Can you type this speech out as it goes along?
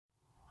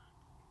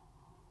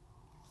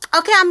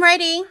Okay, I'm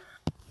ready.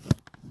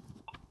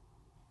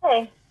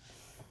 Hey.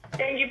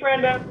 Thank you,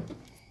 Brenda.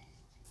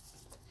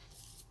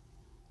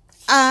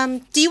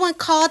 Do you want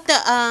to call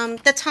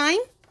the time?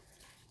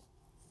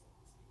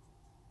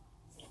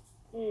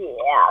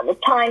 Yeah, the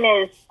time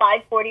is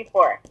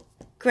 5:44.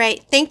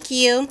 Great, thank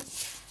you.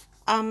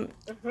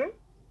 Mm-hmm.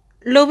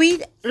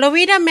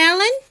 Loretta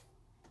Marilyn,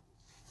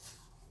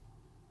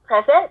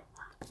 Present?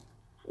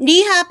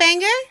 Neha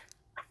Banger,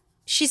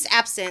 she's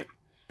absent.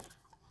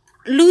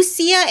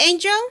 Lucia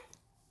Angel,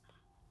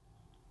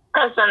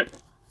 Present.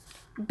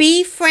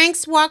 B.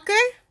 Franks Walker,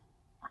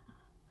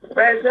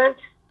 Present.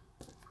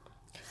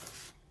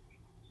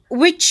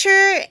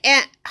 Richard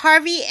and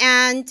Harvey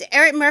and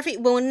Eric Murphy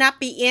will not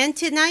be in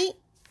tonight.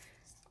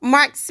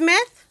 Mark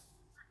Smith,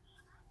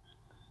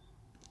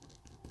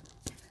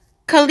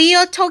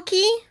 Khalil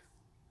Toki,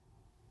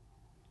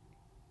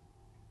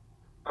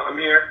 I'm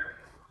here.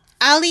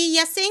 Ali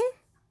Yessing.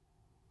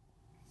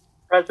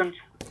 Present.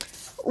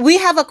 We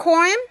have a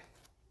quorum.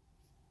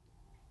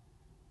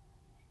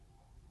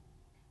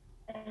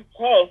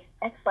 Okay,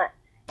 excellent.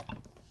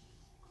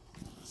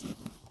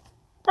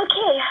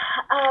 Okay,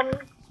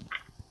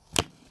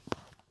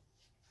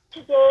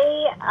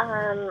 today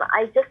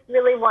I just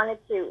really wanted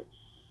to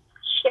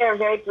share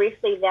very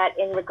briefly that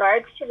in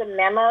regards to the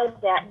memo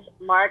that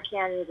Mark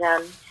and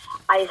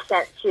I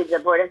sent to the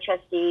Board of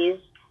Trustees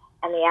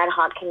and the Ad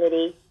Hoc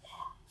Committee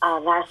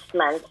last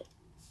month,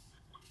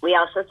 we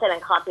also sent a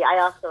copy. I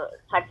also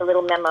typed a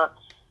little memo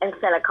and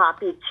sent a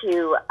copy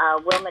to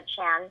Wilma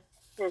Chan,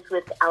 who's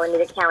with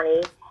Alameda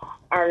County,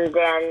 and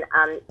then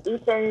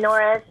Ethan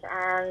Norris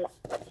and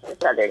what's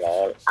his other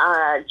name?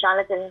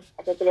 Jonathan,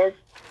 I think it is,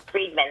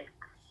 Friedman.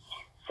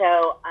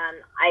 So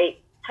I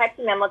typed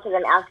a memo to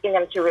them asking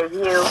them to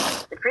review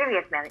the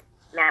previous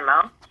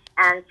memo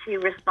and to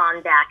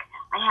respond back.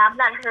 I have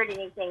not heard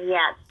anything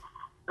yet,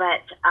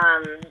 but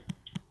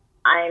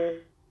I'm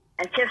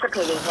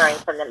anticipating hearing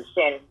from them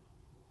soon.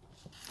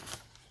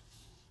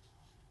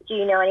 Do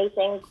you know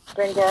anything,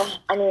 Brenda?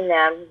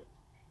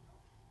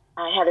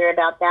 Heather,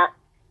 about that?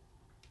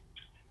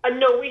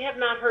 No, we have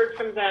not heard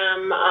from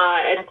them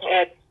at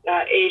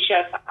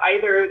AHS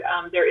either.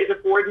 There is a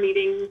board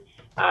meeting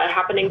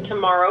happening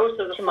tomorrow,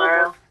 so the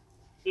Tomorrow.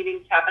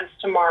 meetings happens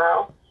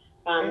tomorrow.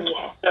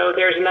 Okay. So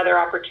there's another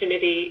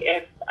opportunity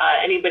if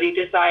anybody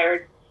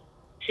desired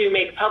to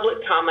make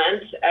public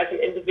comments as an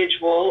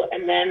individual.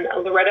 And then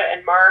Loretta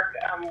and Mark,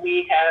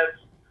 we have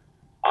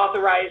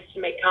authorized to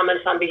make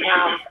comments on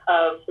behalf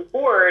of the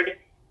board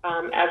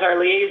as our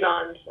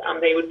liaisons.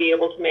 They would be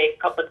able to make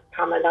public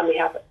comment on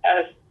behalf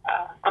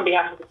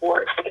of the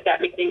board at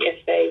that meeting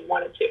if they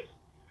wanted to.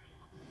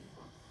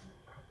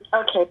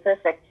 Okay,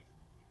 perfect.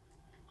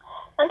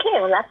 Okay,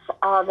 well, that's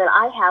all that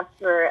I have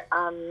for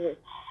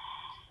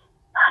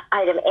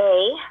item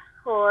A.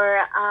 For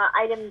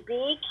item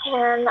B,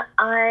 can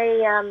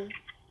I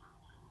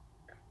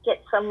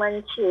get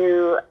someone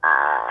to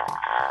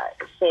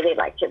say they'd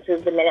like to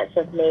approve the minutes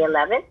of May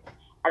 11th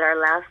at our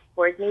last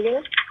board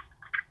meeting?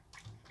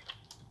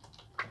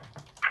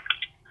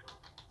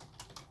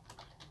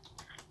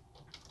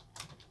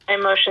 I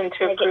motion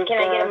to approve. Can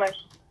I get a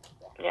motion?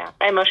 Yeah,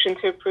 I motion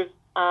to approve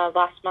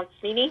last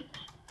month's meeting.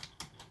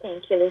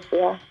 Thank you,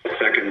 Lucia.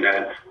 Second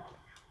that.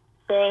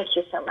 Thank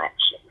you so much.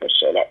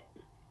 Appreciate it.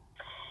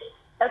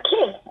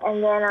 Okay,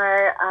 and then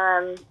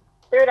our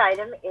third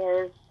item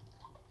is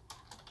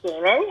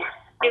Damon,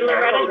 Hey, our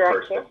Loretta. medical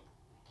director.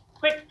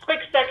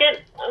 Quick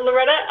second,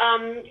 Loretta.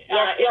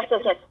 Yes.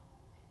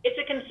 It's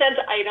a consent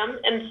item,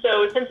 and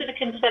so since it's a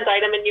consent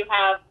item and you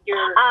have your...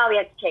 Oh, we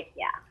have to take,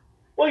 yeah.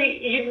 Well,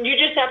 you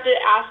just have to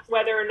ask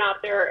whether or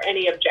not there are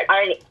any objections.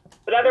 Alrighty.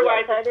 But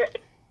otherwise, Yes,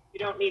 you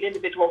don't need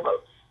individual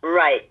votes.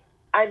 right.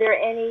 Are there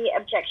any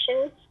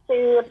objections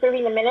to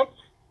approving the minutes?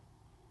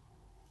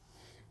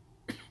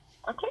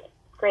 Okay,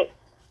 great.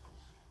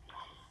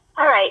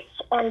 All right,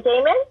 and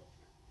Damon,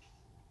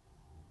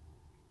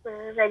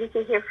 we're ready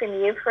to hear from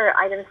you for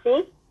item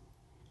C.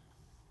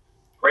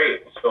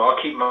 Great. So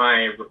I'll keep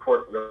my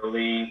report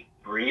really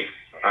brief.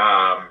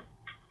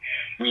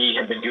 We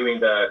have been doing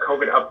the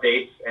COVID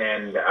updates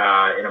and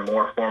in a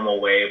more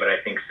formal way, but I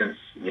think since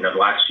the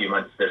last few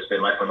months there's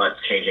been less and less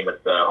changing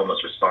with the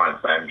homeless response.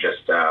 I'm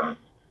just gonna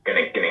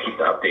keep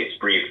the updates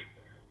brief.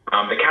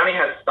 The county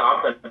has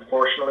stopped,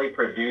 unfortunately,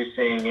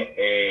 producing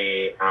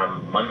a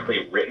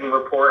monthly written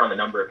report on the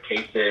number of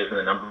cases and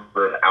the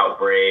number of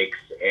outbreaks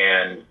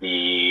and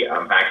the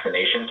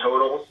vaccination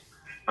totals.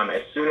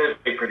 As soon as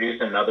they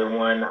produce another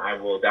one, I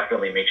will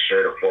definitely make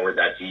sure to forward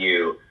that to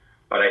you.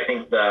 But I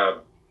think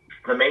the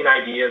main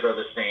ideas are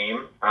the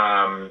same.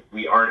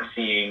 We aren't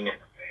seeing,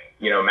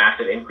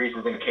 massive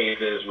increases in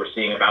cases. We're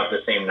seeing about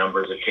the same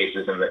numbers of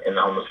cases in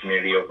the homeless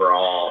community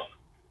overall,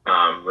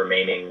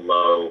 remaining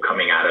low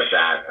coming out of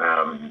that,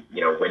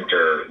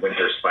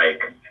 winter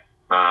spike.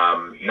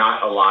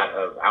 Not a lot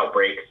of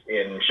outbreaks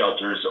in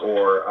shelters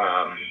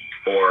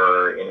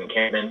or in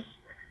encampments.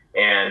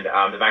 And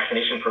the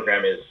vaccination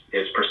program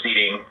is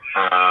proceeding.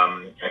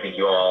 I think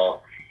you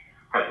all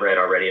have read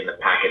already in the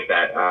packet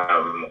that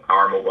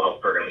our mobile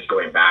health program is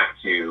going back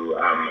to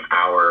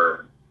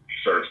our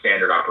sort of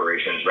standard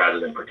operations rather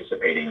than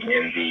participating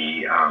in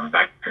the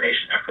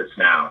vaccination efforts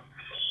now.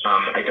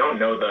 I don't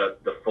know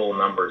the full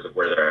numbers of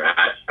where they're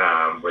at,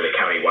 where the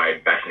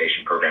countywide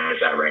vaccination program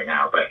is at right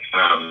now, but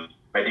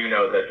I do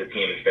know that the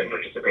team has been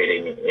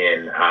participating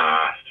in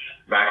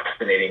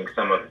vaccinating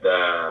some of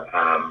the,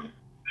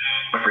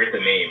 I forget the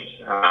names.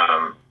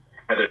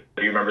 Heather,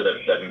 do you remember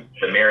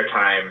the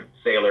maritime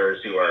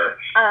sailors who are,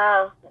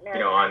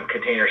 on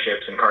container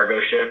ships and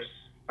cargo ships?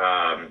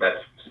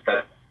 That's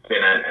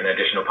been an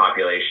additional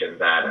population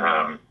that,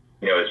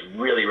 is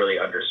really, really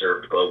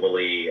underserved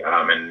globally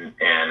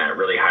and at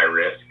really high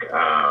risk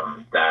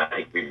that I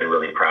think we've been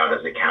really proud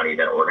as a county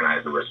to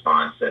organize the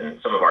response. And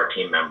some of our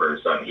team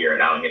members here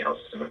at Allegheny Health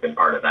System have been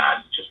part of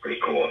that, which is pretty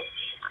cool.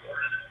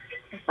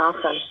 That's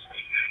awesome.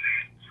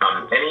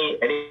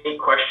 Any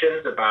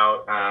questions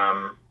about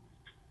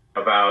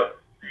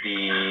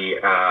the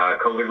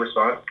COVID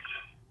response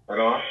at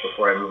all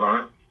before I move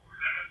on?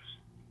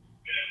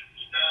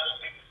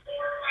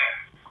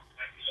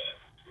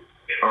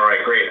 All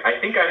right, great. I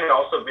think I had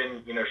also been,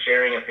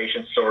 sharing a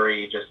patient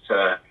story just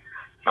to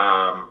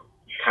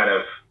kind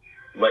of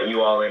let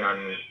you all in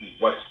on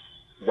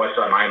what's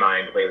on my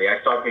mind lately. I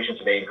saw a patient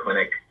today in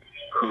clinic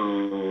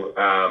who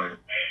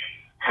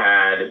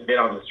had been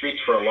on the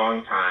streets for a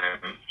long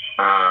time,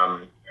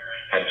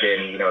 had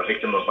been, a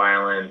victim of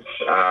violence,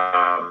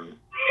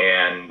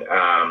 and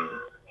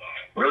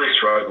really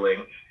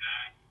struggling.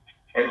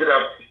 Ended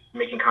up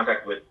making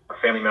contact with a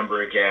family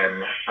member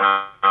again,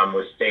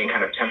 was staying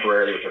kind of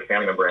temporarily with her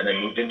family member, and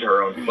then moved into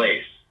her own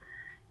place.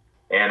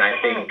 And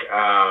I think,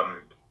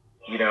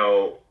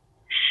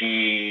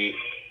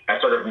 I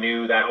sort of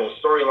knew that whole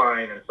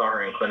storyline and saw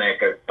her in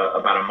clinic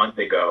about a month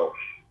ago,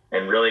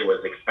 and really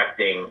was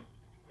expecting,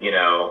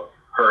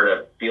 her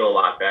to feel a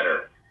lot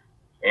better.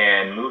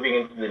 And moving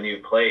into the new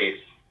place,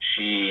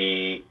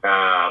 she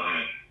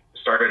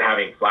started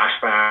having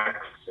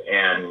flashbacks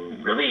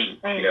and really,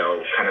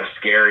 kind of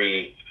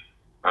scary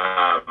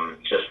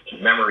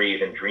just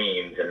memories and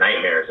dreams and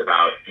nightmares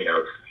about,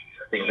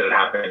 things that had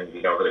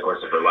happened, over the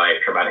course of her life,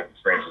 traumatic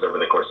experiences over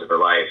the course of her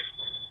life.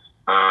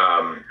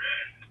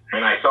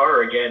 And I saw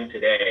her again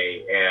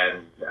today,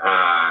 and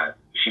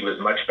she was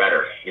much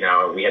better.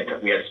 We had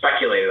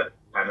speculated at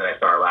the time that I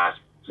saw her last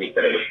week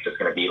that it was just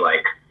going to be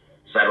like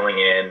settling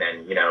in,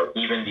 and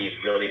even these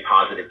really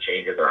positive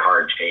changes are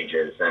hard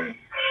changes. And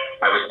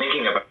I was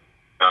thinking about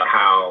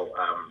how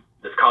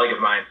this colleague of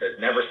mine says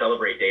never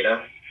celebrate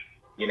data.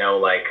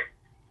 Like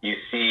you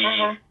see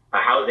a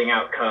housing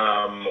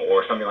outcome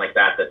or something like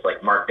that that's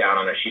like marked down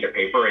on a sheet of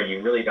paper, and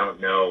you really don't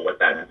know what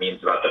that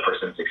means about the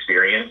person's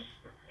experience.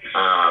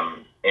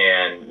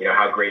 And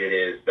how great it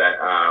is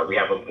that we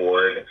have a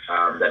board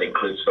that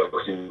includes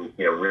folks who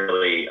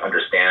really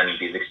understand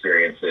these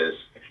experiences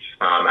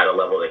at a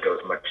level that goes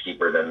much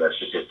deeper than the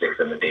statistics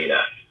and the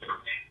data.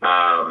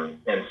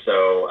 And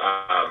so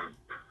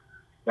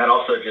that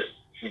also just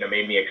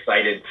made me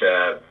excited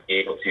to be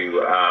able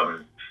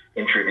to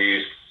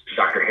introduce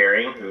Dr.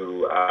 Herring,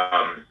 who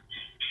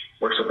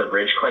works with the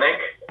Bridge Clinic,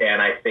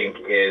 and I think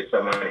is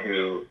someone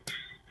who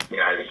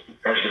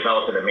has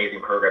developed an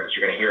amazing program that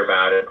you're going to hear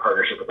about in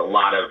partnership with a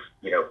lot of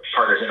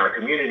partners in our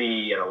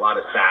community and a lot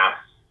of staff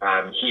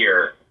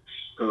here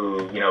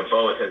who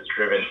both has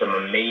driven some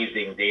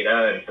amazing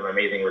data and some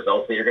amazing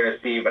results that you're going to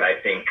see, but I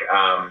think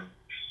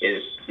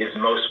is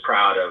most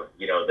proud of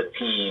the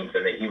teams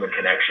and the human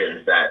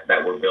connections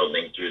that we're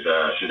building through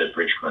the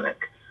Bridge Clinic.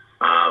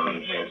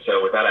 And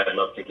so with that, I'd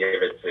love to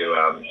give it to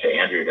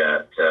Andrew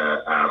to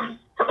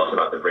tell us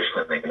about the Bridge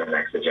Clinic in the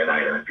next agenda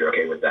item, if you're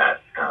okay with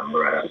that,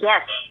 Loretta.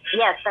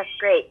 Yes, that's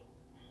great.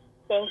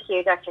 Thank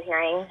you, Dr.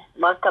 Herring.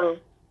 Welcome.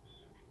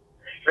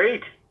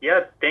 Great.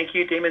 Yeah, thank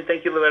you, Damon.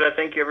 Thank you, Loretta.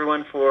 Thank you,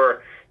 everyone,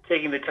 for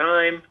taking the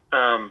time.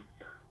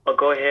 I'll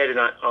go ahead and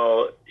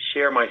I'll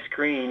share my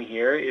screen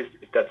here, if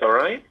that's all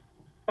right.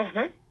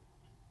 Mm-hmm.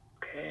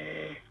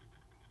 Okay.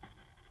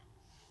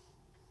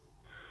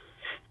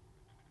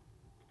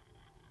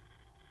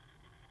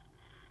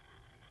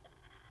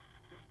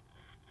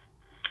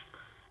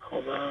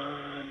 Hold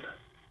on.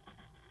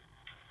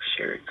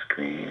 Sharing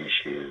screen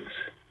issues.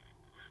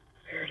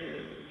 There it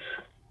is.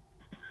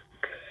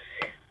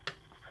 Okay.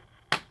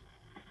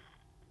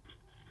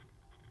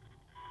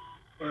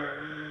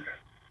 Word.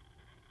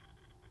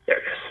 There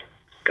it is.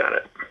 Got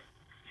it.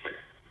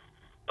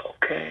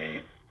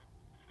 Okay.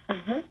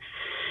 Mm-hmm.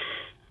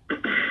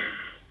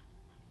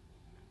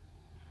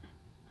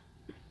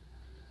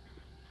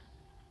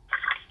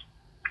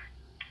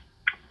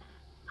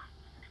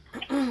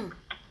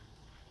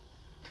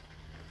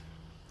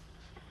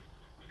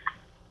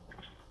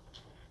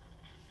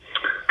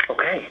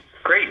 Okay,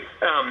 great.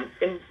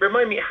 And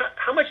remind me,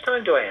 how much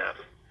time do I have?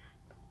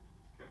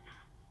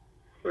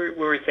 What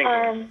were we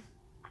thinking?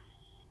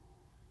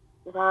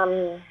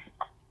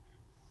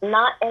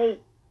 Not any.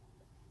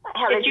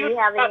 Heather, do you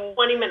have about any?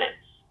 20 minutes.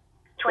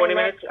 20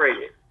 minutes?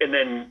 Great. And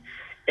then,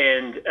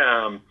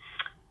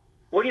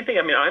 what do you think?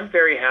 I mean, I'm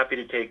very happy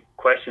to take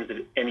questions at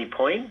any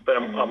point, but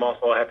I'm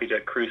also happy to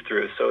cruise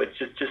through. So it's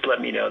just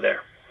let me know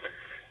there.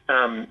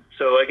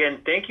 So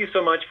again, thank you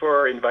so much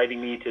for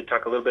inviting me to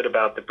talk a little bit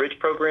about the Bridge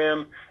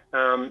program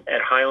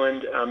at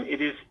Highland.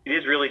 It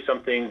is really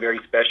something very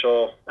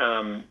special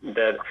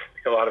that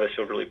a lot of us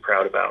feel really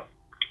proud about.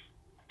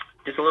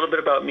 Just a little bit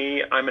about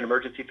me. I'm an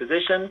emergency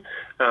physician.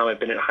 I've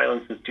been at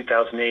Highland since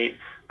 2008.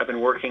 I've been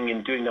working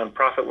and doing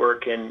nonprofit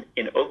work in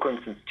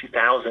Oakland since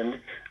 2000.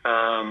 It's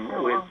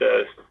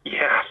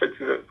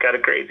kind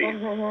of crazy.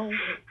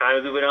 Time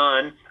is moving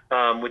on.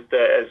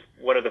 As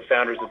one of the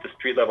founders of the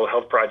Street Level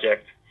Health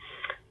Project.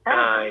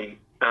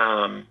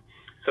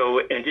 So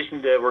in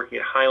addition to working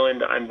at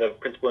Highland, I'm the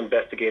principal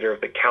investigator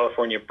of the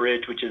California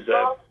Bridge, which is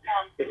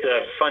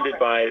funded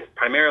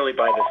primarily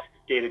by the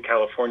state of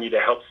California to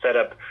help set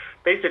up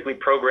basically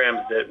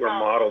programs that were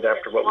modeled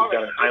after what we've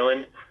done at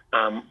Highland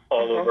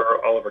all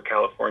over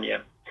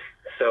California.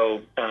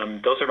 So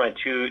those are my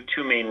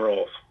two main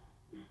roles.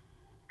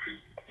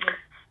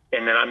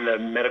 And then I'm the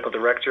medical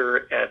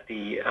director at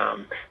the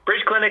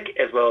Bridge Clinic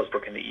as well as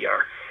work in the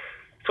ER.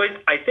 So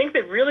I think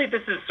that really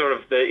this is sort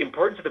of the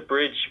importance of the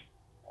Bridge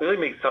really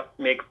makes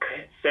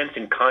sense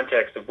in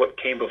context of what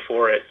came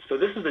before it. So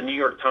this is a New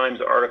York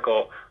Times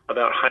article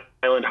about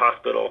Highland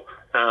Hospital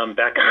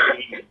back in the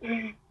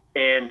 80s.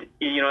 And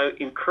I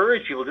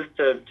encourage people just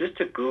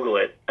to Google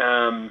it.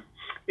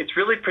 It's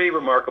really pretty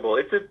remarkable.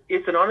 It's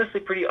an honestly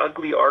pretty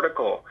ugly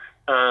article.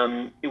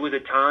 It was a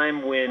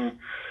time when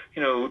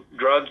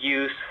drug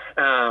use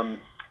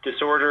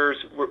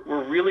disorders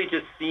were really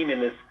just seen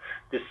in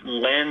this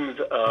lens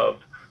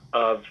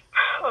of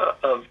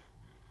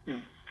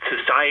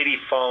society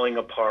falling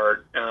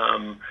apart,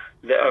 and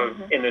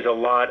there's a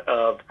lot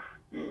of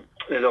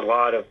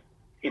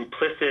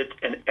implicit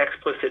and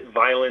explicit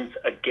violence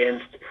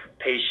against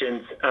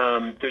patients.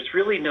 There's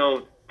really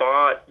no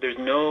thought. There's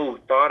no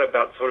thought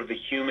about sort of the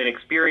human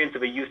experience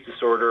of a use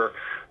disorder.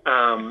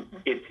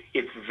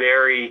 It's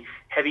very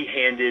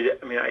heavy-handed.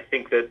 I mean, I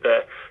think that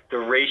the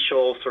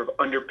racial sort of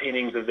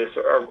underpinnings of this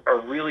are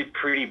really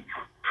pretty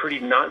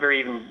not very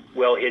even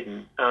well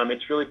hidden.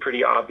 It's really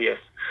pretty obvious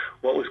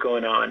what was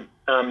going on.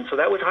 So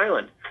that was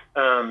Highland.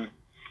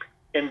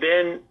 And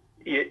then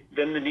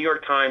the New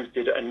York Times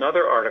did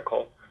another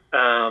article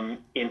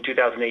in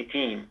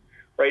 2018,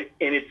 right?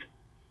 And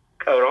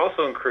I would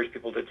also encourage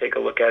people to take a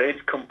look at it.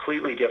 It's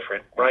completely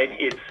different, right?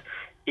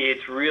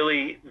 It's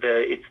really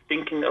it's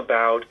thinking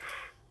about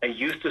a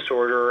use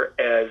disorder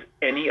as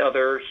any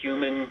other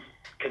human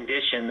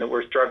condition that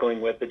we're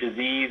struggling with, a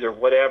disease or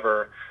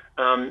whatever,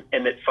 and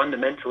that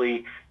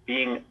fundamentally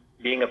being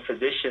a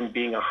physician,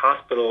 being a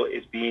hospital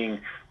is being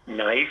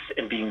nice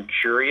and being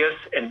curious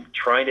and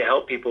trying to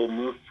help people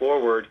move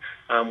forward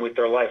with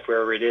their life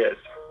wherever it is.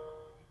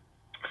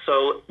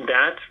 So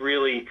that's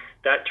really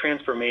that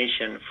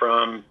transformation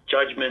from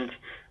judgment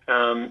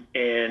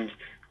and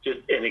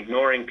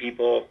ignoring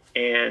people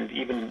and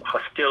even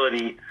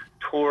hostility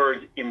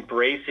towards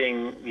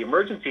embracing the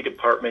emergency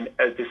department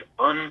as this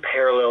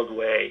unparalleled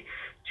way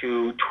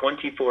to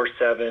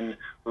 24/7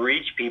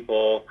 reach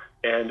people,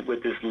 and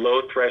with this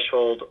low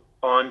threshold,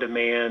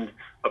 on-demand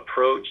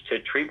approach to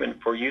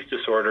treatment for use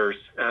disorders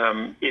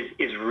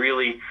is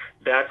really,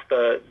 that's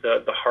the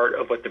heart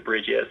of what the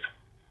Bridge is.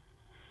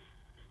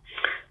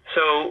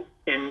 So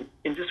in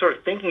just sort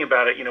of thinking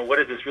about it, what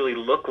does this really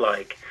look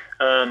like?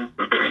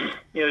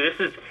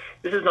 This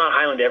is not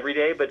Highland every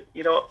day, but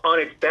on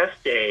its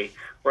best day,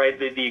 right,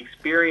 the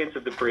experience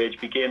of the Bridge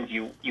begins.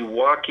 You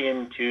walk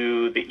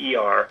into the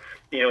ER,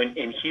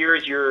 and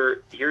here's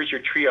your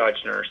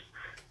triage nurse,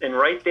 and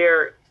right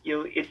there,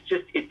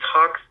 it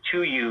talks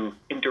to you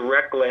in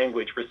direct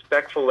language,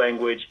 respectful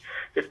language.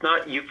 It's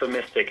not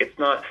euphemistic. It's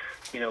not,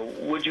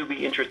 would you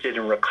be interested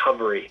in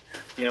recovery,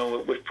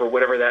 for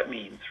whatever that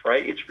means,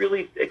 right? It's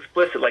really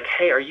explicit, like,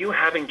 hey, are you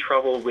having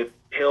trouble with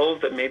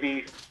pills that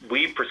maybe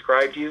we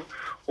prescribed you,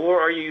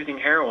 or are you using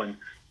heroin?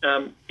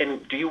 And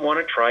do you want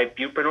to try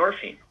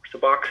buprenorphine or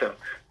Suboxone?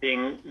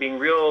 Being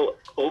real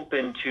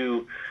open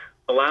to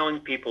allowing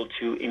people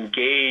to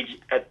engage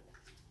at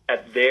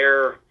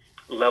their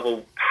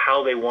level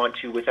how they want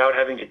to, without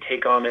having to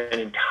take on an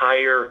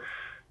entire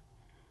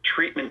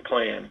treatment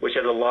plan, which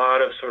has a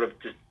lot of sort of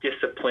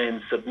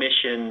discipline,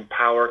 submission,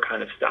 power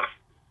kind of stuff.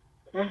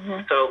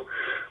 Mm-hmm. So,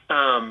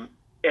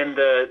 and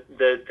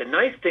the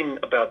nice thing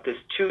about this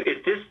too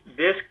is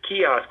this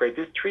kiosk, right?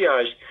 This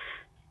triage,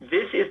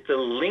 this is the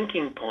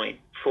linking point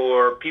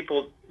for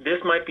people.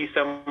 This might be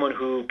someone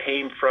who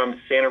came from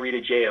Santa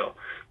Rita Jail,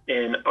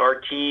 and our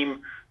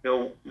team,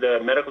 the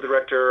medical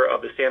director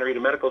of the Santa Rita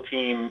medical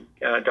team,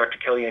 Dr.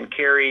 Kellyanne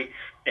Carey,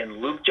 and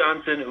Luke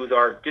Johnson, who's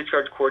our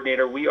discharge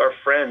coordinator, we are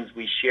friends.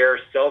 We share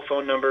cell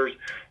phone numbers.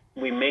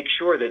 We make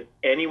sure that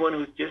anyone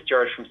who's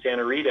discharged from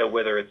Santa Rita,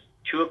 whether it's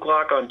 2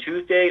 o'clock on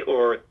Tuesday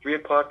or 3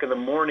 o'clock in the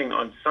morning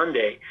on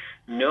Sunday,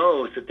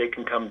 knows that they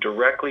can come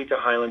directly to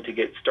Highland to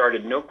get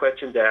started, no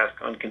questions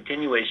asked, on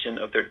continuation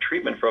of their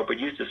treatment for opioid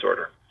use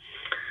disorder.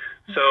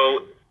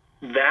 So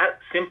that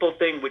simple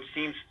thing, which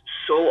seems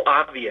so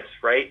obvious,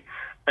 right?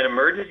 an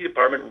emergency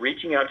department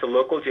reaching out to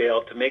local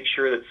jail to make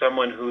sure that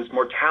someone whose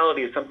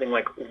mortality is something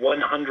like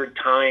 100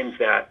 times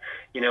that,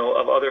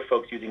 of other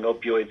folks using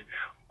opioids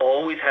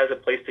always has a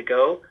place to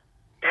go,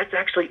 that's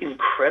actually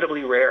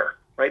incredibly rare,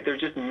 right? There's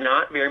just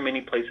not very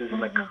many places in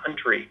the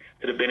country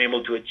that have been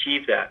able to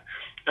achieve that.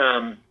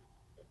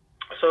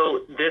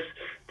 So this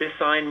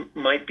sign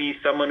might be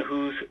someone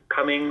who's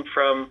coming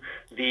from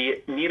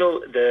the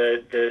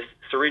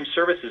syringe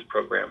services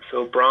program.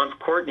 So Bronze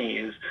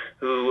Courtney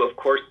who of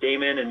course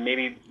Damon and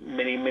maybe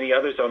many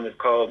others on this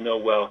call know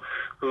well,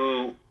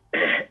 who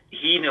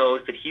he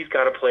knows that he's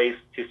got a place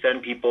to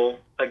send people,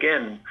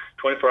 again,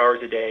 24 hours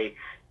a day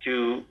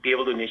to be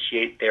able to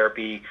initiate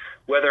therapy,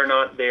 whether or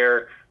not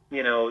they're,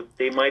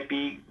 they might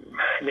be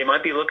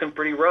looking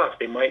pretty rough.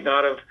 They might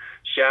not have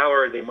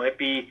showered. They might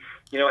be,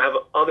 have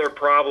other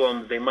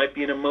problems. They might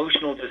be in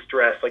emotional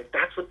distress. Like,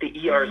 that's what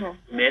the ER is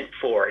meant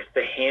for, is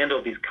to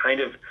handle these kind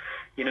of,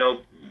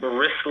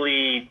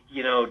 bristly,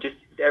 just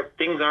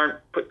things aren't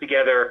put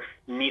together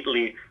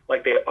neatly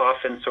like they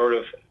often sort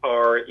of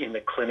are in the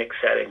clinic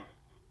setting.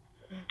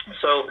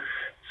 So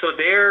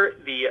there,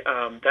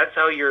 that's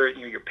how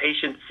your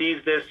patient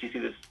sees this. You see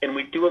this, and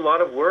we do a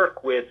lot of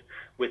work with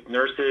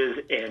nurses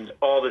and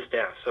all the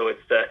staff. So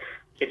it's the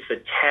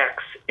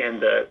techs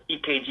and the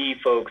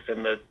EKG folks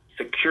and the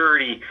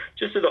security.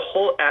 Just so the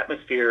whole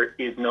atmosphere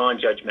is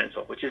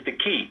non-judgmental, which is the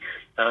key.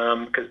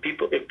 Because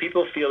if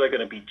people feel they're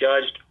going to be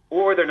judged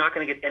or they're not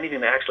going to get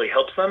anything that actually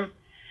helps them,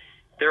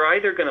 they're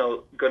either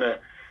gonna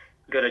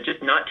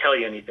just not tell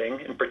you anything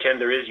and pretend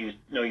there is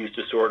no use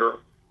disorder,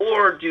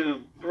 or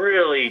do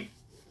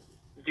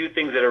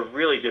things that are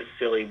really just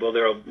silly. Well,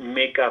 they'll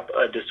make up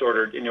a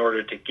disorder in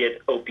order to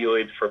get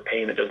opioids for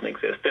pain that doesn't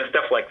exist, and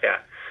stuff like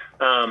that.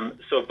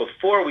 So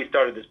before we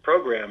started this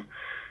program,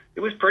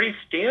 it was pretty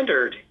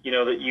standard,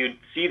 that you'd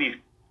see these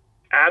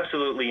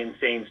absolutely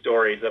insane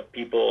stories of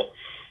people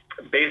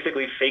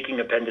basically faking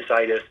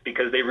appendicitis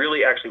because they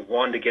really actually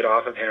wanted to get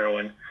off of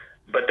heroin,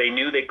 but they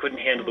knew they couldn't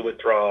handle the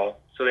withdrawal.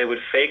 So they would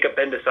fake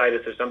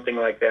appendicitis or something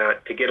like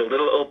that to get a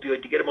little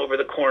opioid to get them over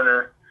the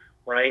corner,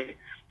 right?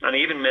 And I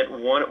even met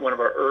one of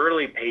our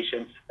early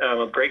patients,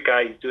 a great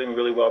guy. He's doing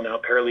really well now,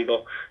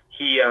 paralegal.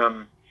 He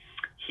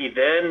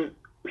then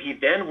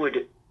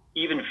would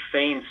even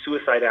feign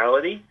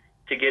suicidality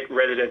to get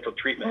residential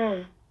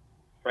treatment,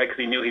 right? Because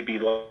he knew he'd be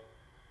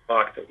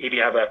locked. He'd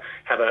have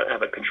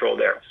a control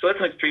there. So that's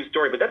an extreme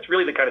story, but that's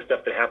really the kind of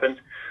stuff that happens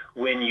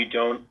when you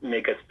don't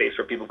make a space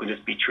where people can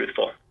just be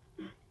truthful.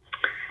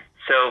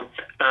 So,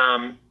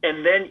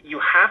 and then you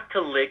have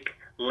to link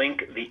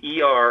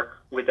the ER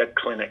with a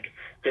clinic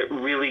that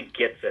really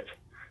gets it.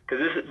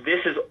 Because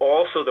this is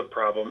also the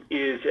problem,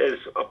 is, as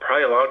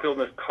probably a lot of people in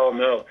this call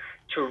know,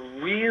 to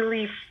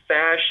really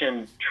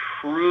fashion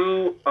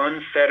true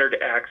unfettered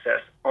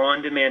access,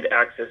 on-demand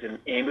access in an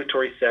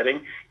ambulatory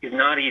setting is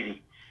not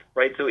easy,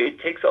 right? So it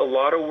takes a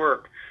lot of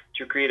work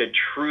to create a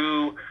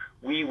true,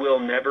 we will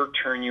never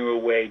turn you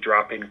away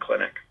drop-in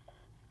clinic.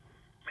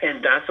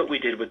 And that's what we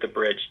did with the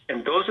Bridge.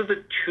 And those are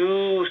the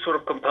two sort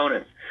of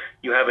components.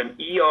 You have an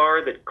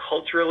ER that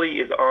culturally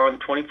is on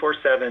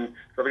 24/7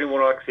 for everyone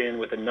who walks in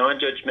with a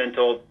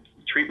non-judgmental,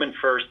 treatment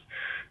first,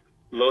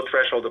 low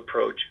threshold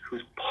approach,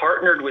 who's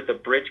partnered with a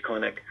Bridge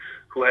clinic,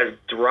 who has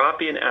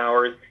drop-in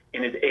hours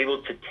and is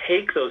able to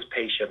take those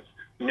patients,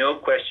 no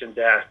questions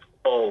asked,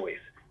 always.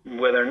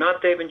 Whether or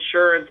not they have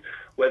insurance,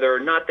 whether or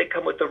not they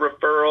come with a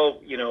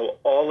referral,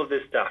 all of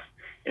this stuff.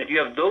 And if you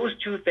have those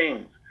two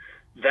things,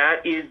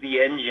 that is the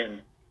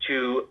engine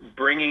to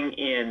bringing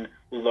in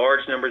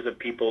large numbers of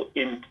people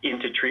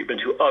into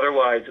treatment who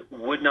otherwise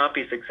would not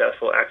be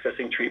successful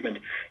accessing treatment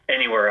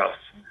anywhere else.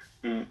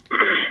 And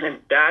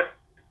that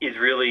is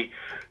really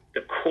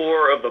the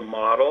core of the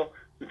model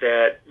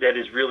that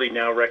is really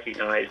now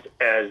recognized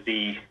as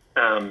the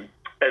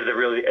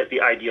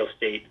ideal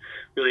state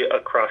really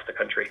across the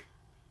country.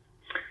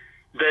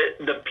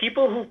 The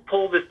people who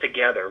pull this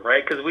together,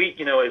 right? Because we,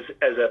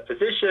 as a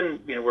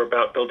physician, we're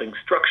about building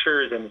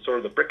structures and sort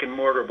of the brick and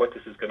mortar of what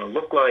this is going to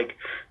look like,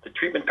 the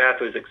treatment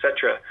pathways, et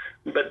cetera.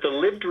 But the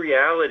lived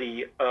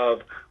reality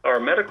of our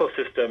medical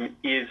system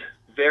is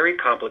very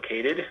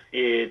complicated.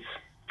 It's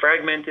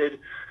fragmented,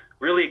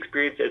 really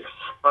experienced as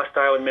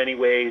hostile in many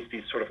ways,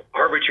 these sort of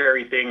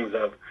arbitrary things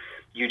of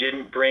you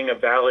didn't bring a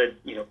valid,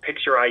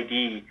 picture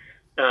ID,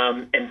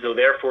 and so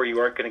therefore you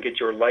aren't going to get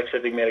your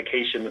life-saving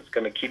medication that's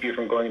going to keep you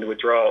from going into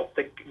withdrawal.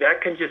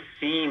 That can just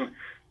seem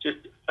just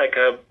like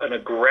an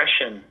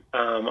aggression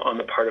on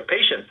the part of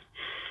patients.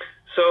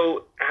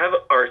 So have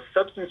our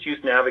substance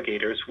use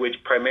navigators, which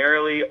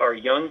primarily are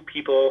young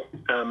people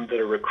that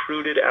are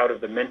recruited out of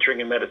the Mentoring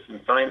in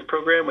Medicine Science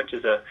program, which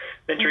is a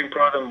mentoring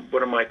program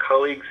one of my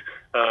colleagues,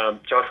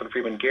 Jocelyn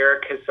Freeman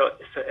Garrick, has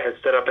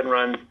set up and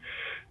runs.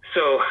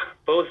 So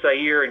both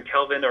Zaire and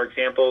Kelvin are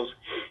examples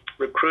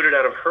recruited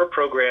out of her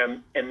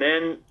program, and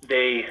then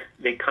they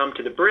come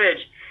to the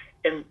Bridge,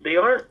 and they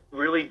aren't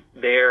really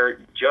there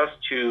just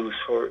to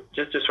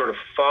sort of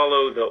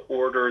follow the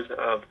orders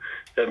of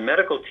the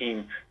medical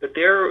team, that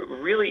they're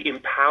really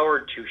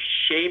empowered to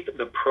shape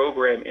the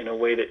program in a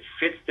way that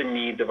fits the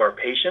needs of our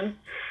patients,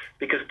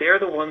 because they're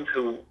the ones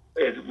who,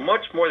 as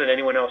much more than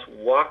anyone else,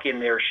 walk in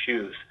their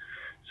shoes.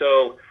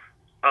 So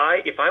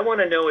if I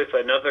want to know if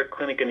another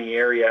clinic in the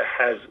area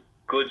has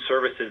good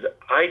services,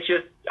 I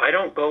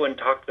don't go and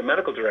talk to the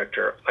medical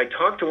director. I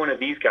talk to one of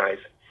these guys,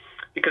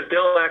 because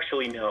they'll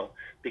actually know,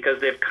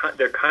 because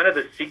they're kind of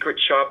the secret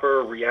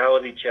shopper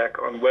reality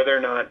check on whether or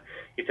not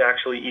it's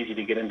actually easy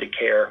to get into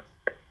care.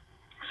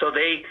 So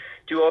they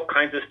do all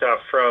kinds of stuff,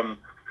 from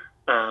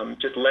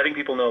just letting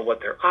people know what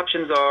their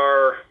options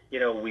are.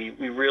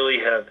 We really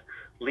have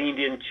leaned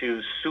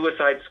into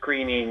suicide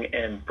screening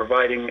and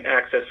providing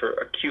access for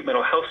acute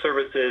mental health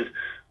services,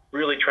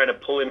 really trying to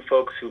pull in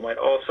folks who might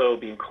also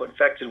be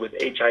co-infected with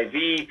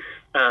HIV.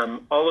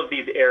 All of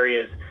these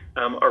areas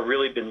are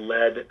really been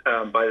led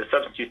by the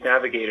substance use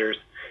navigators,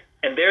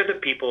 and they're the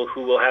people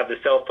who will have the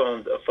cell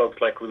phones of folks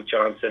like Luke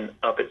Johnson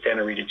up at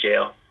Santa Rita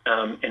Jail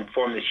and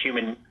form this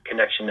human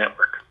connection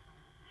network.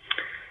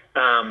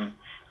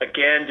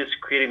 Again, just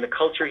creating the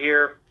culture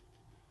here,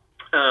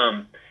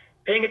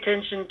 paying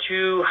attention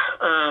to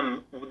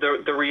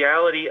the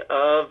reality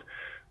of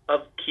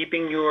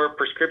keeping your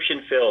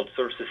prescription filled,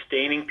 sort of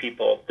sustaining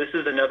people. This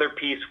is another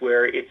piece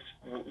where it's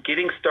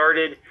getting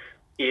started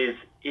is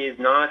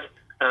not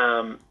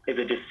is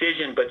a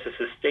decision, but to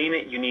sustain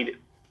it, you need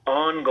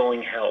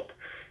ongoing help.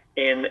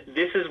 And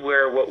this is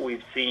where what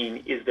we've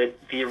seen is that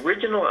the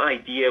original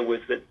idea was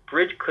that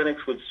bridge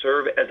clinics would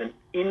serve as an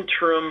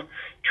interim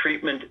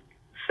treatment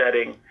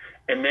setting,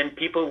 and then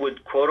people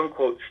would, quote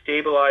unquote,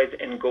 stabilize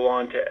and go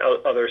on to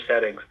other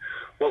settings.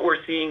 What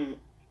we're seeing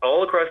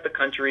all across the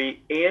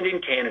country and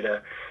in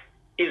Canada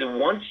is,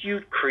 once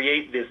you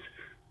create this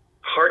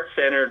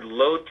heart-centered,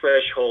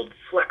 low-threshold,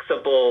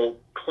 flexible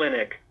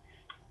clinic,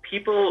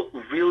 people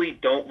really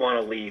don't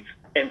want to leave.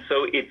 And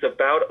so it's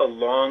about a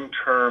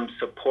long-term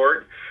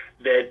support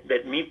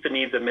that meets the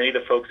needs of many of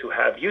the folks who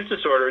have use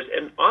disorders,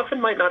 and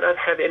often might not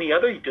have any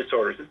other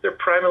disorders. It's their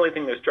primary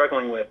thing they're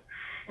struggling with.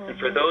 And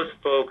for those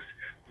folks,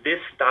 this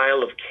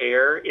style of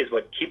care is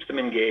what keeps them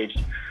engaged,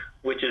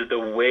 which is the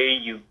way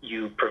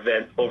you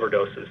prevent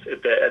overdoses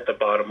at the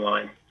bottom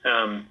line.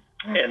 And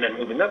then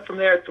moving up from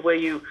there, it's the way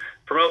you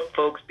promote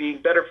folks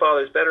being better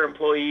fathers, better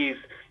employees,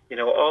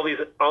 all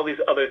these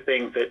other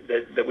things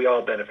that we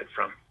all benefit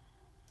from.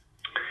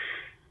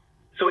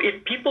 So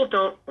if people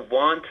don't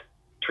want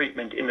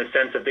treatment, in the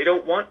sense that they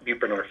don't want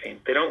buprenorphine,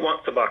 they don't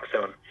want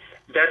Suboxone,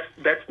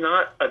 that's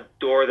not a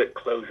door that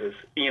closes.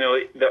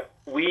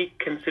 We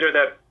consider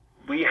that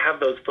we have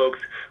those folks,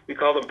 we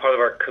call them part of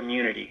our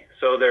community.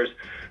 So there's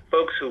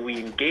folks who we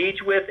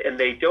engage with, and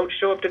they don't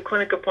show up to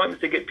clinic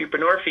appointments to get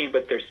buprenorphine,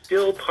 but they're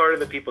still part of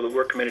the people that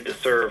we're committed to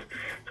serve.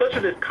 So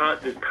that's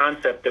this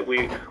concept that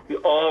we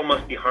all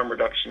must be harm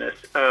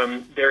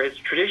reductionists. There has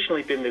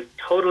traditionally been this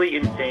totally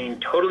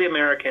insane, totally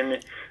American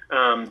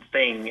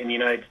thing in the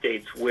United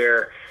States,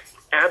 where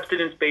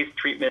abstinence-based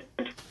treatment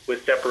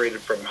was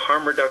separated from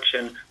harm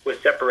reduction, was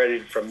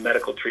separated from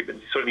medical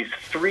treatment. Sort of these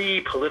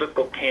three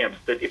political camps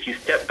that, if you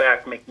step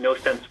back, make no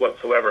sense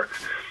whatsoever.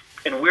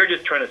 And we're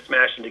just trying to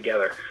smash them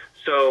together.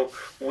 So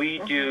we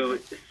do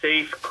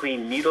safe,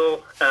 clean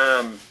needle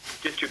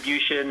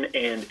distribution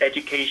and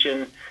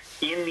education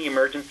in the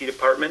emergency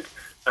department.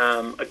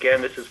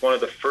 Again, this is one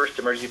of the first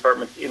emergency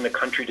departments in the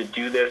country to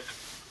do this.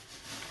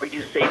 We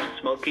do safe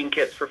smoking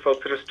kits for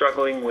folks that are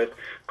struggling with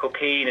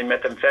cocaine and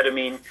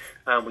methamphetamine.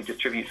 We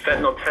distribute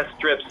fentanyl test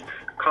strips,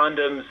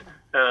 condoms,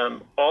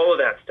 all of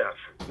that stuff.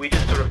 We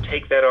just sort of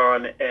take that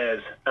on as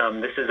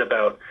this is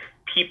about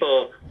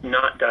people,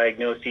 not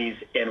diagnoses,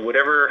 and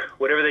whatever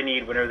they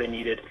need, whenever they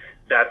need it,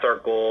 that's our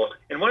goal.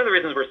 And one of the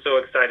reasons we're so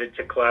excited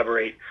to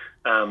collaborate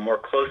more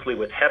closely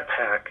with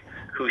HepPAC,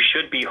 who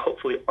should be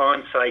hopefully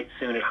on site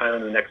soon at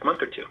Highland in the next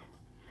month or two.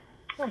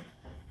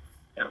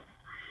 Yeah.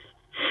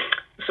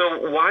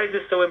 So why is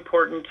this so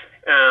important?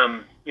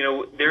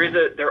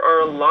 There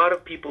are a lot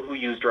of people who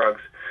use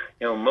drugs.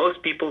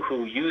 Most people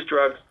who use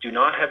drugs do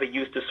not have a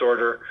use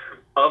disorder.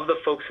 Of the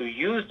folks who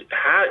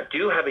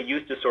do have a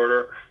use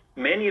disorder,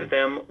 many of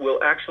them will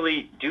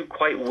actually do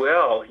quite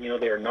well.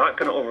 They're not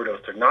going to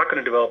overdose. They're not going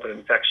to develop an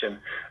infection.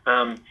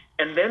 And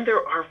then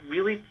there are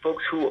really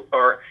folks who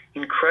are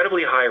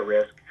incredibly high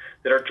risk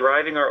that are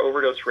driving our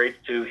overdose rates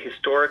to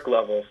historic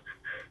levels.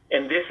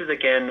 And this is,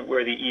 again,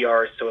 where the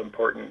ER is so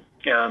important,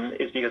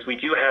 is because we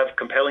do have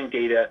compelling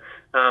data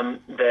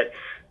that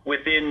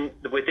within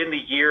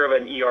the year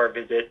of an ER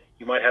visit,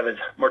 you might have a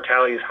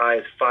mortality as high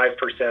as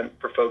 5%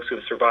 for folks who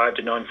have survived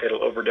a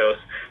non-fatal overdose.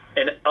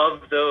 And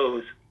of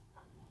those,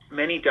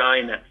 many die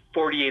in that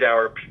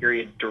 48-hour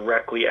period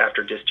directly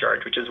after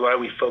discharge, which is why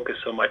we focus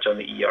so much on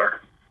the ER.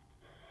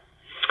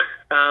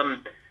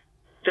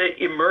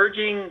 The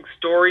emerging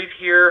stories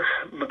here,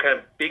 kind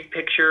of big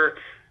picture,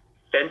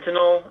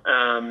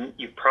 fentanyl,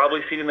 you've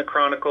probably seen in the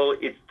Chronicle,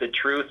 it's the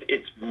truth,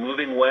 it's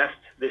moving west.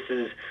 I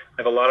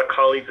have a lot of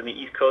colleagues on the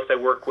East Coast I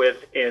work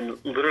with,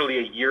 and literally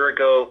a year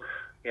ago,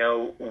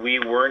 we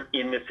weren't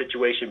in this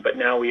situation, but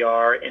now we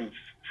are. And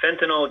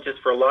fentanyl, just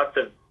for lots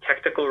of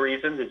technical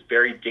reasons, it's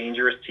very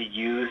dangerous to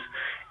use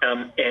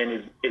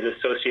and is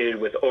associated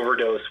with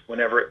overdose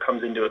whenever it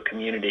comes into a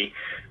community.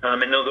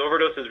 And those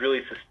overdoses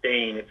really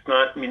sustain. It's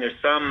not, I mean,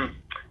 there's some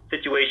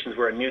situations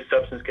where a new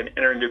substance can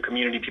enter into a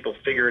community, people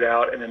figure it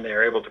out, and then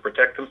they're able to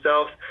protect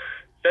themselves.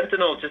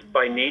 Fentanyl, just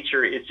by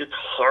nature, is just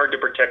hard to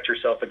protect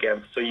yourself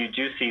against. So you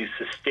do see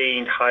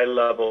sustained high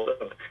level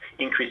of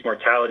increased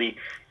mortality,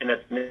 and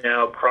that's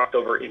now crossed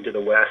over into the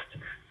West.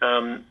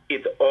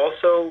 It's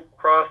also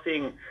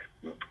crossing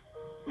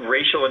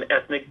racial and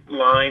ethnic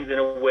lines in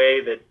a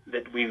way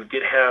that we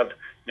did have.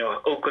 You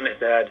know, Oakland has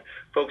had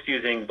folks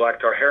using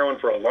black tar heroin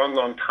for a long,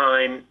 long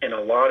time, and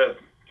a lot of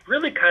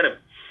really kind of,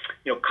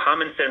 you know,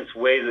 common sense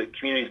ways that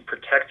communities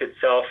protect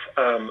itself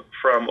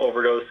from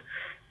overdose.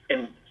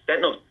 And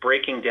fentanyl's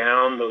breaking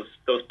down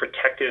those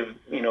protective,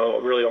 you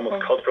know, really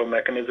almost cultural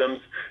mechanisms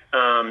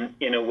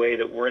in a way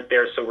that weren't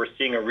there. So we're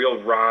seeing a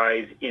real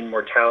rise in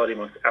mortality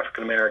amongst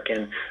African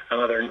American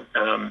and other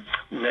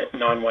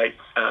non-white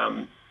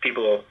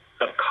people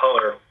of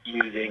color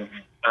using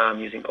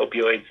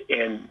opioids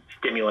and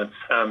stimulants,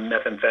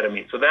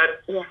 methamphetamine. So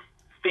that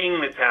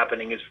thing that's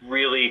happening is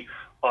really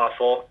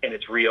awful, and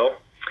it's real,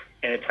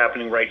 and it's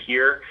happening right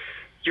here.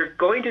 You're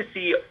going to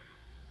see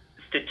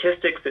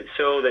statistics that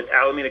show that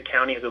Alameda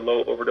County has a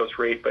low overdose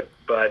rate, but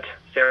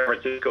San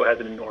Francisco has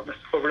an enormous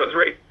overdose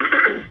rate.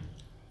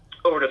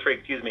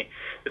 Excuse me.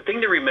 The thing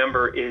to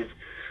remember is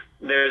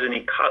there's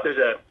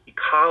a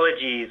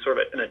ecology, sort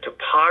of a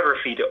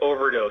topography to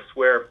overdose,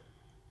 where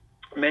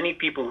many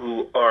people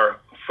who are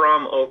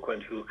from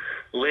Oakland, who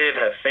live,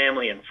 have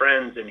family and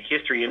friends and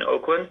history in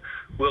Oakland,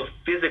 will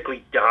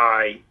physically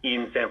die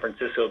in San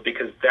Francisco,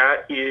 because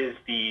that is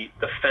the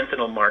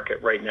fentanyl market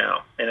right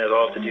now, and it has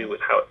all to do with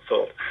how it's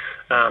sold.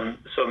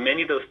 So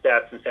many of those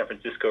stats in San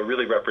Francisco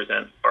really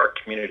represent our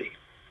community.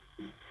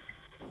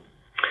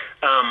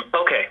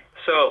 Okay,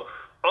 so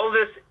all of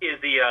this is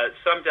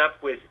summed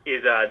up with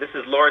this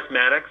is Loris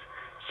Maddox.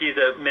 She's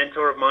a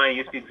mentor of mine,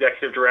 used to be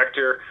executive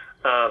director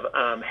of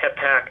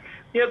HEPAC.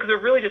 You know, because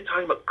we're really just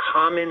talking about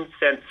common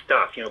sense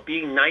stuff, you know,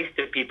 being nice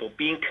to people,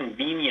 being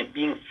convenient,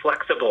 being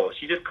flexible.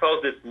 She just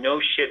calls this no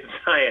shit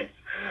science,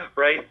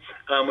 right?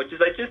 Which is,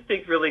 I just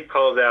think, really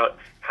calls out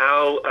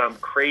how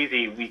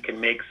crazy we can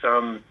make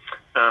some,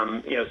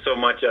 you know, so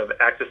much of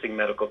accessing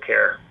medical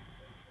care.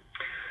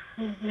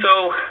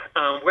 So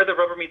where the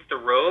rubber meets the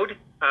road,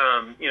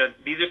 you know,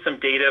 these are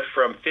some data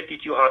from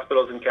 52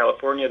 hospitals in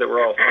California that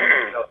were all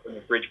funded with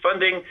California Bridge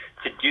funding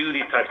to do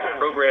these types of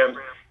programs.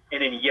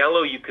 And in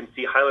yellow, you can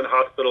see Highland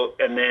Hospital,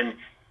 and then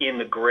in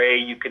the gray,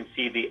 you can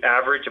see the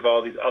average of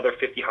all these other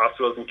 50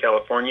 hospitals in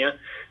California.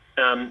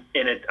 And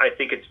I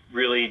think it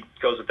really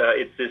goes with that.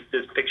 It's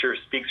this picture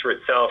speaks for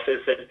itself,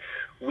 is that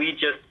we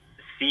just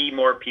see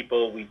more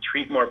people, we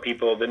treat more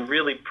people than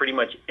really pretty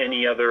much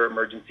any other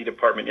emergency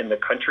department in the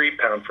country,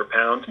 pound for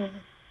pound.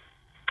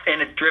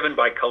 And it's driven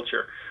by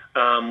culture.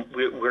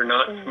 We're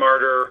not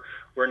smarter,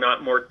 we're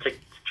not more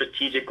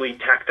strategically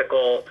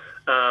tactical.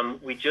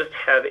 We just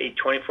have a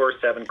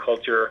 24/7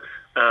 culture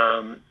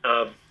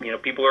of, you know,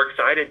 people are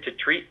excited to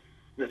treat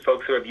the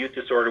folks who have use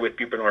disorder with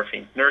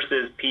buprenorphine,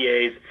 nurses,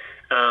 PAs,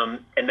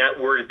 and that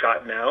word has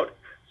gotten out.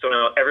 So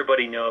now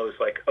everybody knows,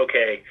 like,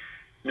 okay,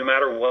 no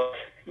matter what,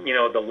 you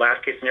know, the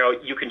last case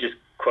scenario, you can just,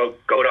 quote,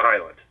 go to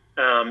Highland.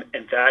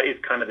 And that is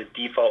kind of the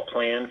default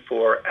plan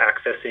for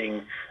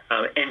accessing,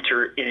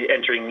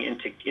 entering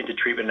into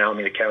treatment in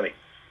Alameda County.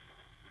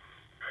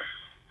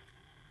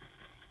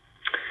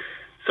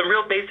 Some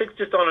real basics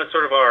just on a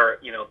sort of our,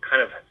 you know,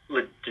 kind of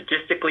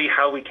logistically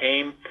how we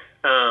came.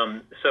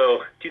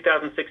 So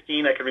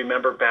 2016, I can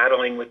remember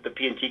battling with the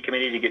P&T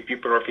committee to get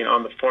buprenorphine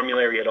on the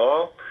formulary at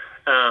all.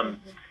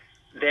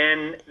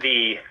 Then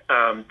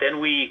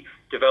we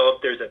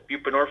developed, there's a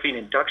buprenorphine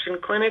induction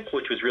clinic,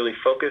 which was really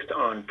focused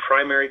on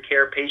primary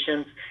care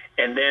patients.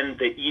 And then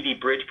the ED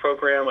Bridge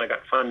program, I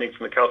got funding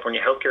from the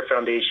California Healthcare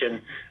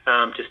Foundation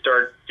to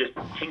start just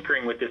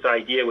tinkering with this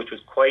idea, which was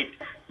quite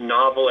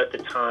novel at the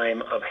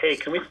time of, hey,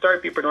 can we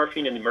start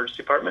buprenorphine in the emergency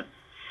department?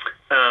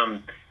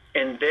 And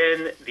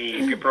then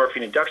the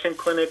buprenorphine induction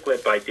clinic,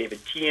 led by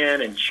David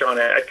Tien and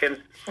Shauna Atkins,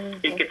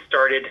 it gets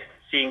started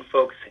seeing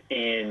folks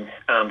in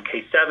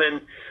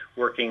K7,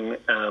 working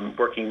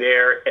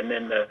there. And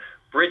then the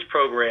Bridge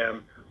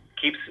program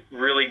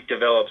really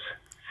develops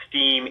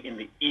steam in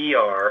the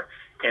ER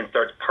and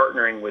starts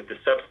partnering with the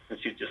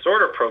substance use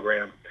disorder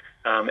program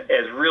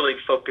as really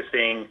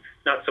focusing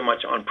not so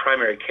much on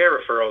primary care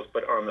referrals,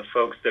 but on the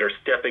folks that are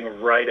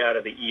stepping right out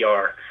of the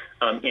ER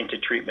into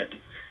treatment.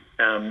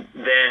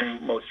 Then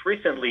most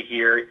recently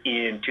here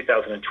in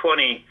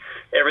 2020,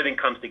 everything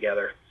comes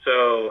together.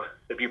 So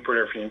the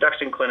buprenorphine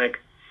induction clinic,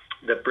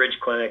 the Bridge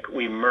clinic,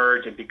 we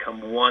merge and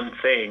become one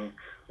thing,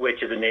 which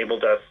has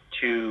enabled us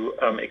to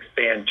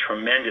expand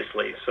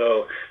tremendously.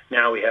 So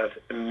now we have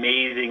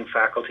amazing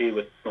faculty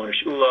with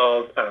Monish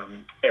Ulal,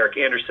 Eric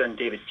Anderson,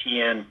 David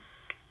Tien,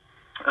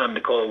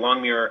 Nicola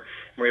Longmuir.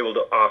 We're able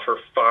to offer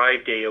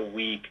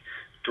 5-day-a-week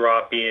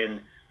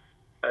drop-in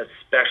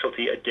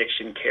specialty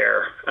addiction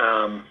care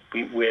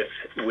with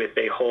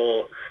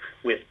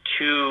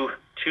two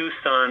 2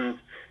 sons,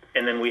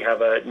 and then we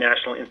have a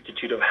National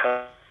Institute of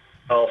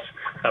Health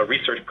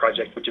research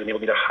project, which has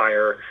enabled me to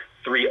hire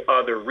 3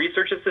 other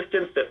research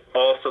assistants that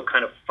also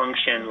kind of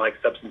function like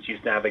substance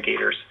use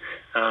navigators.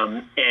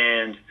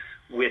 And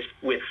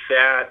with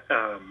that,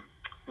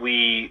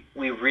 we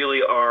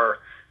really are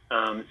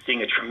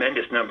seeing a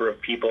tremendous number of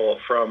people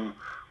from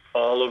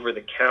all over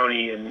the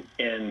county and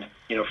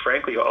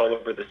frankly, all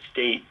over the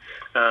state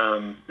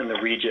and the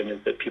region,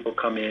 is that people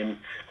come in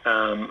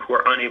who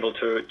are unable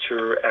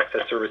to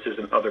access services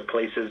in other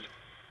places.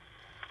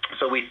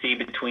 So we see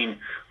between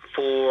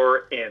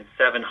 400 and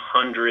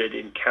 700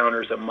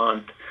 encounters a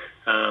month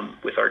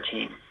with our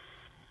team.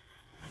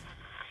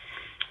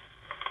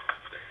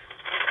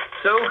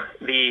 So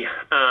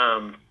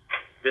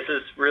this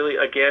is really,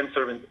 again,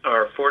 sort of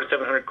our 400 to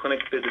 700 clinic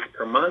visits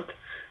per month,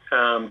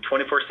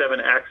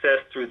 24/7 access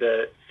through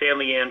the San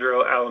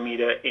Leandro,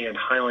 Alameda, and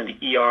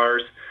Highland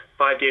ERs,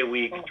 5-day a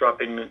week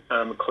drop-in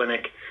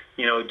clinic.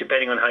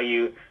 Depending on how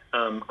you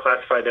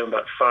classify them,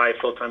 about 5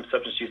 full-time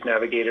substance use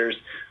navigators,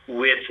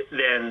 with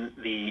then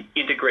the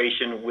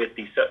integration with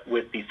the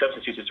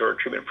substance use disorder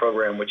treatment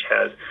program, which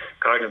has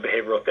cognitive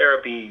behavioral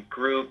therapy,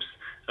 groups,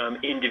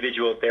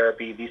 individual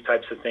therapy, these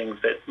types of things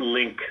that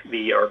link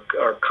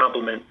or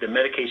complement the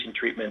medication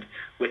treatment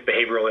with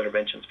behavioral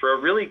interventions for a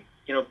really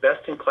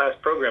best-in-class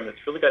program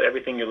that's really got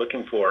everything you're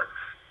looking for.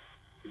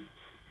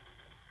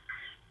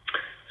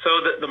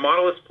 So the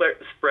model is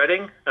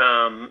spreading.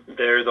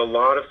 There's a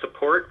lot of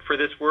support for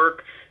this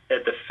work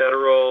at the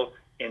federal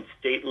and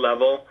state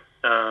level.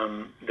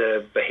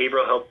 The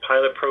behavioral health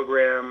pilot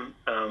program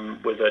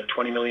was a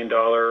 $20 million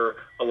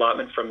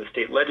allotment from the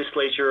state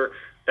legislature.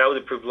 That was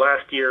approved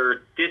last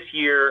year. This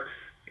year,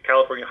 the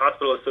California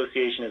Hospital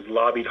Association has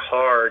lobbied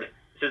hard.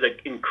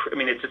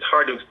 It's just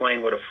hard to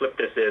explain what a flip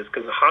this is,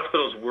 because the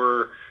hospitals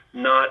were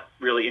not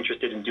really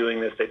interested in doing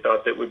this. They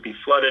thought that would be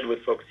flooded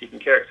with folks seeking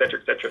care, et cetera,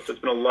 et cetera. So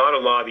it's been a lot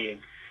of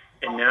lobbying.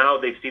 And now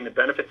they've seen the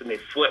benefits and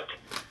they've flipped.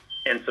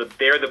 And so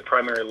they're the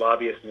primary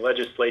lobbyists in the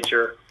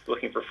legislature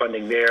looking for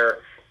funding there.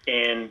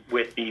 And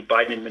with the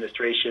Biden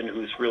administration,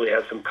 who's really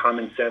has some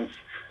common sense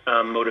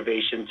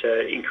motivation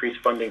to increase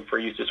funding for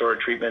use disorder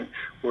treatment,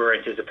 we're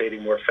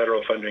anticipating more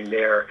federal funding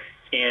there.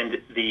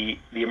 And the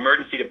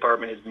emergency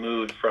department has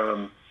moved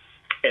from,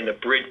 and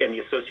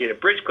the Associated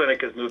Bridge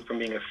Clinic has moved from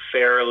being a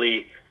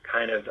fairly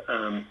kind of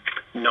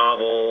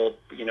novel,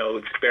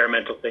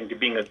 experimental thing to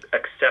being an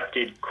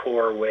accepted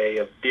core way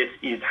of this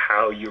is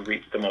how you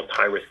reach the most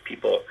high-risk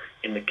people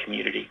in the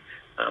community.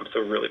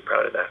 So we're really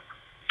proud of that.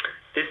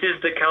 This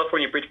is the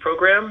California Bridge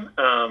Program.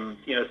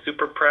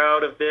 Super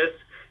proud of this.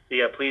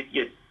 Please,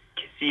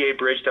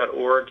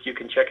 cabridge.org. You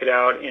can check it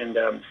out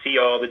and see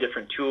all the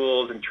different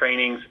tools and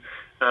trainings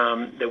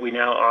that we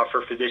now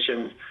offer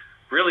physicians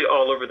really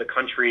all over the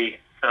country,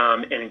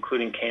 and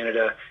including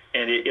Canada.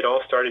 And it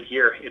all started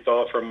here. It's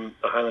all from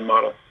the Highland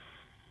model.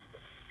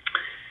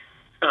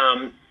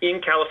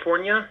 In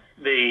California,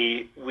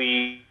 during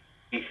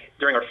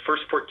our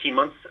first 14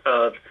 months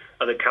of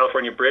the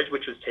California Bridge,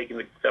 which was taking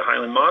the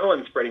Highland model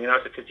and spreading it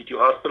out to 52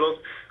 hospitals,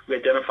 we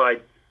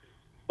identified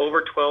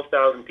over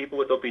 12,000 people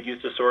with opioid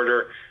use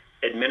disorder,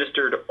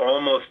 administered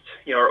almost,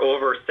 or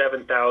over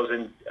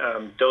 7,000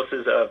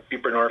 doses of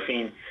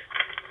buprenorphine.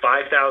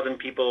 5,000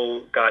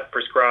 people got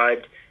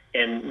prescribed,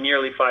 and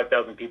nearly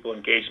 5,000 people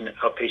engaged in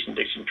outpatient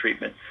addiction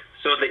treatment.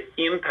 So the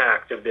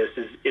impact of this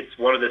it's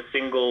one of the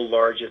single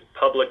largest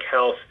public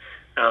health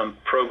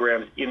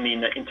programs in the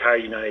entire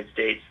United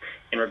States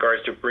in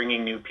regards to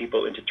bringing new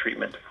people into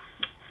treatment.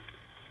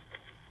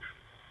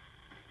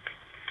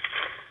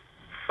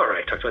 All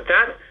right, talked about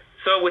that.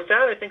 So with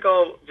that, I think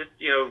I'll just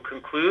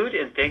conclude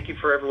and thank you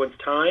for everyone's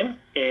time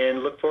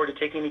and look forward to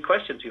taking any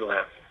questions you'll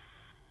have.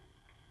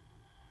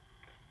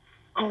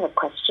 I have a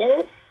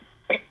question.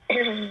 Let's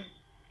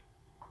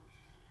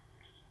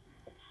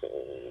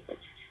see.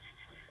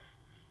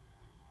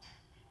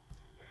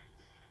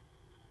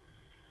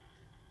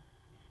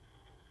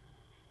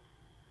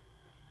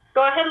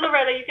 Go ahead,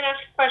 Loretta. You can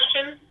ask a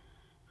question.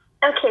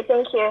 Okay,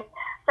 thank you.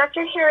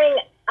 Dr. Herring,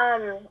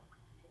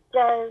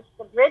 does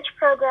the Bridge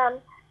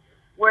program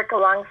work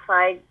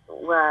alongside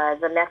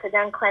the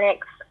methadone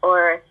clinics,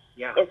 or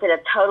is it a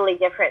totally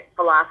different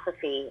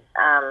philosophy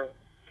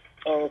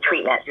in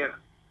treatment?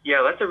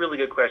 Yeah, that's a really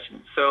good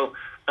question. So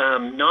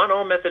not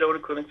all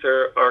methadone clinics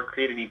are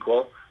created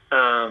equal.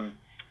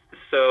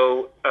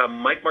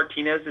 Mike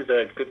Martinez is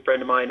a good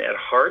friend of mine at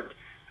Heart,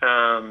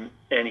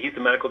 and he's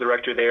the medical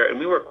director there, and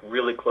we work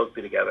really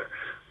closely together.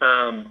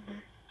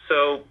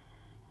 So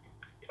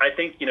I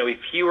think, if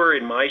he were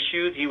in my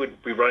shoes, he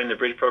would be running the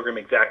Bridge program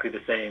exactly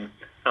the same.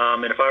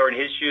 And if I were in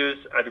his shoes,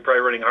 I'd be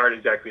probably running Heart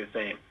exactly the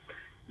same.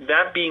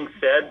 That being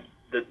said,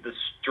 the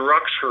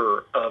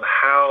structure of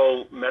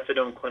how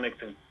methadone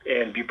clinics and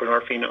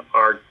buprenorphine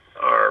are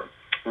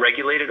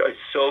regulated is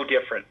so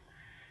different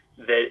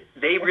that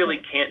they really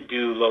can't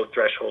do low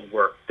threshold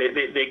work.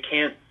 They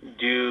can't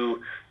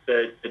do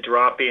the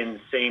drop-in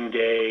same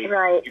day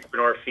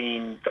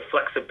buprenorphine, the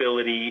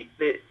flexibility.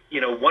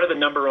 One of the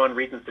number one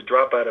reasons to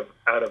drop out of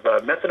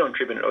methadone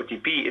treatment at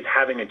OTP is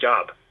having a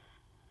job.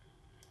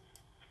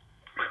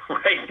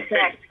 right?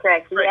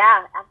 Correct. Right.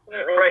 Yeah,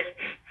 absolutely. Right.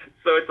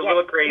 So it's a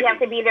little crazy. You have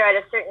to be there at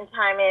a certain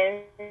time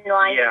in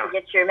line to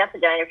get your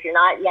methadone. If you're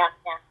not,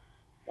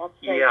 that's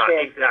very true.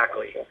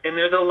 Exactly. And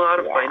there's a lot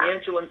of Yeah.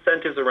 financial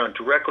incentives around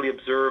directly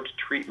observed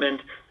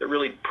treatment that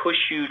really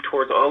push you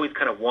towards always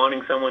kind of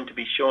wanting someone to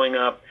be showing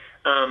up.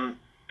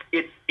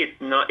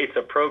 It's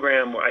a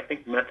program where I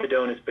think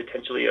methadone is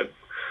potentially a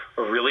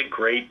really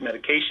great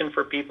medication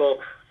for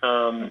people.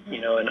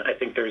 And I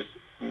think there's,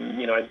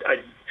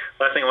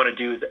 last thing I want to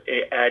do is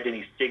add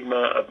any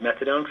stigma of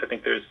methadone, because I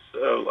think there's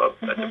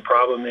that's a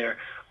problem there.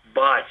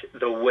 But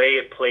the way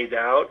it plays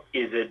out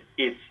is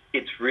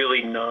it's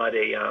really not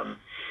a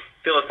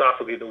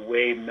philosophically, the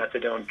way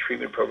methadone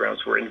treatment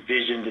programs were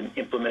envisioned and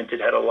implemented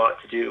had a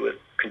lot to do with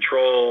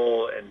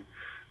control and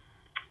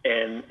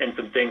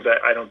some things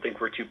that I don't think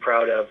we're too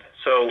proud of.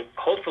 So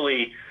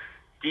hopefully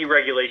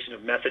deregulation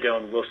of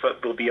methadone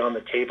will be on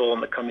the table in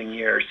the coming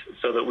years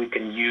so that we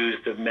can use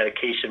the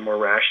medication more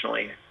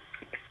rationally.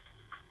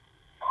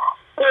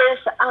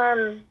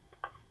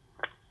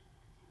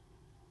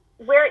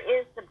 Where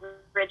is the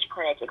Bridge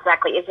Clinic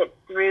exactly? Is it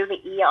through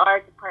the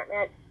ER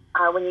department?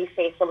 When you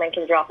say someone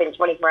can drop in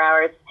 24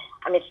 hours,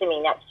 I'm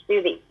assuming that's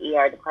through the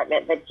ER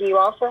department. But do you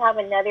also have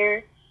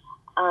another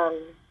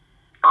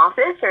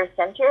office or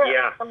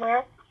center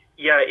somewhere?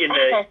 Yeah, it's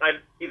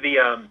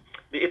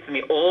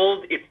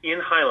in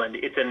Highland.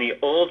 It's in the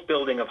old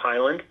building of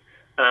Highland.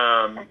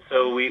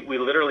 So we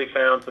literally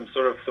found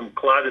some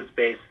closet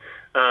space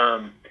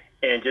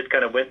and just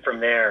kind of went from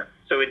there.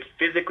 So it's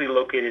physically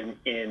located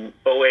in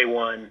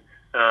OA1,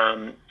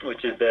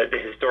 which is the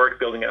historic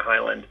building at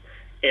Highland.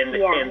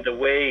 And the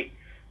way,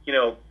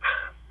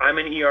 I'm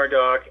an ER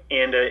doc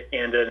and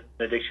an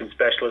addiction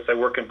specialist. I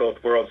work in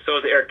both worlds. So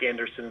is Eric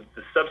Anderson.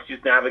 The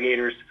substance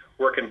navigators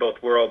work in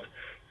both worlds.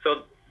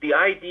 So the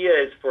idea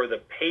is for the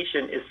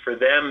patient is for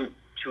them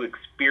to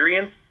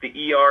experience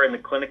the ER and the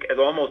clinic as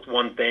almost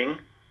one thing,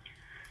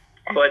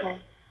 but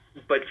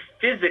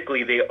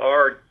physically they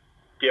are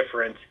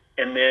different,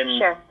 and then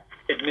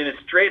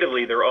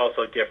administratively they're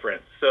also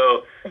different.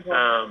 So,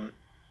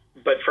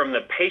 but from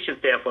the patient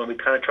standpoint, we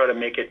kind of try to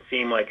make it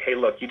seem like, hey,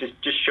 look, you just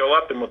show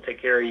up and we'll take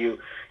care of you.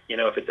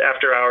 If it's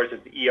after hours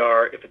at the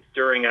ER, if it's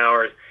during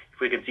hours, if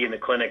we can see in the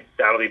clinic,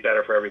 that'll be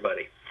better for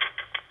everybody.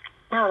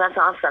 Oh, that's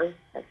awesome.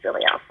 That's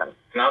really awesome.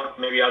 And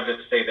maybe I'll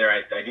just say there,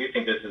 I do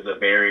think this is a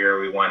barrier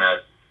we want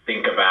to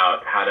think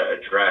about how to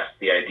address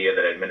the idea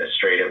that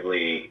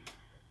administratively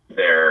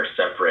they're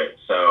separate.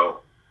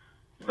 So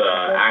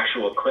the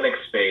actual clinic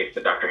space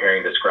that Dr.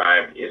 Herring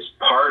described is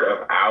part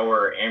of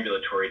our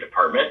ambulatory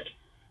department.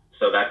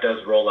 So that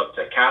does roll up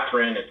to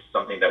Catherine. It's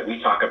something that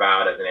we talk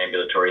about as an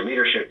ambulatory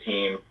leadership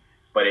team,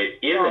 but it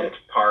isn't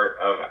part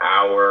of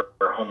our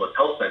homeless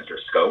health center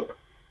scope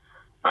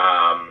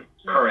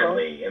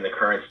currently in the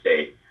current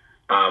state.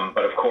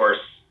 But of course,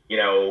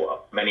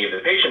 many of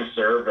the patients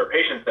served are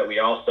patients that we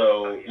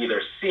also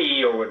either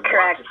see or would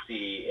want to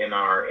see in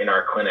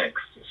our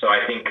clinics. So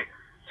I think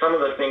some of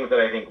the things that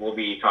I think we'll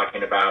be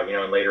talking about,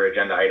 in later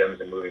agenda items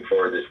and moving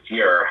forward this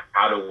year,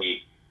 how do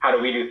we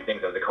do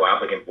things as a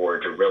co-applicant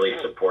board to really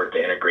support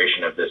the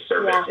integration of this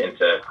service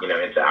into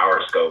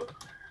our scope,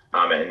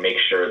 and make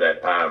sure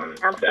that our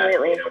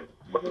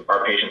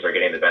patients are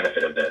getting the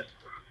benefit of this.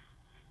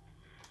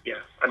 Yeah,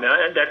 I mean,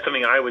 that's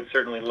something I would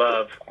certainly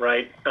love,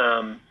 right?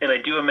 And I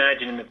do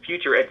imagine in the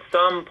future, at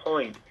some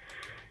point,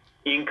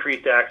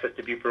 increased access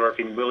to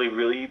buprenorphine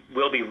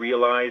will be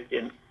realized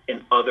in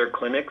other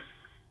clinics.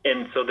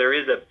 And so there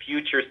is a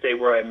future state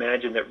where I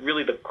imagine that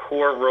really the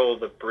core role of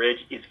the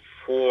Bridge is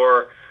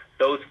for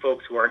those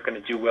folks who aren't going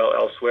to do well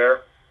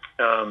elsewhere.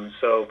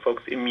 So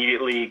folks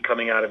immediately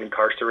coming out of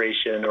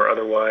incarceration or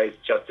otherwise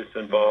justice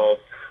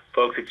involved,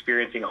 folks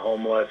experiencing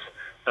homeless,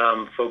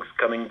 folks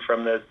coming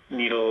from the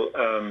needle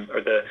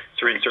or the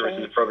syringe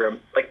services program.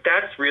 Like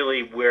that's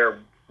really where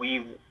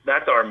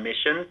that's our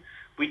mission.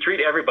 We treat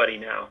everybody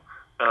now.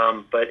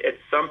 But at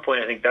some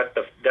point, I think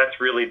that's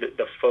really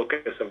the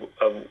focus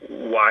of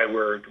why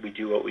we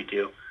do what we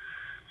do.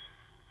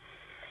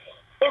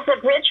 Is the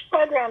Bridge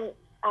program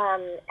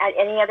at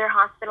any other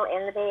hospital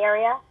in the Bay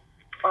Area,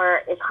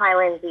 or is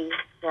Highland the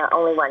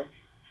only one?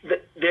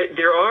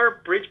 There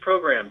are Bridge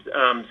programs.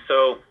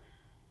 So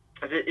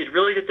it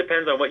really just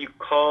depends on what you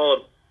call a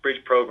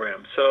Bridge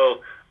program.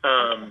 So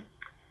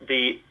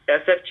the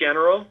SF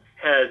General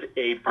has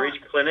a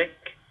Bridge clinic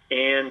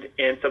and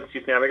substance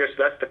use navigator,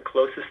 so that's the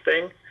closest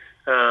thing.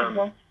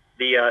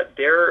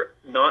 They're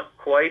not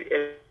quite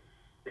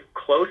as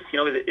close.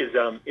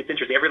 It's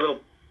interesting. Every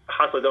little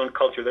hospital's own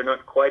culture. They're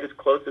not quite as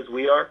close as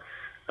we are.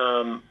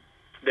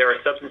 There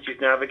are substance use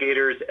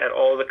navigators at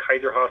all the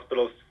Kaiser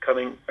hospitals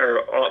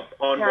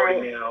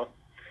onboarding now.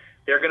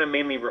 They're going to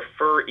mainly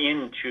refer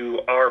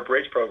into our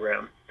Bridge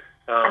program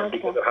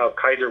because of how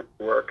Kaiser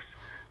works.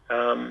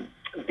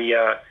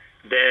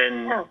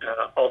 Then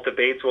Alta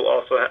Bates will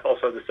also have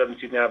the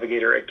substance use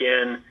navigator.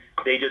 Again,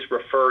 they just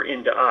refer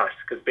into us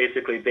because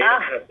basically they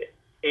don't have the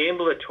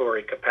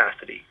ambulatory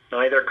capacity,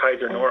 neither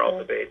Kaiser nor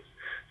Alta Bates,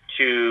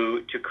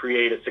 to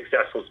create a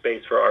successful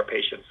space for our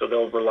patients. So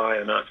they'll rely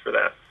on us for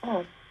that.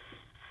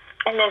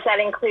 And does that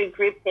include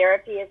group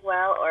therapy as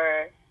well,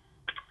 or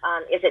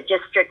is it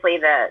just strictly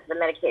the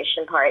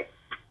medication part?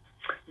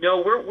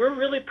 No, we're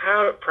really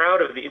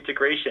proud of the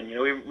integration.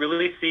 We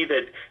really see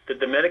that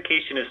the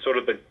medication is sort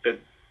of the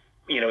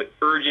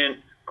urgent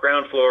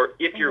ground floor.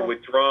 If you're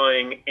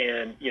withdrawing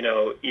and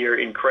you're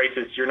in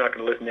crisis, you're not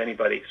going to listen to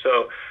anybody.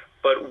 So,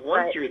 but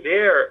once you're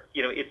there,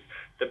 it's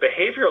the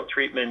behavioral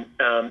treatment.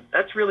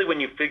 That's really when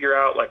you figure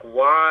out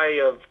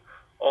why of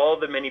all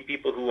the many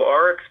people who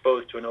are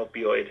exposed to an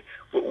opioid,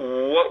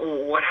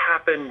 what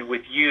happened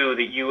with you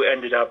that you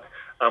ended up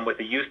with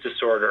a use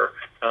disorder,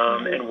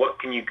 and what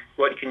can you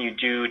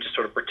do to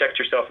sort of protect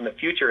yourself in the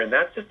future? And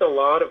that's just a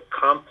lot of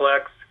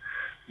complex,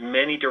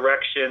 many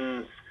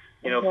directions,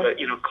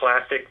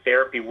 classic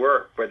therapy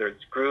work, whether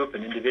it's group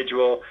and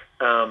individual.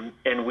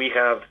 And we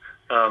have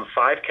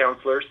 5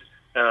 counselors,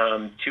 2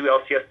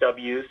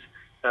 LCSWs,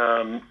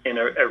 and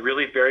a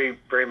really very,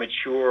 very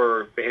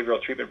mature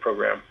behavioral treatment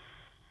program.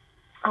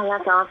 Oh,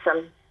 that's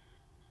awesome.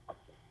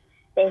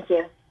 Thank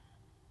you.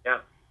 Yeah.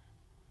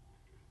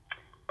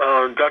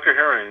 Dr.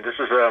 Herring, this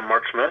is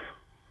Mark Smith.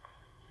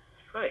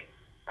 Hi.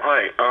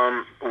 Hi.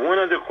 One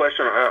other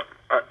question,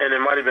 and it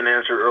might have been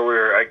answered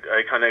earlier.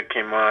 I kind of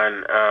came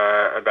on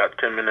about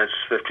 10 minutes,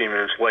 15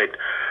 minutes late.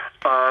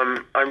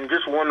 I'm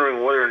just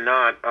wondering whether or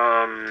not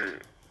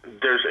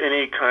there's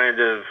any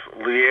kind of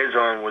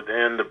liaison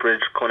within the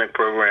Bridge Clinic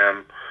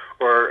program,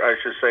 or I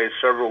should say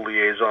several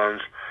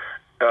liaisons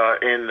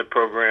in the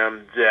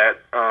program that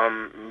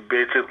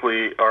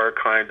basically are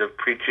kind of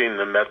preaching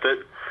the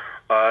method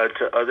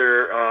to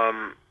other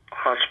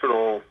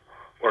hospital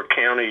or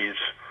counties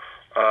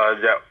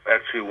that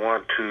actually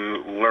want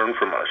to learn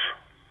from us.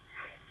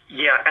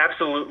 Yeah,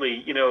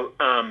 absolutely.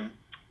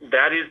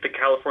 That is the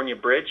California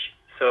Bridge.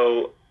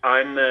 So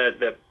I'm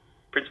the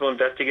principal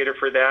investigator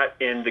for that,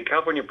 and the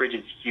California Bridge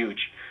is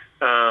huge.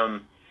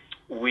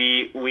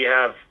 We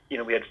have,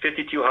 we had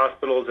 52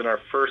 hospitals in our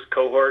first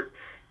cohort,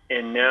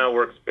 and now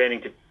we're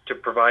expanding to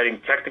providing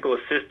technical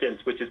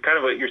assistance, which is kind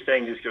of what you're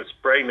saying, just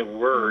spreading the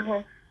word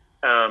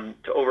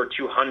to over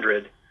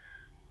 200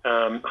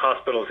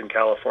 hospitals in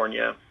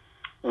California.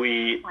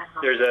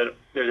 There's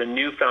a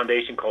new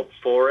foundation called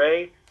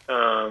Foray,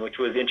 which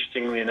was,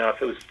 interestingly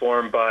enough, it was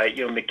formed by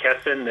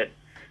McKesson,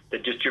 the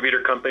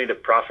distributor company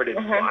that profited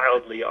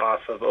wildly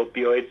off of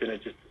opioids in a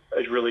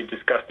really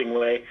disgusting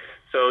way.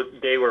 So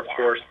they were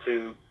forced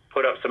to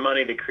put up some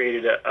money. They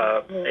created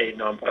a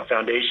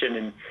foundation,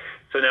 and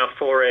so now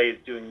Foray is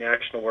doing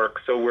national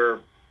work. So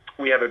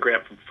we have a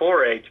grant from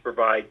Foray to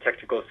provide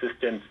technical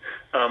assistance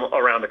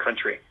around the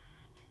country.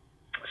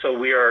 So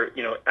we are,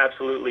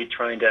 absolutely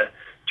trying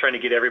to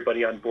get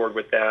everybody on board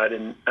with that.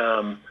 And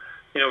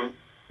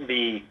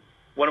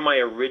one of my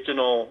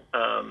original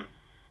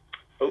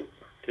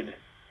did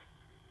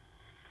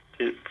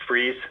it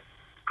freeze?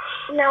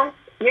 No,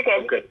 you're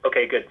good. Oh, good.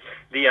 Okay, good.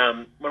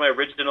 One of my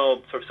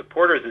original sort of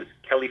supporters is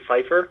Kelly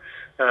Pfeiffer,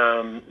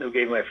 who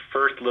gave my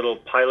first little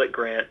pilot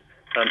grant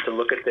to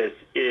look at this,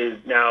 is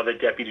now the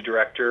deputy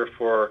director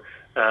for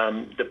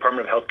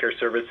Department of Healthcare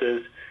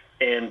Services,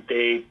 and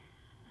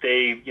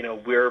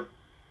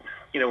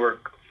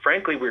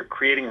we're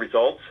creating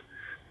results.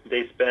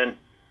 They spent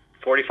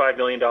 $45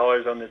 million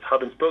on this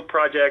hub and spoke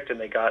project, and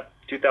they got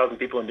 2,000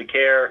 people into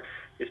care.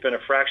 They spent a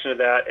fraction of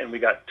that, and we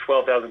got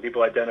 12,000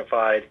 people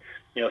identified,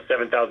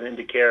 7,000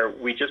 into care.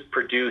 We just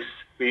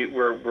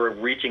we're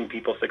reaching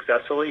people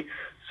successfully,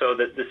 so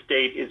that the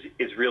state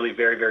is really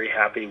very, very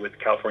happy with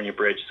California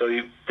Bridge. So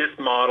this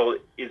model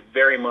is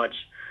very much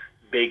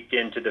baked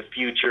into the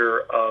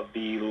future of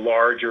the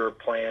larger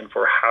plan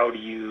for how do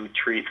you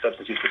treat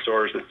substance use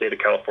disorders in the state of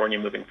California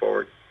moving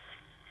forward.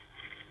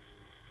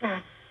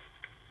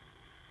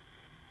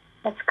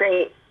 That's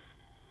great.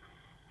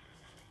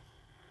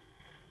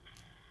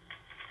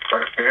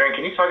 Dr. Herring,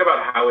 can you talk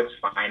about how it's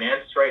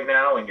financed right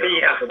now and your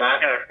plans for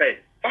that? Yeah, right.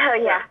 Oh,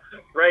 yeah.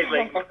 Right,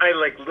 I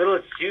like little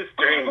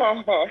shoestrings.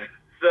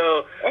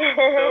 So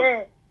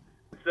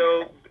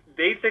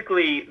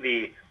basically,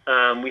 we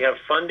have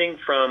funding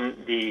from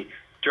the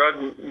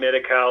Drug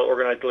Medi-Cal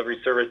Organized Delivery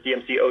Service,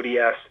 DMC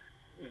ODS.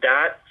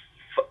 That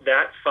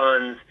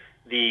funds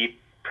the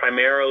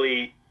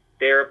primarily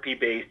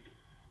therapy-based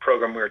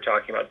program we were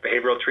talking about,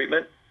 behavioral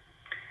treatment.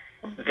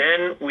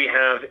 Then we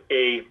have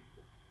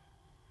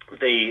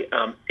the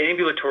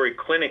ambulatory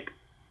clinic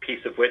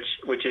piece of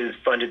which is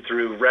funded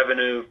through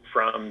revenue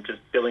from just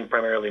billing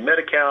primarily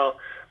Medi-Cal,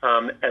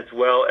 as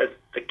well as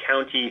the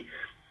county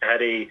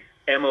had a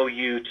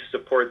MOU to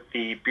support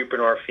the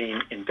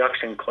buprenorphine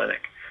induction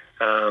clinic,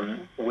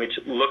 which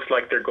looks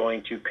like they're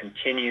going to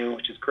continue,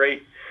 which is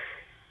great.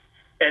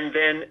 And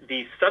then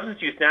the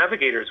substance use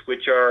navigators,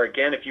 which are,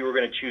 again, if you were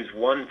going to choose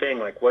one thing,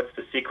 like what's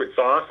the secret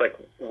sauce, like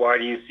why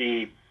do you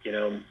see,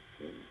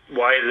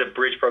 why is the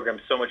Bridge program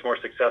so much more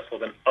successful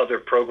than other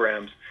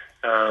programs?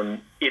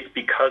 It's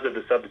because of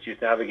the substance use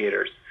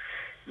navigators.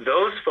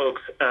 Those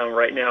folks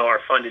right now are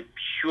funded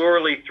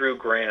purely through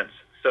grants.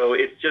 So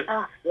it's just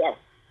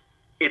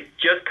it's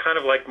just kind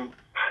of like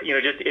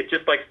it's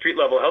just like street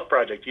level health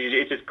project.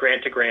 It's just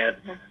grant to grant,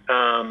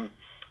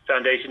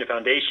 foundation to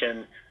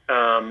foundation.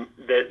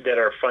 that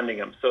are funding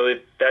them. So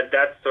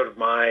that's sort of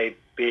my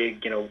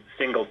big,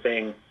 single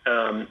thing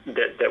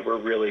that we're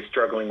really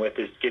struggling with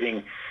is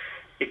getting,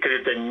 because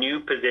it's a new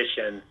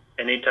position.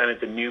 Anytime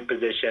it's a new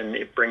position,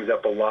 it brings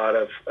up a lot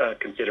of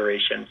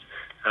considerations.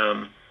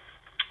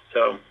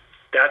 So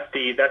that's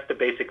the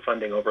basic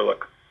funding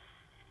overlook.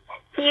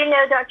 Do you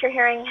know, Dr.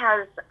 Herring,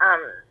 has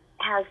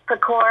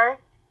PCOR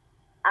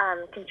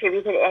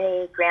contributed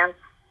any grants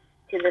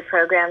to the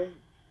program?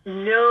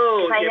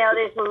 No. I know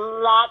there's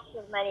lots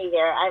of money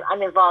there.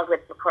 I'm involved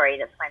with PCORI,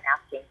 that's why I'm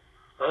asking.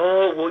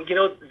 Oh, well,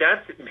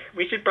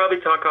 we should probably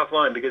talk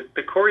offline because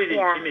PCORI is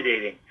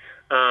intimidating.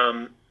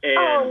 And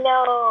oh,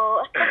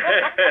 no.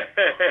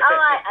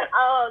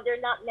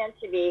 They're not meant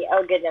to be.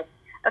 Oh, goodness.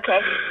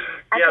 Okay.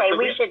 Okay, so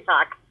we should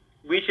talk.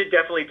 We should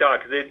definitely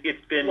talk because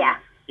it's been,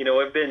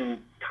 I've been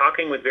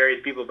talking with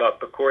various people about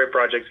PCORI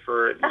projects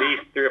for at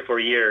least 3 or 4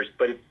 years,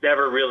 but we've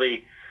never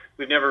really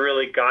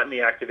gotten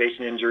the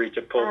activation injury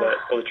to pull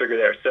the trigger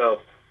there.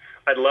 So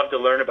I'd love to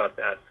learn about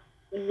that.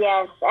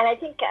 Yes, and I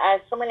think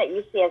someone at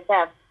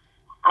UCSF,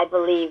 I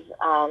believe,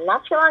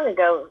 not too long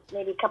ago,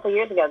 maybe a couple of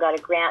years ago, got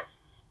a grant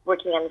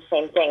working on the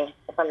same thing,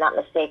 if I'm not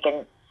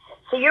mistaken.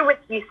 So you're with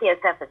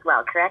UCSF as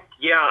well, correct?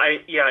 Yeah,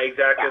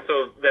 exactly. Yeah.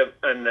 So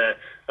the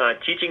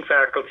teaching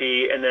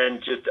faculty, and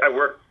then I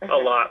work a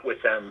lot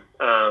with them.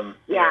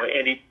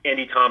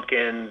 Andy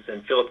Tompkins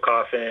and Philip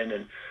Coffin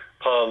and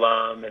Paul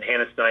Lum and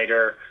Hannah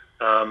Snyder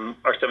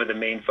are some of the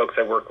main folks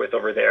I work with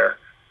over there.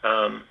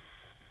 Oh,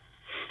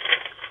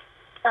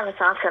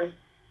 that's awesome.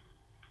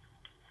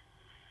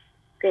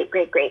 Great.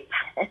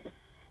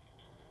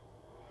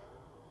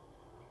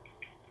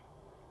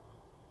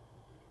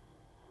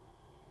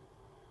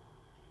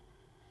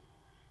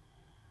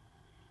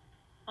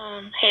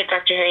 Hey,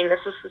 Dr. Herring, this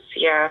is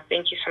Lucia.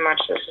 Thank you so much.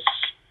 This is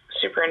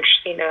super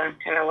interesting to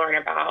kind of learn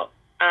about.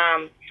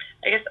 I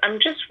guess I'm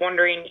just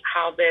wondering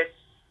how the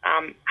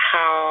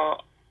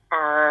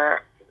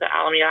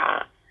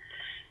Alameda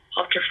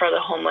Healthcare for the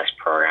Homeless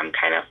program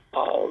kind of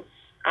falls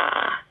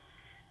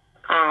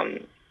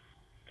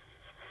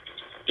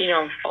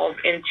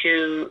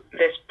into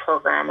this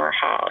program, or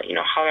how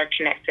they're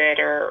connected,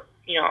 or,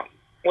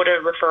 what do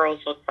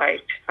referrals look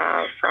like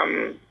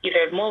from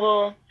either the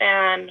mobile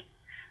van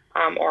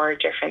or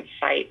different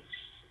sites,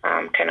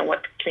 kind of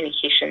what the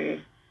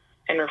communication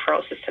and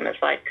referral system is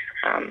like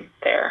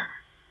there.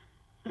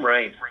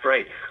 Right.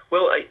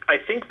 Well, I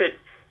think that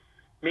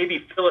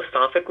maybe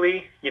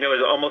philosophically,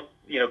 is almost,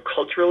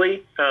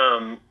 culturally,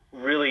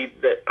 really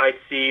that I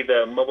see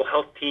the mobile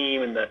health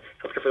team and the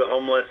Healthcare for the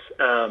Homeless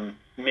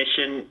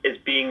mission as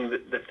being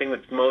the thing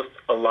that's most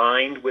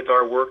aligned with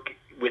our work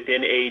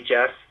within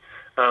AHS.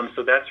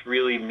 So that's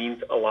really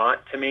means a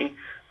lot to me.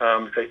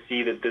 Because I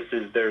see that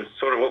there's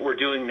sort of what we're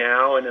doing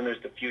now, and then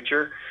there's the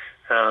future.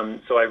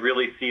 So I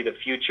really see the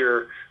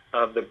future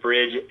of the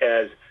bridge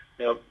as,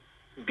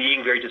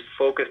 being very just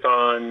focused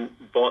on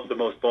the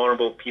most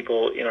vulnerable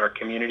people in our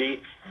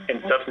community,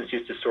 and substance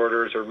use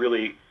disorders are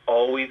really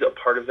always a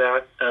part of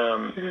that,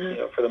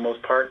 for the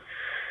most part.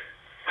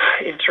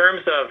 In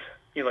terms of,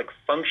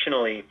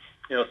 functionally,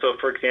 so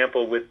for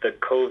example, with the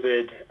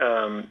COVID,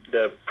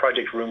 the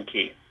Project Room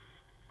Key,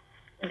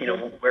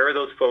 where are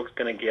those folks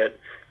going to get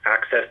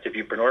access to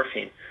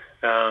buprenorphine?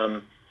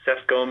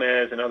 Seth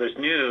Gomez and others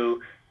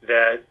knew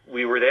that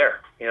we were there,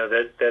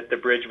 that the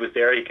bridge was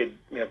there. He could,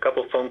 a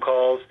couple phone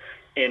calls,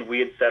 and we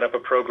had set up a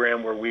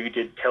program where we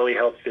did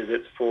telehealth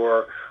visits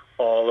for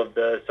all of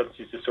the substance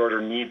use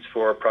disorder needs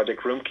for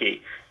Project Room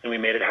Key, and we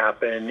made it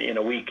happen in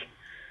a week.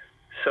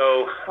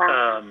 So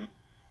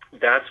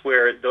that's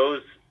where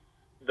those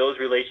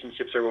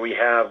relationships are, where we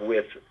have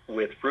with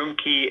Room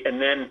Key,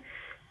 and then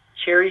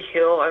Cherry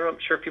Hill. I'm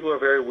sure people are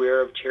very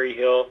aware of Cherry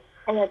Hill.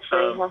 I know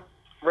Cherry Hill.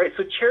 Right.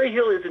 So Cherry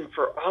Hill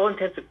for all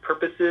intents and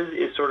purposes,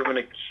 is sort of an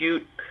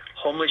acute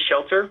homeless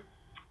shelter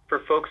for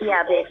folks.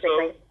 Yeah,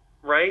 basically.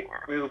 Right.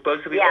 Yeah. Who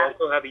basically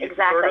also have a use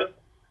disorder.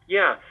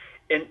 Yeah.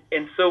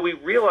 And so we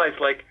realized,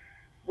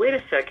 wait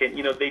a second,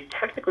 they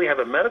technically have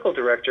a medical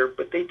director,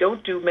 but they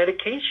don't do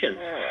medications.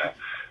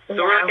 So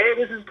we're like, hey,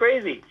 this is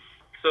crazy.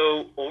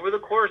 So over the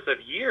course of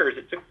years,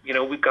 it took,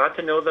 we got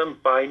to know them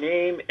by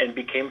name and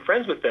became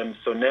friends with them.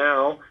 So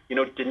now,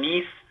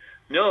 Denise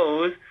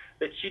knows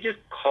that she just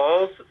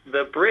calls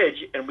the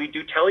bridge, and we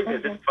do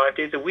televisits 5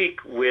 days a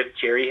week with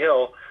Cherry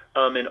Hill,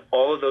 and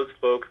all of those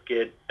folks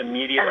get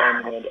immediate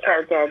on-demand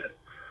access. So good.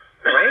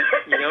 Right?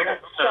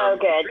 So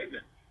good.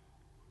 Treatment.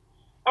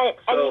 And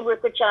you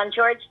work with John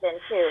George then,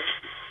 too.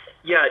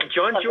 Yeah,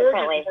 John George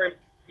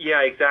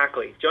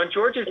exactly. John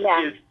George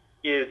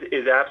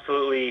is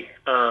absolutely,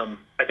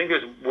 I think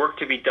there's work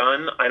to be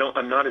done.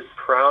 I'm not as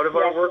proud of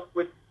our work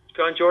with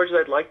John George as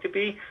I'd like to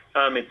be.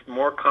 It's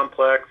more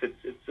complex.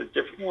 It's a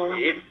different.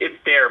 It's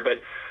there, but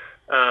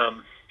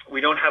we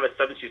don't have a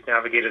substance use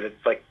navigator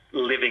that's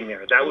living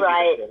there. That would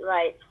be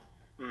right.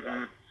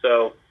 Mm-hmm.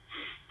 So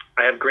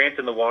I have grants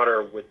in the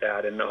water with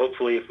that, and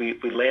hopefully, if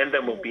we land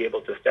them, we'll be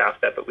able to staff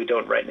that, but we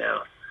don't right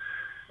now.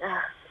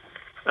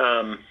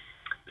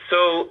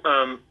 So,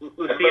 I'd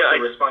Lucia, love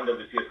to respond to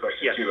Lucia's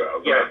question Yeah. too.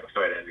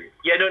 Go ahead, Andrew.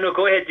 Yeah, no,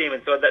 go ahead,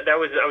 Damon. So that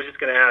was, I was just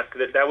going to ask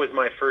that was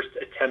my first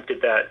attempt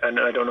at that, and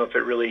I don't know if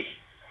it really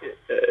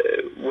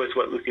was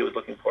what Lucia was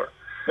looking for.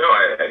 No,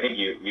 I think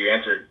you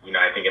answered,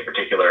 I think in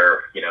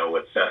particular,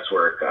 with Seth's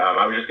work.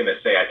 I was just going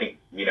to say, I think,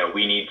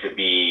 we need to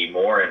be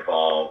more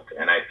involved.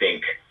 And I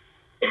think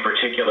in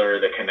particular,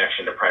 the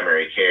connection to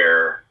primary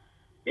care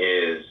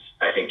is,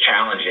 I think,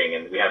 challenging.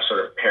 And we have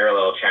sort of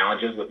parallel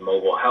challenges with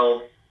mobile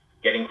health,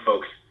 getting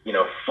folks,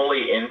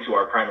 fully into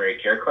our primary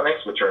care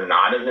clinics, which are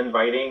not as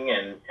inviting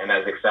and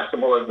as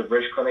accessible as the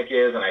Bridge Clinic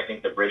is. And I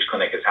think the Bridge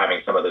Clinic is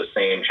having some of those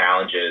same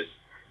challenges,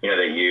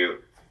 that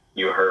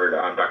you heard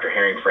Dr.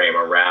 Herring frame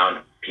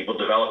around. People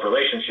develop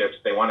relationships.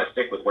 They want to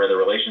stick with where the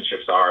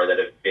relationships are that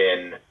have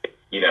been,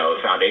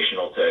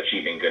 foundational to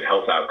achieving good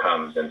health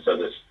outcomes. And so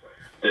this,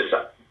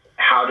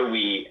 how do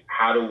we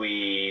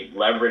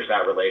leverage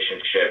that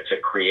relationship to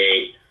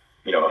create,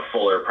 a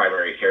fuller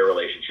primary care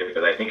relationship?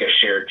 Because I think a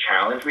shared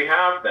challenge we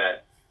have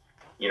that,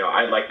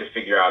 I'd like to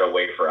figure out a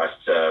way for us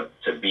to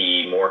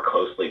be more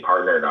closely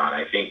partnered on.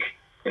 I think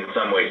in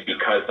some ways,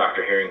 because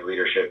Dr. Herring's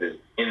leadership is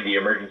in the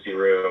emergency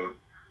room,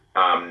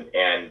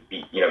 and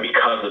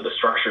because of the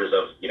structures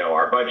of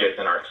our budgets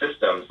and our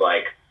systems,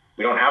 like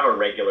we don't have a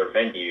regular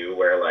venue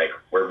where like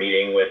we're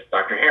meeting with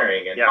Dr.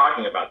 Herring and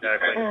talking about these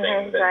kinds of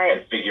things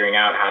and figuring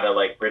out how to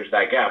like bridge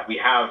that gap. We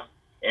have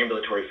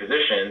ambulatory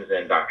physicians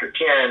and Dr.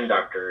 Tien,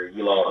 Dr.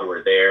 Yulal, who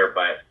are there,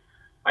 but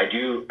I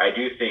do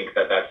think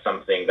that that's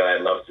something that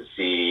I'd love to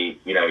see,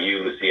 you,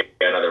 Lucia,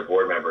 and other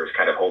board members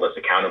kind of hold us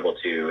accountable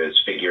to, is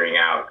figuring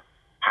out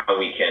how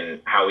we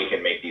can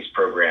make these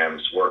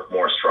programs work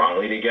more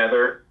strongly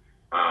together,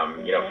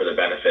 for the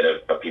benefit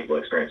of people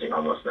experiencing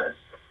homelessness.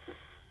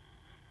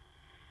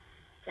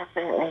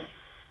 Definitely.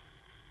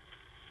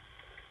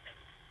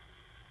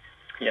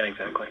 Yeah,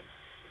 exactly.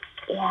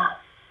 Yeah.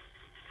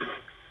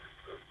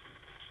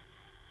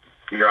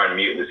 You're on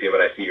mute, Lucia, but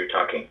I see you're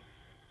talking.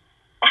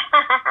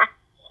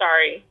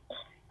 Sorry.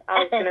 I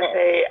was going to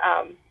say,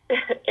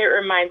 it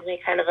reminds me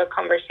kind of a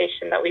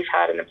conversation that we've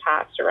had in the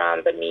past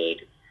around the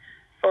need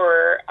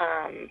for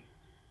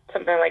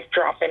something like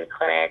drop-in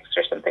clinics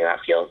or something that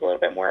feels a little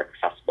bit more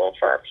accessible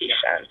for our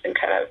patients. And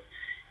kind of,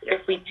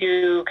 if we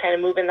do kind of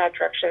move in that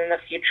direction in the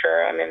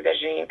future, I'm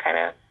envisioning kind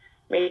of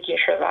making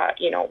sure that,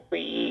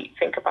 we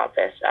think about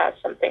this as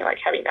something like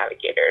having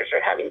navigators or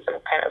having some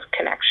kind of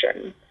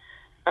connection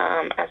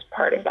as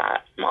part of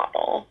that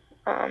model.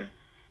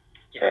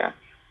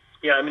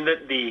 Yeah, I mean,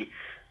 the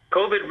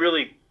COVID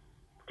really,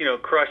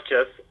 crushed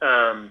us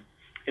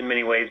in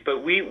many ways,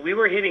 but we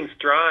were hitting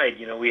stride.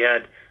 We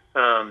had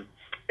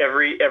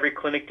every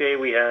clinic day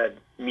we had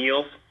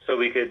meals, so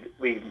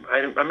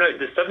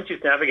the Southern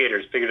Tooth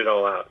Navigators figured it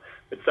all out,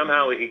 but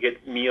somehow we could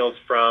get meals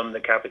from the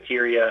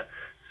cafeteria.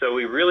 So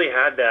we really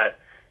had that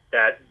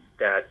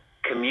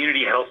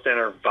community health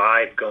center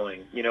vibe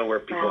going, where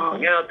people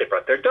hung out. They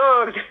brought their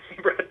dogs,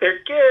 they brought their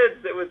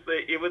kids. It was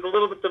a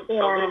little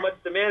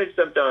much to manage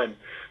sometimes.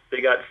 They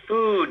got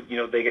food,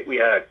 we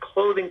had a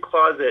clothing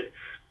closet.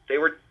 They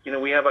were,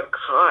 we have a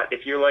cot.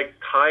 If you're like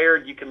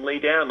tired, you can lay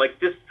down. Like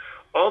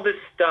all this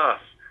stuff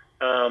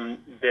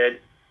that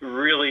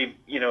really,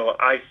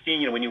 I've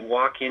seen, when you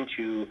walk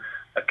into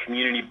a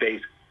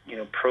community-based,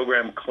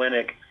 program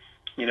clinic,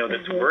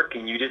 that's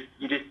working, you just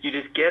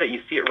get it.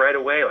 You see it right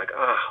away. Like,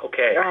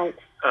 okay. Right.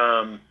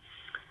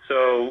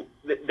 So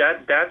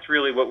that's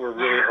really what we're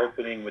really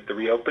hoping with the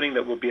reopening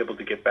that we'll be able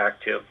to get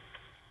back to.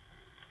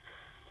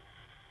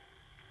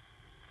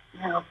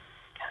 No.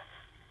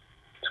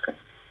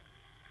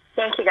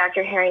 Thank you,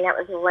 Dr. Herring. That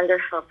was a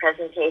wonderful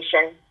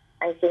presentation.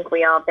 I think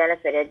we all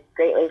benefited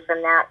greatly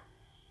from that.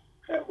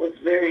 That was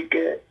very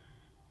good.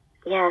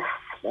 Yes.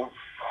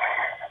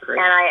 Great. And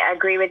I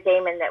agree with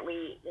Damon that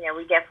we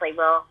definitely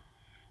will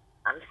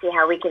see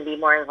how we can be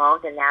more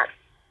involved in that.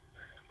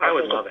 I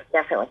would love it.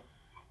 Definitely.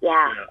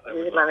 Yeah,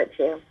 we would love it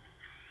too.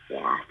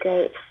 Yeah,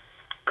 great.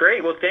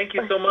 Great. Well, thank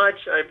you so much.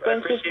 I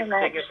appreciate you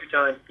taking up your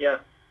time. Yeah.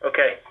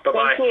 Okay.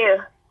 Bye-bye. Thank you.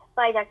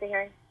 Bye, Dr.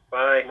 Herring.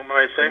 Bye.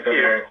 Bye. Thank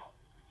you.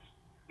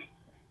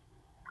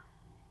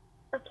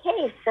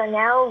 Okay, so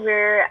now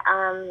we're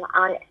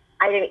on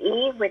item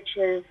E, which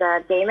is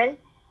Damon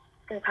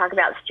going to talk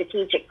about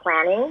strategic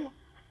planning.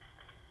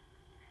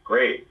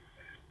 Great.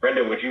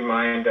 Brenda, would you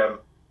mind?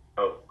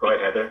 Go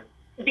ahead, Heather.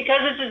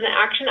 Because this is an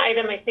action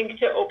item, I think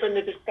to open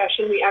the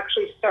discussion, we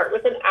actually start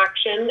with an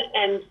action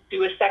and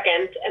do a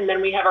second, and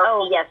then we have our...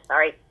 Oh, yes,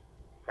 sorry.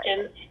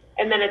 And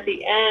then at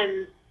the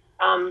end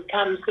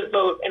comes the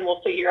vote, and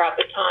we'll figure out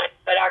the time.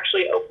 But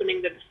actually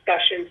opening the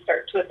discussion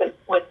starts with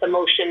the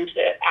motion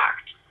to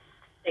act.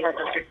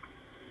 Okay.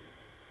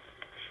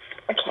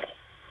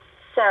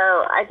 So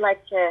I'd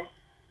like to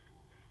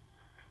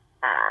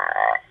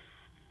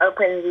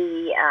open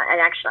an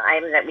action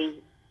item that we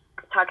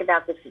talk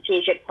about the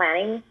strategic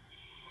planning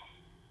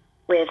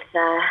with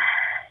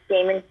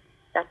Damon,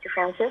 Dr.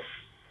 Francis.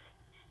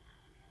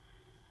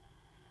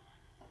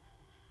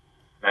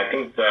 I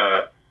think,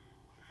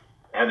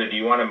 Heather, do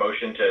you want a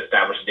motion to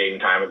establish a date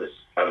and time of the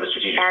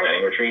strategic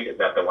planning retreat? Is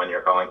that the one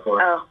you're calling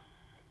for? Oh,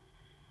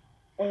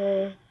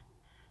 Mm.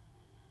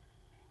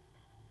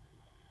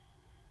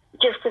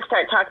 Just to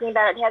start talking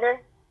about it, Heather?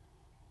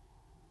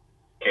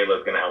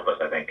 Kayla's going to help us,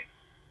 I think.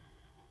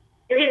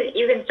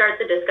 You can start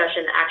the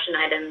discussion action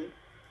item.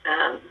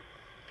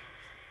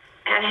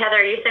 And Heather,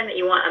 are you saying that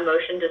you want a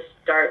motion to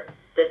start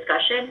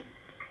discussion?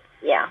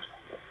 Yeah.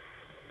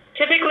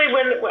 Typically,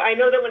 I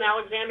know that when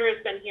Alexander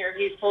has been here,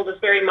 he's told us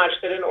very much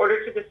that in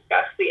order to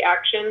discuss the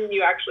action,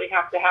 you actually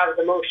have to have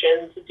the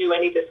motion to do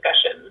any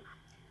discussion.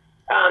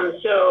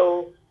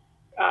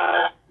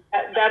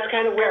 That's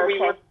kind of where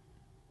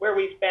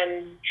we've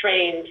been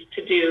trained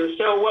to do.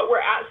 So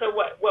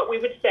what we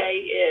would say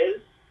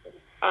is,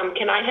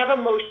 can I have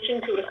a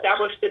motion to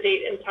establish the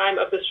date and time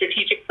of the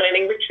strategic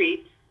planning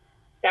retreat?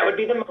 That would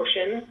be the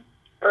motion,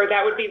 or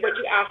that would be what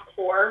you ask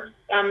for.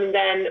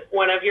 Then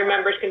one of your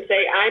members can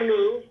say, I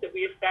move that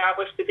we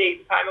establish the date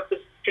and time of the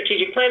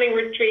strategic planning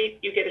retreat.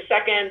 You get a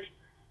second.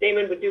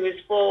 Damon would do his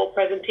full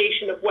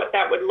presentation of what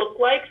that would look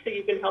like, so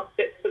you can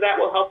so that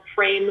will help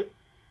frame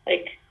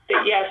that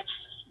yes,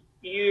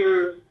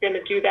 you're going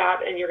to do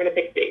that and you're going to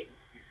pick a date.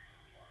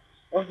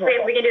 Mm-hmm.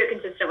 We can do it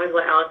consistent with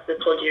what Alex has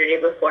told you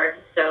to do before.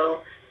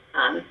 So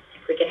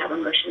if we could have a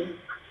motion,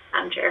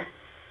 Madam Chair.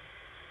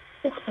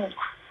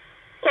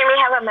 Can we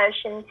have a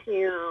motion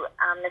to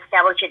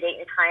establish a date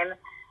and time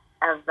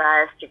of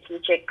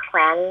strategic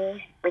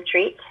planning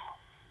retreat?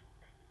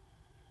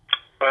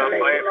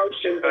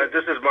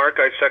 This is Mark.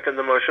 I second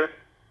the motion.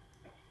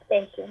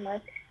 Thank you,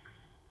 Mark.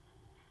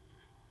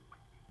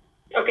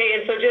 Okay,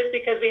 and so just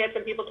because we had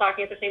some people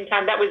talking at the same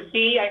time, that was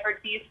Dee. I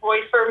heard Dee's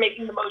voice for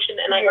making the motion,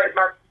 and I heard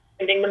Mark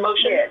ending the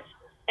motion. Yes.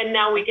 And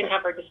now we can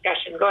have our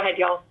discussion. Go ahead,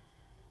 y'all.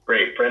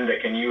 Great. Brenda,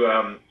 can you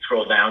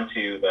scroll down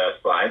to the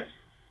slides?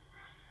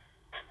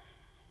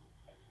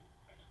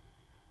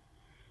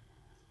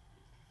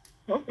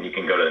 And you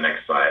can go to the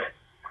next slide.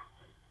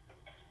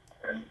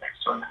 And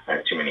next one. I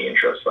have too many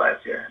intro slides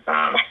here.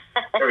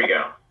 There we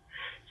go.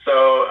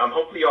 So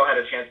hopefully you all had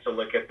a chance to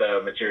look at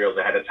the materials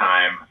ahead of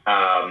time.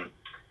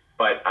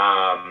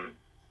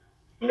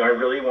 I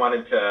really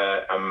wanted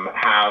to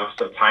have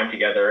some time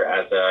together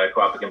as a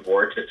co-applicant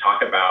board to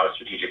talk about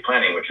strategic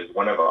planning, which is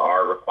one of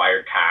our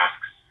required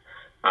tasks.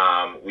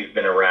 We've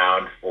been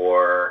around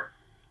for,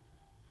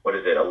 a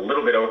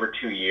little bit over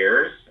 2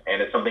 years,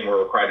 and it's something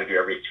we're required to do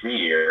every 3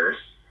 years.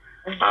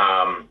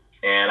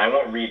 And I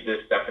won't read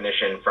this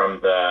definition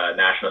from the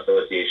National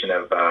Association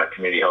of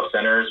Community Health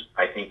Centers.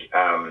 I think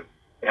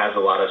it has a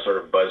lot of sort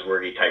of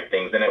buzzwordy type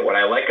things in it. What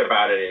I like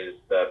about it is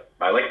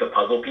I like the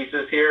puzzle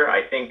pieces here.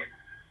 I think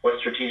what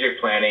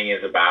strategic planning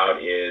is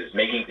about is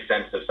making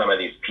sense of some of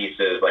these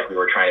pieces like we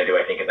were trying to do,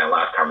 I think, in that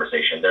last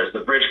conversation. There's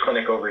the bridge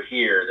clinic over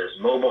here. There's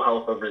mobile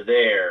health over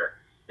there.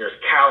 There's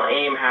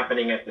CalAIM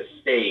happening at the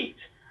state.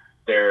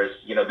 There's,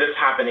 this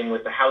happening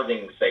with the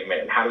housing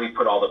segment, and how do we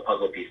put all the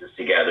puzzle pieces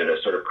together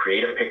to sort of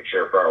create a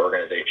picture for our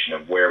organization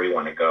of where we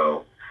want to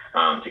go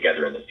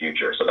together in the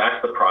future. So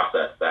that's the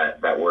process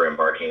that we're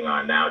embarking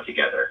on now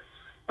together.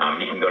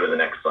 You can go to the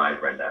next slide,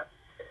 Brenda.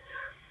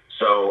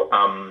 So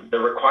the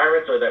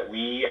requirements are that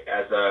we,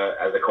 as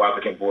a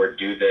co-applicant board,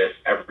 do this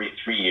every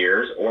 3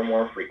 years or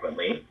more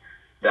frequently,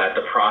 that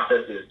the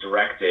process is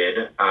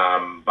directed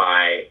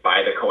by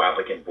the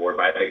co-applicant board,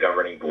 by the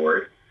governing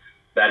board,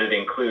 that it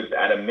includes,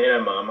 at a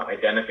minimum,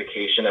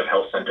 identification of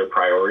health center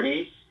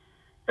priorities,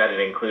 that it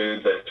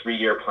includes a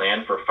 3-year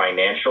plan for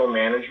financial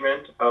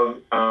management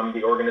of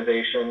the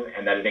organization,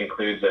 and that it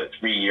includes a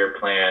 3-year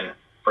plan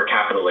for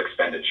capital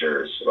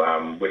expenditures,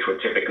 which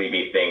would typically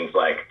be things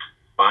like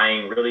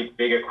buying really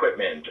big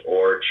equipment,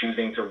 or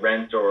choosing to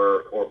rent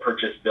or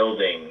purchase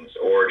buildings,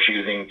 or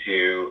choosing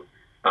to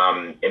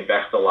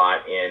invest a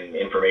lot in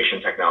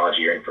information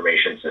technology or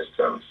information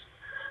systems.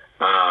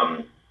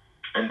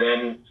 And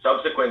then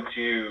subsequent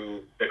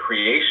to the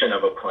creation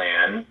of a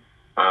plan,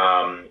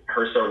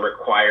 HRSA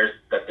requires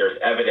that there's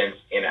evidence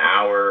in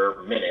our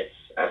minutes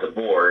as a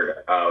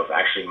board of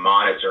actually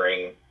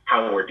monitoring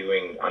how we're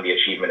doing on the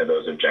achievement of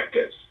those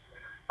objectives.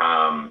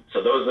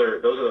 So those are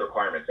the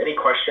requirements. Any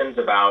questions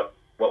about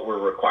what we're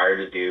required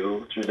to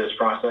do through this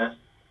process?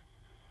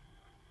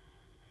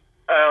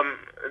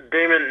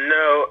 Damon,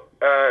 no.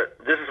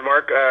 This is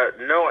Mark.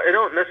 No, I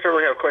don't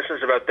necessarily have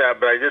questions about that,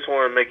 but I just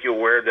want to make you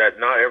aware that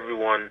not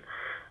everyone,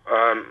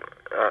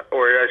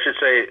 or I should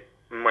say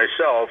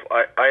myself,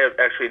 I have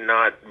actually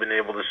not been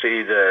able to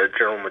see the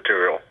journal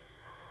material.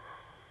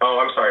 Oh,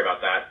 I'm sorry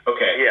about that.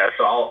 Okay. Yeah.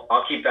 So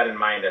I'll keep that in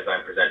mind as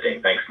I'm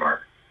presenting. Thanks,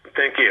 Mark.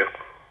 Thank you.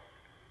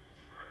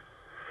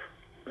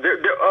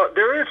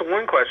 There is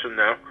one question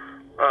though.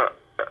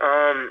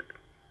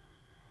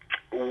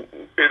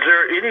 Is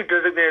there any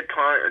designated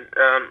time?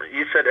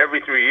 You said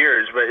every 3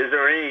 years, but is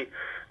there any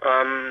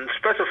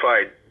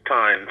specified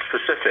time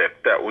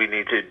specific that we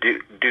need to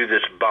do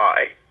this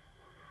by?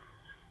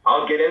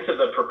 I'll get into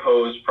the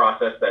proposed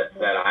process that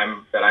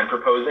I'm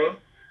proposing.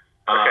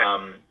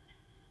 Okay.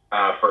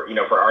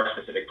 For our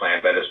specific plan,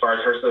 but as far as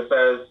HRSA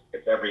says,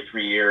 it's every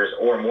 3 years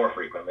or more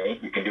frequently.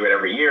 You can do it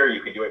every year.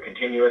 You can do it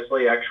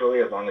continuously, actually,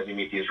 as long as you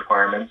meet these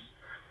requirements.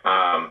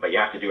 But you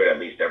have to do it at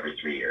least every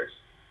 3 years.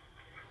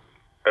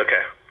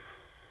 Okay.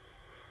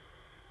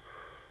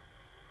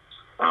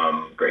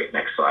 Great,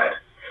 next slide.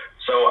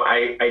 So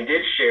I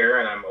did share,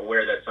 and I'm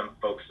aware that some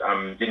folks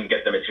didn't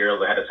get the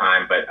materials ahead of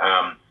time, but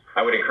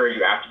I would encourage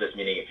you after this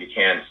meeting, if you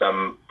can,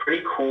 some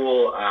pretty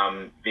cool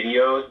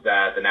videos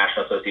that the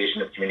National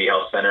Association of Community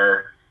Health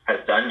Center has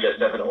done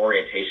just as an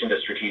orientation to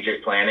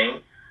strategic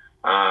planning.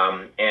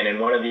 And in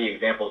one of the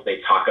examples,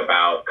 they talk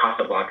about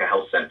Casablanca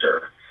Health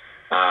Center.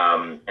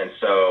 And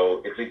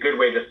so it's a good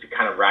way just to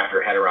kind of wrap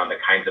your head around the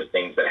kinds of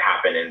things that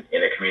happen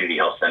in a community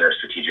health center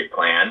strategic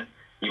plan.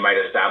 You might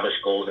establish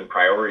goals and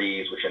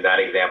priorities, which in that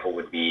example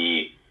would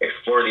be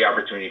explore the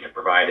opportunity to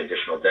provide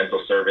additional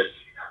dental service.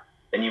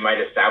 Then you might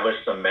establish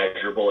some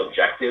measurable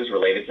objectives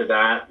related to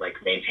that, like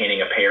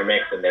maintaining a payer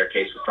mix. In their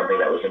case, was something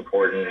that was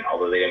important,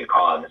 although they didn't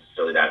call out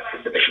necessarily that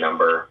specific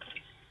number.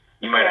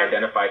 You might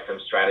identify some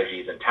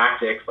strategies and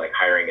tactics, like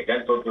hiring a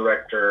dental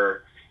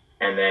director.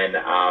 And then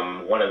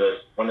one of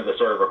the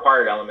sort of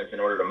required elements in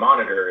order to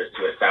monitor is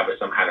to establish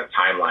some kind of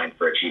timeline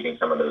for achieving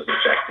some of those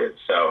objectives.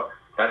 So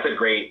that's a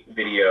great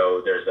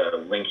video. There's a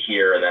link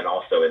here, and then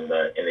also in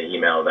the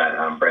email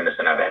that Brenda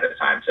sent out ahead of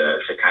time to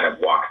kind of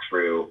walk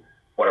through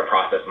what a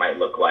process might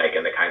look like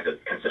and the kinds of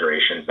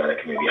considerations that a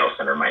community health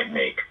center might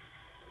make.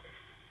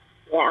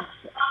 Yeah,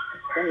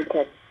 very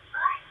good.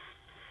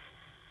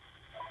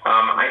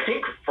 I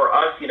think for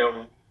us,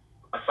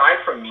 aside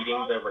from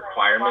meeting the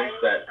requirements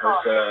that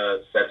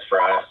HRSA sets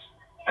for us,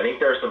 I think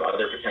there are some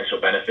other potential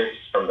benefits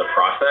from the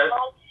process.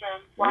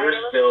 We're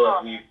still,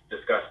 as we've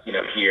discussed,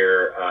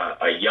 here,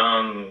 a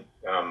young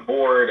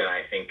board, and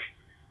I think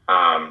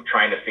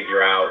trying to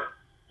figure out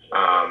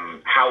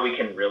how we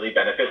can really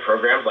benefit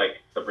programs like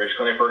the Bridge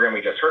Clinic program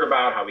we just heard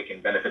about, how we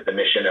can benefit the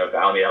mission of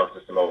Alameda Health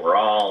System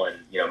overall, and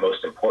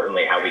most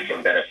importantly, how we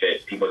can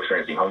benefit people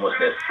experiencing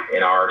homelessness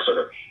in our sort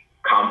of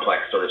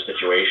complex sort of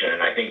situation.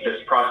 And I think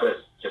this process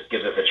just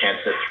gives us a chance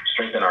to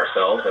strengthen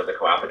ourselves as a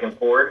co-applicant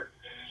board,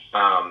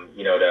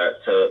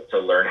 to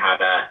learn how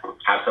to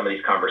have some of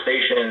these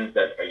conversations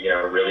that,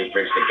 really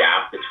bridge the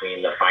gap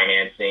between the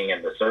financing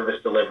and the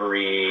service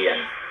delivery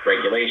and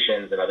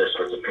regulations and other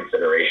sorts of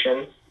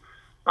considerations.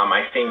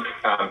 I think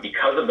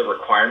because of the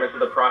requirements of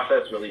the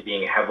process really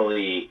being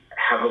heavily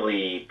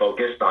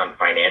focused on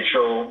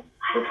financial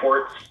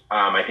reports,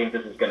 I think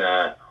this is going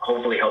to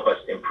hopefully help us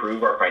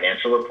improve our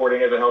financial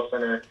reporting as a health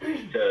center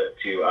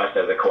to us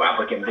as a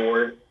co-applicant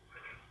board.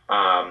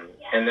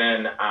 And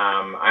then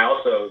I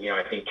also,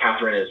 I think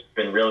Catherine has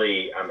been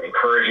really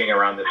encouraging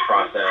around this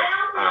process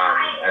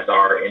as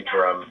our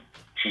interim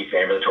chief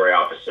ambulatory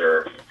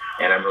officer.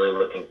 And I'm really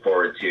looking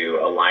forward to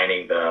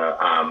aligning the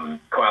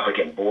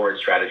co-applicant board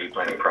strategy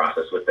planning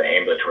process with the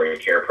ambulatory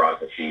care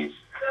processes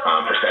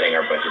for setting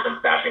our budget and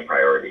staffing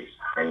priorities.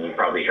 And you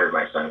probably heard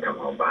my son come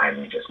home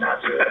behind me just now,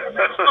 too.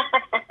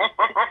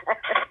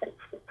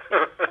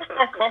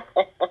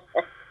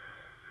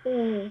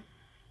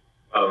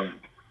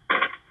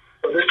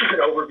 So this is an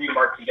overview,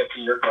 Mark, to get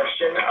to your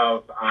question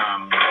of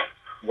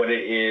what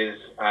it is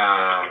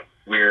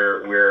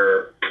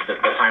the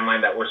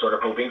timeline that we're sort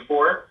of hoping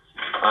for.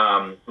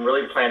 I'm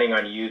really planning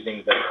on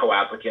using the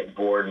co-applicant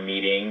board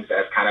meetings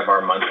as kind of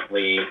our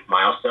monthly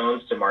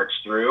milestones to march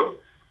through.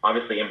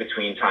 Obviously, in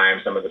between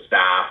time, some of the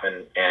staff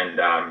and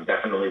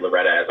definitely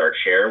Loretta as our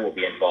chair will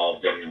be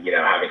involved in,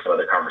 having some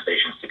other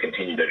conversations to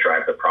continue to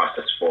drive the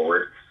process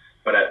forward.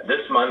 But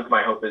this month,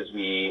 my hope is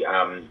we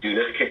do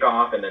this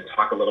kickoff and then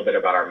talk a little bit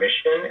about our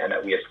mission and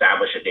that we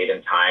establish a date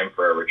and time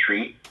for a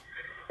retreat.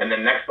 And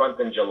then next month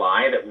in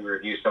July, that we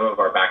review some of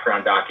our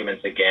background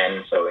documents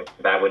again. So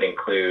that would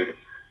include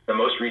the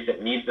most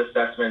recent needs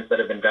assessments that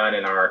have been done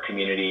in our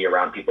community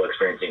around people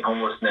experiencing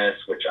homelessness,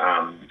 which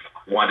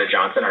Wanda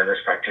Johnson, our nurse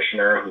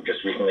practitioner, who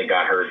just recently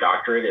got her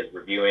doctorate, is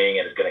reviewing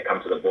and is going to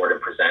come to the board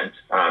and present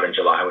in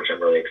July, which I'm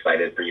really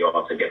excited for you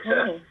all to get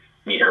to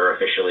meet her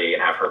officially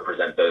and have her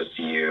present those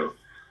to you.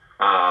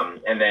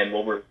 And then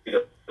we'll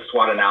review the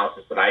SWOT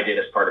analysis that I did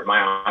as part of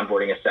my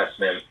onboarding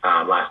assessment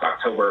last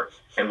October,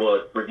 and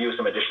we'll review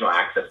some additional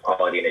access,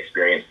 quality, and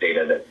experience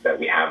data that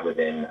we have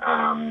within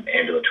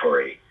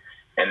ambulatory.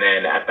 And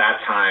then at that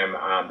time,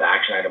 the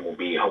action item will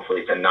be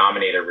hopefully to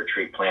nominate a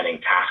retreat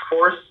planning task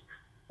force,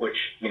 which,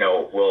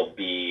 will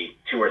be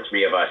 2 or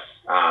 3 of us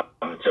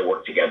to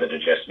work together to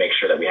just make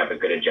sure that we have a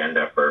good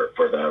agenda for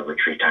the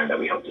retreat time that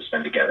we hope to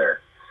spend together.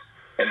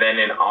 And then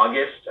in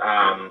August,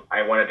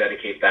 I want to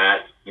dedicate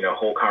that,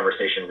 whole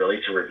conversation really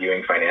to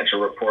reviewing financial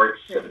reports,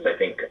 since I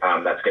think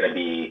that's going to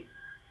be,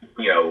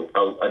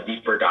 a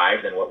deeper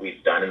dive than what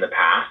we've done in the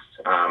past,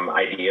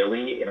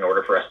 ideally, in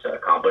order for us to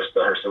accomplish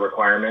the HRSA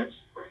requirements.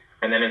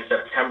 And then in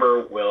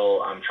September,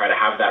 we'll try to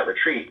have that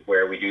retreat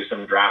where we do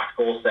some draft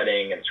goal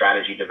setting and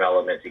strategy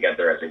development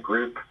together as a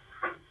group.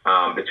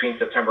 Between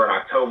September and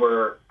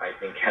October, I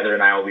think Heather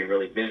and I will be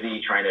really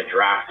busy trying to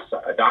draft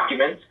a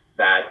document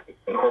that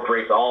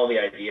incorporates all the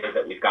ideas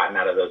that we've gotten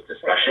out of those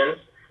discussions.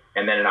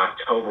 And then in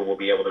October, we'll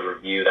be able to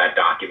review that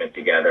document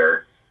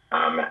together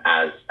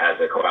as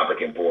a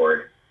co-applicant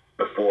board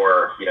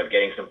before,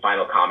 getting some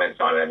final comments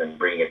on it and then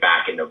bringing it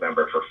back in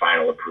November for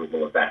final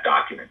approval of that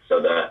document. So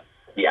the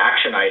the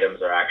action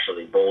items are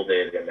actually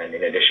bolded, and then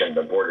in addition,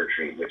 the board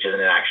retreat, which isn't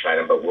an action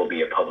item but will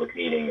be a public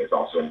meeting, is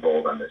also in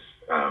bold on this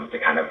to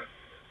kind of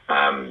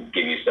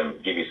give you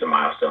some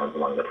milestones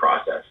along the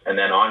process. And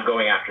then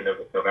ongoing after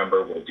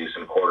November, we'll do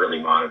some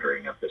quarterly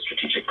monitoring of the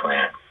strategic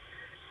plan.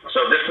 So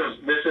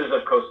this is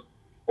of course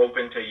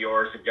open to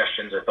your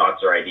suggestions or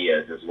thoughts or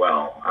ideas as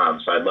well.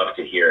 So I'd love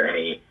to hear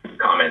any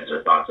comments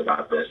or thoughts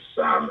about this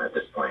at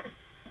this point.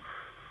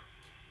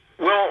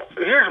 Well,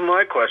 here's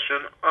my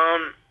question.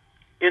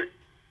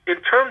 In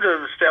terms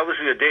of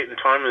establishing a date and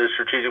time of the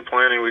strategic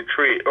planning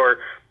retreat, or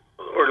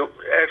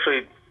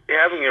actually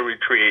having a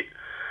retreat,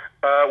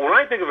 when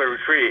I think of a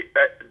retreat,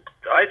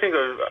 I think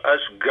of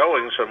us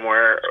going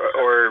somewhere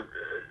or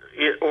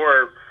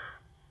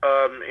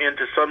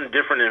into some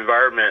different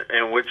environment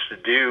in which to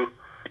do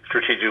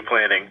strategic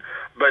planning.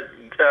 But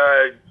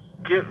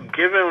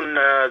given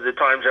the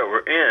times that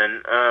we're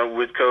in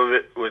with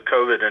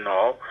COVID and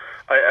all,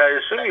 I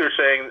assume you're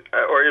saying,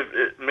 or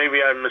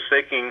maybe I'm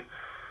mistaking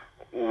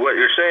what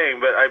you're saying,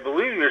 but I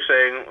believe you're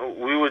saying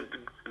we would,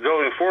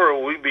 going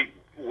forward,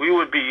 we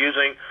would be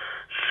using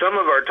some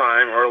of our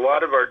time or a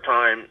lot of our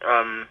time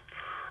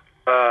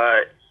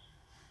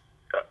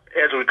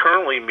as we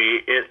currently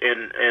meet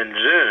in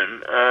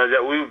Zoom,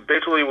 that we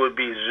basically would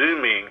be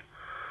Zooming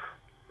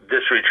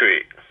this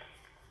retreat.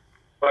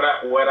 What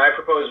I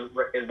propose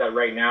is that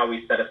right now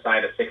we set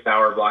aside a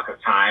 6-hour block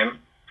of time,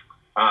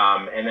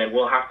 and then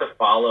we'll have to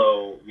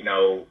follow,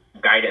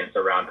 guidance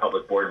around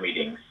public board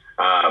meetings.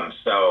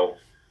 So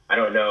I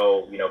don't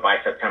know, by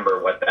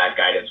September what that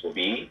guidance will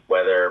be,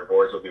 whether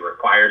boards will be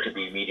required to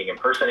be meeting in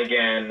person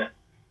again,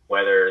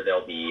 whether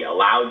they'll be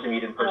allowed to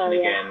meet in person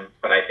again.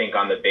 But I think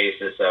on the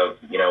basis of,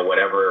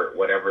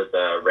 whatever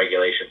the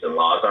regulations and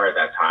laws are at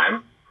that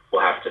time,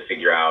 we'll have to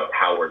figure out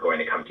how we're going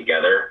to come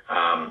together.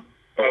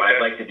 But what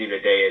I'd like to do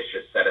today is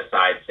just set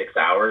aside 6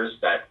 hours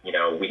that,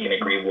 we can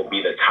agree will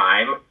be the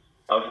time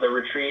of the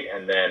retreat,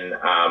 and then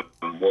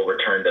we'll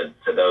return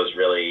to those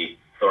really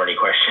thorny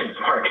questions,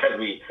 Mark, as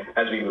we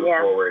move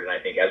forward. And I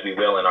think as we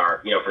will in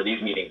our, for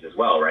these meetings as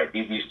well, right?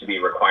 These used to be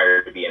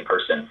required to be in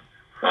person.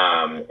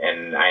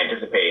 And I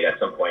anticipate at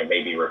some point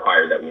may be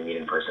required that we meet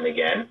in person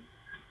again.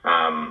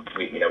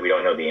 We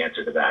don't know the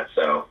answer to that.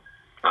 So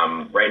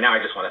right now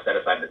I just want to set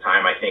aside the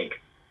time. I think,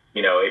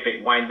 if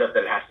it winds up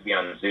that it has to be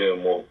on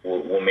Zoom,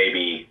 we'll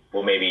maybe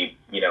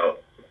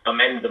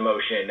amend the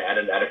motion at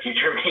a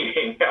future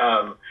meeting,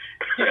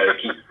 to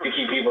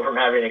keep people from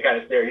having to kind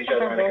of stare at each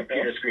other on a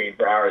computer screen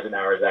for hours and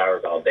hours and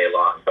hours all day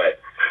long. But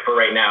for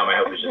right now, my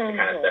hope is just to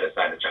kind of set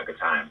aside a chunk of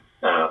time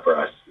for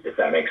us, if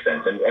that makes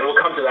sense. And we'll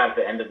come to that at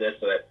the end of this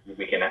so that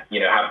we can,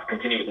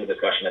 continue with the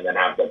discussion and then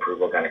have the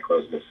approval kind of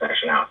close this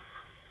section out.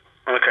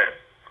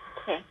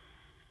 Okay.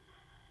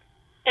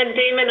 And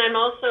Damon, I'm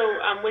also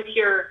with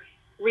your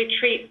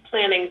retreat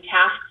planning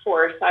task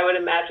force. I would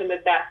imagine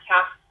that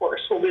task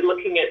force will be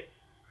looking at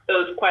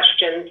those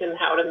questions and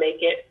how to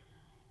make it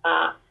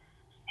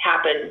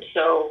happen.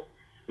 So,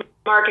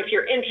 Mark, if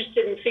you're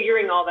interested in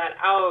figuring all that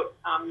out,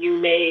 you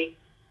may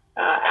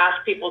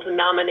ask people to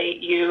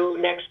nominate you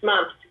next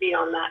month to be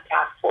on that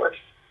task force.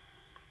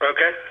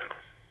 Okay.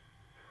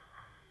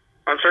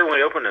 I'm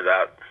certainly open to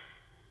that.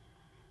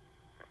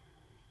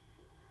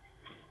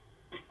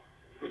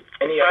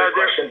 Any other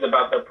questions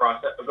about the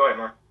process? Oh, go ahead,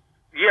 Mark.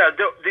 Yeah,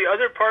 the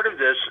other part of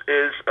this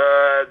is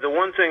the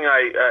one thing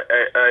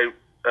I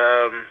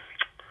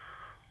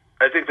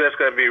think that's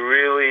going to be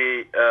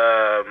really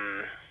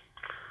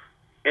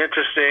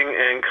interesting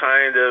and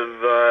kind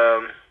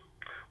of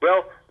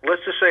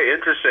let's just say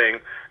interesting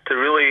to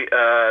really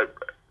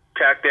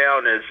tack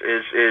down is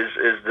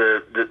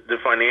the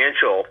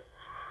financial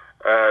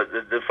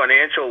the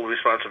financial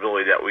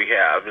responsibility that we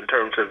have in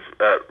terms of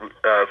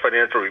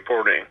financial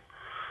reporting,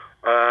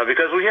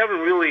 because we haven't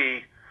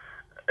really,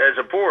 as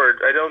a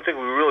board, I don't think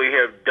we really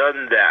have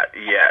done that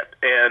yet,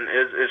 and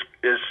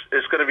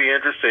it's going to be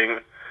interesting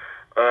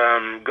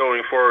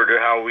going forward to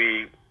how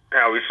we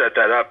set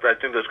that up. I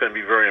think that's going to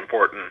be very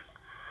important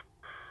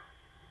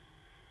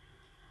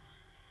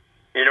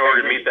in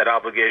order to meet that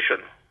obligation.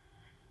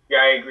 Yeah,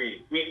 I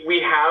agree.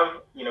 We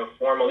have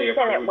formally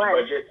approved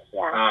budgets,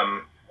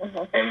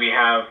 and we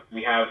have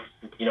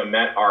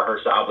met our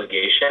HRSA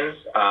obligations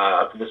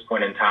up to this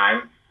point in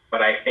time.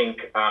 But I think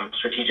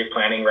strategic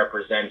planning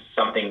represents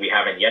something we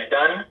haven't yet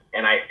done,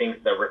 and I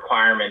think the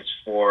requirements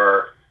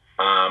for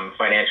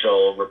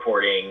financial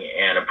reporting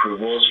and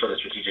approvals for the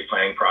strategic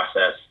planning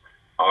process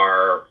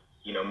are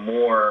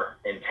more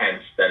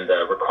intense than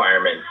the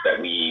requirements that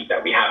we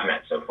have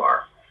met so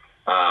far.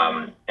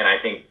 And I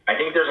think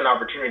there's an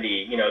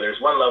opportunity. There's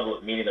one level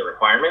of meeting the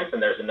requirements,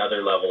 and there's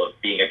another level of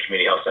being a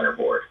community health center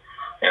board.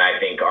 And I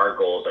think our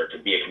goals are to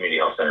be a community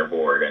health center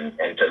board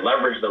and to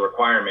leverage the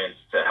requirements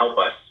to help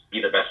us be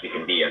the best we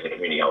can be as a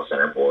community health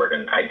center board.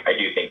 And I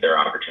do think there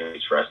are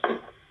opportunities for us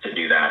to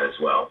do that as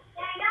well.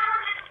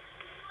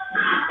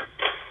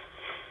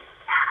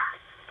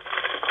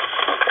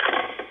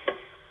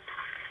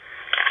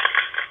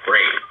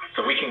 Great.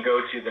 So we can go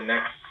to the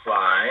next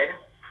slide.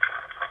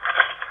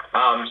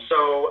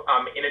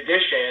 In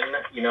addition,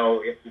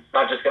 it's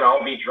not just going to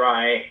all be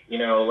dry,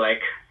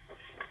 like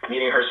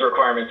meeting HRSA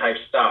requirement type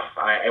stuff.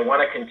 I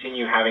want to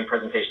continue having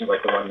presentations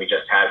like the one we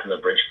just had from the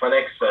Bridge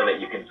Clinic so that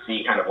you can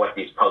see kind of what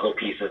these puzzle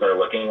pieces are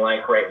looking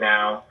like right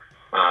now,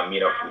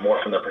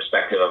 more from the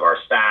perspective of our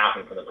staff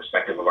and from the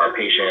perspective of our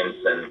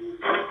patients. And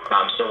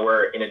so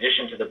in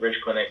addition to the Bridge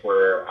Clinic,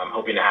 we're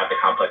hoping to have the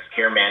complex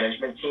care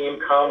management team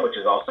come, which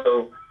is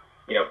also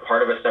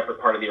part of a separate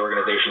part of the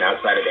organization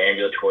outside of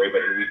ambulatory,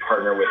 but who we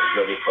partner with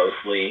really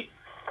closely,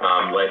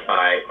 led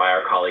by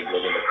our colleague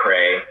Lily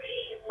McCrae.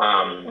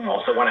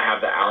 Also want to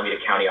have the Alameda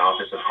County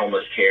Office of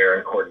Homeless Care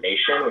and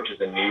Coordination, which is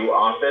a new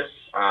office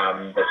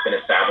that's been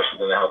established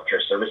within the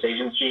Healthcare Service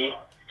Agency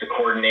to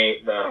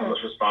coordinate the homeless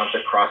response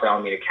across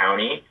Alameda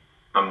County.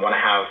 Want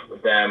to have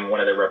one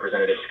of their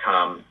representatives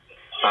come.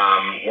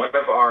 One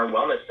of our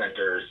wellness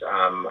centers,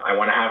 I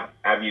want to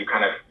have you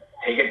kind of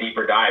take a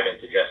deeper dive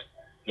into just,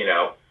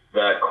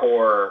 the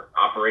core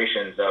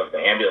operations of the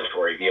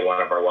ambulatory via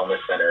one of our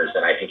wellness centers.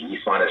 And I think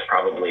Eastmont is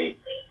probably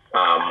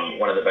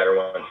one of the better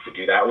ones to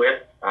do that with.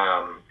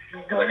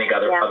 Because I think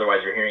otherwise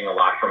you're hearing a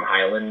lot from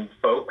Highland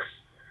folks.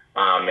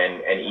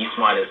 And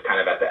Eastmont is kind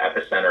of at the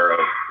epicenter of,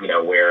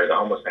 where the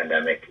homeless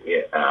pandemic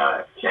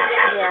has its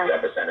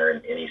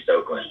epicenter in East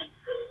Oakland.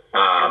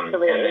 And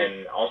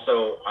then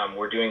also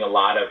we're doing a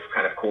lot of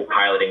kind of cool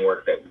piloting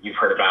work that you've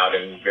heard about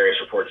in various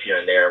reports here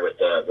and there with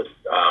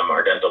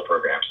our dental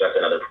program. So that's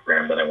another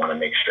program that I want to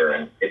make sure.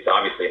 And it's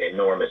obviously an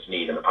enormous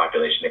need in the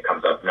population. It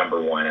comes up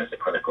number one as a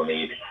clinical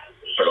need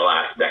for the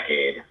last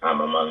decade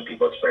among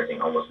people experiencing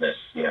homelessness,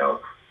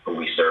 who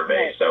we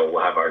survey. Right. So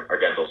we'll have our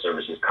dental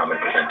services come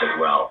and present as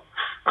well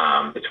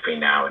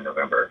between now and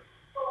November.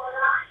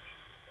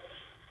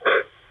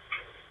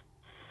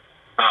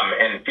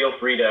 And feel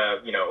free to,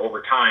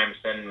 over time,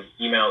 send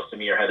emails to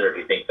me or Heather if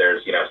you think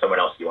there's, someone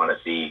else you want to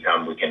see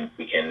come. We can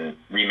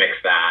remix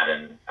that.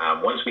 And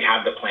once we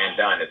have the plan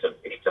done, it's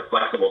a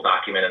flexible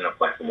document and a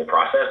flexible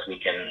process. We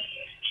can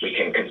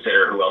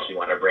consider who else we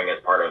want to bring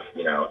as part of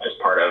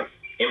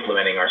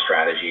implementing our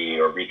strategy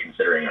or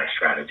reconsidering our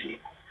strategy.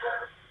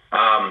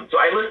 So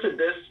I listed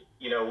this.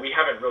 We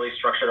haven't really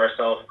structured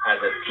ourselves as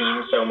a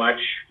team so much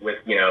with,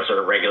 sort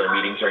of regular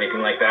meetings or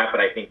anything like that. But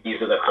I think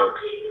these are the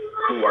folks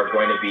who are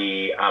going to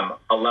be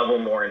a level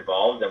more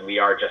involved than we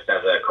are just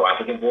as a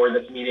co-applicant board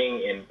that's meeting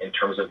in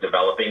terms of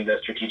developing the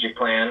strategic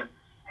plan.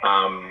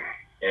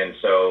 And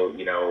so,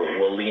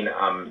 we'll lean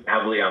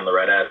heavily on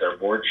Loretta as our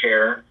board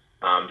chair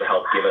to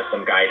help give us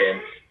some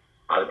guidance.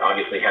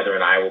 Obviously, Heather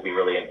and I will be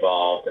really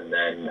involved. And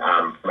then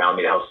from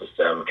Alameda Health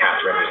System,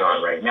 Catherine is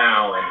on right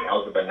now, and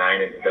Elizabeth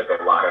Nine does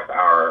a lot of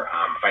our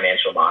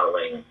financial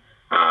modeling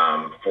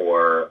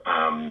for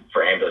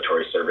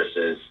ambulatory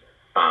services.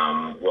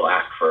 We'll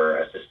ask for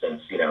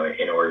assistance,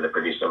 in order to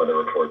produce some of the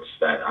reports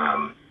that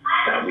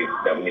we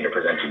need to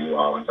present to you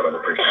all and some of the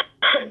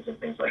projections and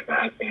things like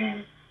that.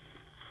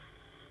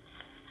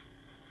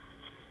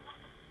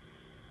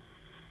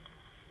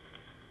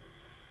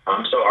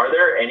 So are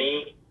there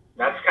any?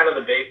 That's kind of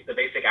the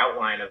basic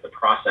outline of the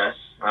process.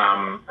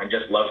 I'd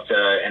just love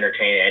to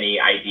entertain any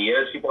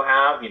ideas people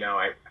have.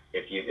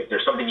 If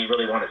there's something you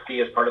really want to see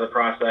as part of the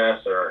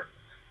process, or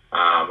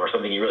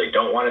something you really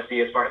don't want to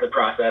see as part of the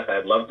process,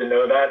 I'd love to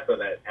know that so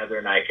that Heather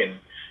and I can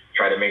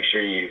try to make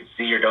sure you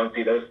see or don't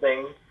see those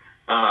things.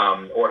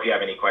 Or if you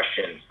have any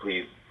questions,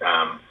 please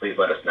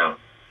let us know.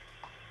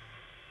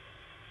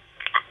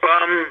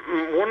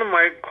 One of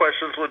my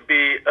questions would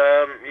be,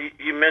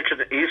 you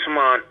mentioned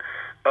Eastmont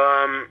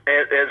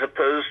as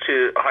opposed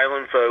to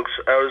Highland folks.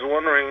 I was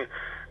wondering,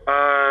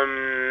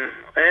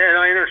 and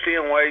I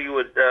understand why you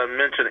would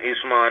mention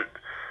Eastmont,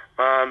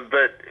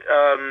 but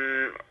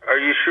are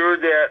you sure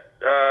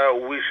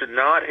that we should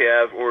not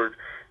have or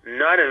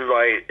not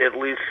invite at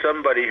least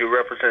somebody who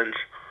represents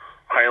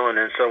Highland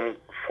in some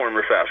form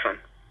or fashion?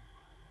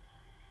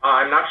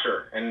 I'm not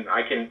sure, and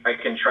I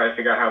can try to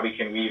figure out how we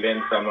can weave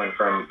in someone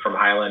from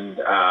Highland,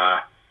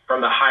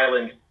 from the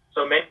Highland.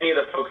 So many of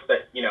the folks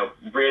that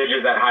Bridge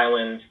is at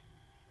Highland,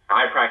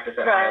 I practice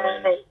at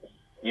Highland.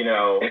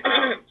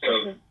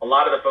 So a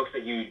lot of the folks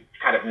that you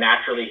kind of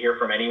naturally hear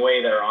from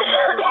anyway that are on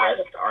the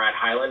list are at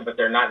Highland, but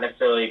they're not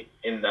necessarily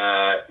in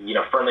the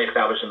firmly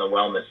established in the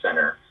wellness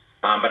center.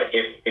 But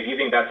if you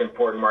think that's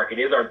important, Mark, it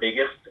is our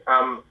biggest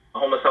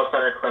homeless health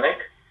center clinic.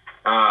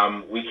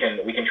 We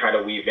can try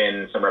to weave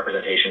in some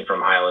representation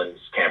from Highlands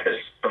campus,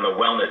 from the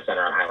wellness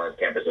center on Highlands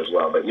campus as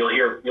well. But you'll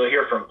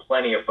hear from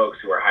plenty of folks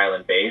who are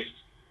Highland based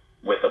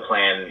with the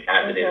plan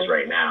as it is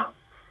right now.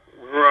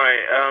 Right.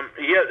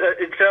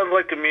 It sounds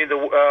like to me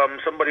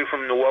somebody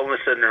from the wellness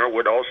center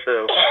would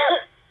also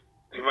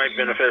you might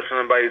benefit from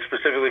somebody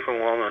specifically from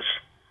wellness.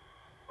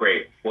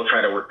 Great. We'll try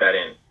to work that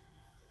in.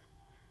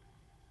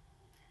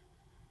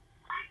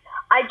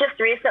 I just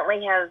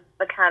recently have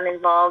become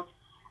involved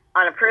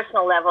on a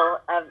personal level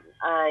of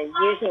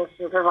using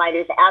some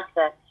providers at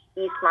the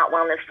Eastmont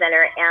Wellness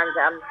Center,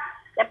 and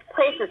that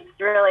place is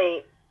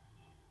really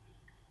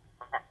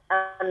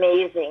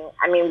amazing.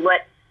 I mean,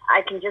 what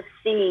I can just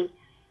see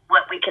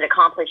what we could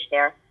accomplish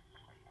there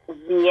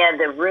via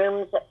the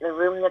room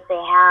that they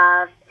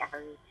have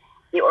and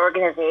the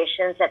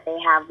organizations that they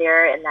have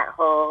there in that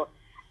whole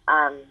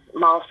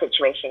mall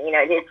situation. You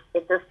know,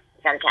 it's just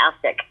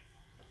fantastic.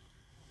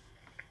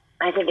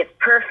 I think it's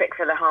perfect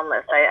for the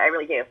homeless. I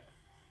really do.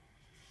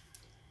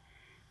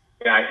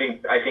 Yeah, I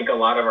think a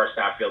lot of our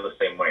staff feel the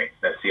same way.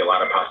 I see a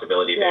lot of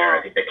possibility there.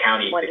 I think the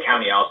county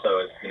also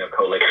is, you know,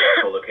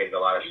 co-located a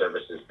lot of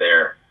services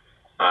there.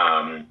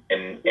 And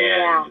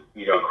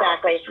you know,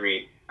 across the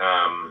street,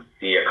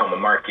 the Acoma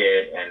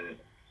Market and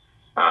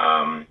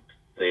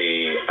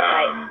the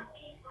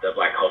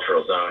Black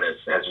Cultural Zone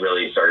has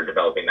really started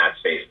developing that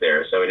space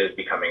there. So it is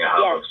becoming a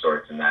hub of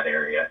sorts in that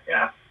area.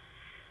 Yeah.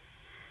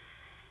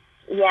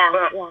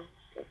 Yeah.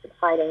 It's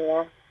exciting,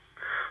 yeah.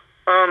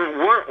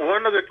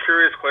 One other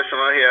curious question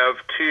I have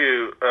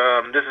too.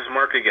 This is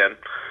Mark again.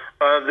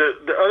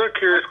 The other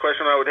curious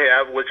question I would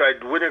have, which I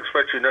wouldn't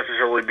expect you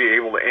necessarily be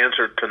able to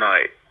answer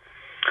tonight,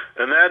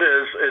 and that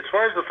is, as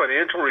far as the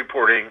financial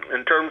reporting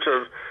in terms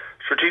of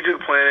strategic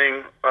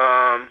planning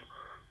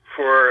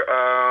for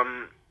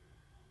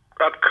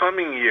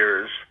upcoming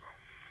years.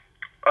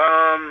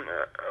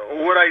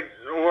 What I'm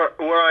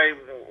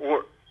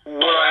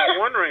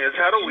wondering is,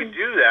 how do we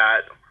do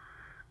that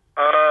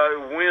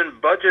when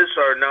budgets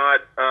are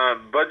not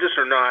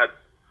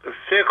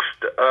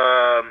fixed?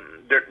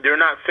 They're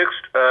not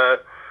fixed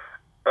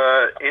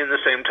in the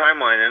same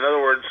timeline. In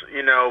other words,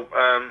 you know,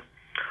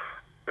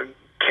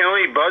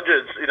 county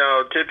budgets, you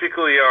know,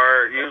 typically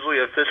are usually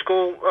a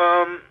fiscal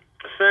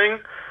thing,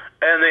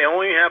 and they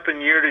only happen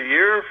year to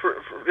year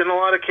in a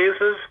lot of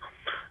cases.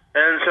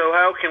 And so,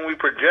 how can we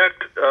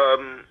project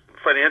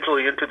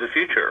financially into the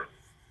future?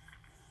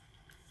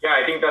 Yeah,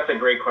 I think that's a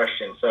great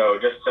question. So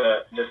just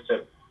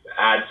to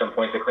add some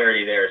points of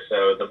clarity there.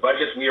 So the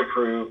budgets we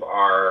approve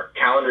are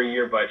calendar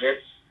year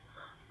budgets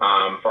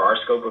for our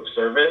scope of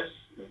service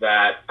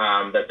that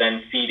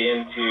then feed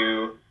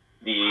into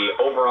the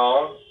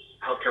overall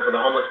healthcare for the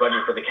homeless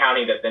budget for the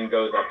county that then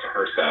goes up to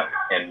HRSA.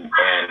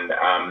 And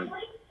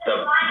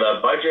the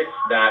budgets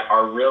that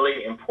are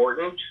really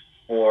important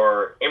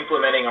for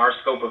implementing our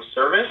scope of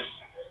service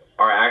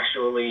are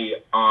actually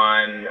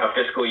on a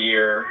fiscal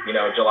year, you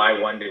know, July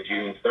 1 to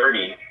June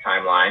 30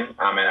 timeline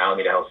at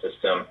Alameda Health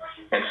System.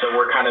 And so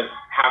we're kind of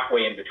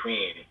halfway in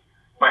between.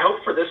 My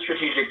hope for this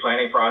strategic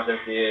planning process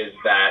is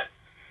that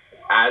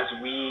as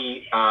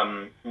we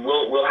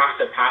we'll have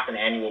to pass an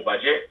annual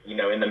budget, you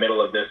know, in the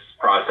middle of this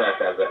process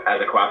as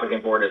a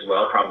co-applicant board as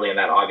well, probably in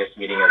that August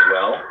meeting as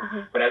well. Mm-hmm.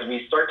 But as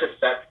we start to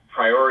set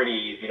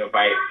priorities, you know,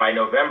 by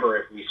November,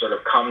 if we sort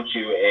of come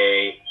to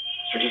a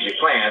strategic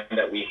plan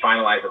that we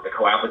finalize at the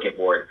co-applicant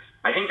board,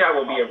 I think that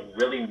will be a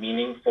really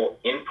meaningful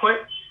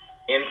input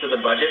into the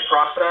budget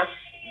process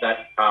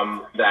that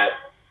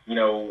you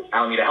know,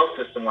 Alameda Health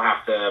System will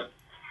have to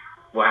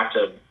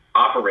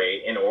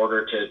operate in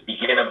order to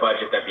begin a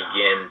budget that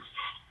begins,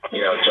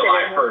 you know,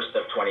 July 1st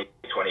of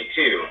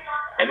 2022.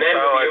 And then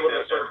we'll be able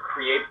to sort of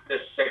create this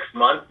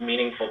 6-month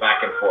meaningful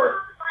back and forth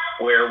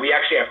where we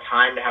actually have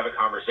time to have a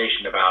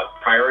conversation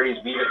about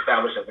priorities we've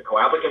established at the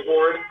co-applicant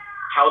board,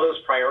 how those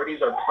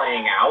priorities are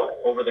playing out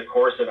over the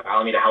course of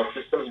Alameda Health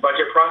System's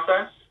budget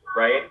process,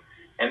 right?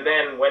 And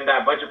then when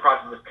that budget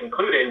process is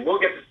concluded, we'll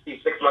get to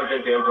see 6 months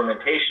into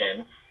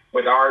implementation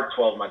with our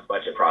 12-month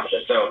budget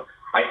process. So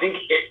I think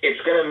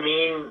it's going to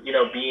mean, you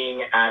know,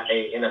 being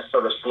in a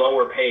sort of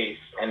slower pace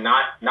and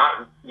not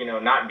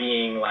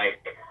being like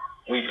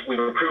we've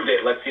approved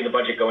it, let's see the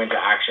budget go into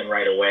action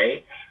right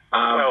away. But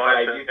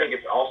I do think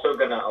it's also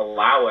going to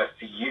allow us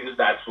to use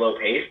that slow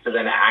pace to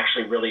then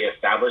actually really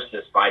establish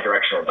this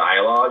bi-directional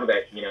dialogue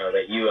that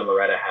you and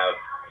Loretta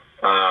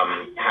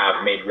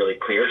have made really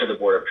clear to the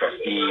Board of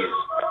Trustees.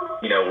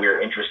 You know,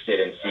 we're interested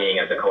in seeing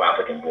as a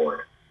co-applicant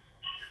board.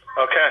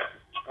 Okay,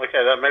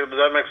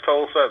 that makes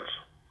total sense.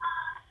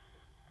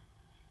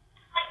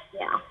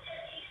 Yeah.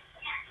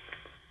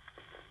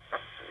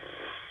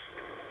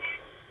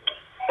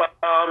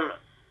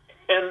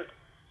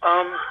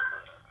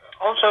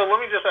 Also, let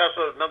me just ask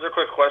another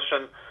quick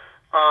question.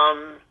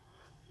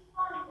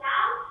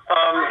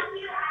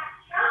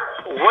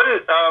 What,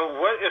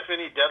 if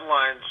any,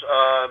 deadlines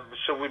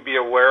should we be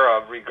aware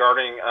of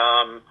regarding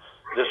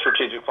the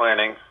strategic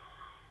planning?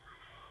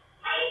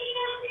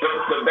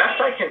 The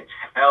best I can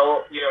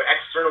tell, you know,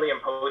 externally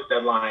imposed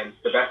deadlines,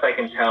 the best I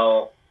can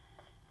tell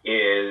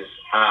is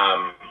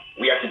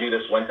we have to do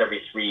this once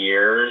every 3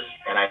 years.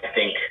 And I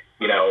think,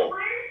 you know,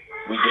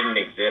 we didn't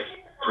exist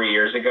 3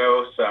 years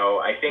ago. So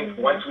I think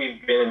once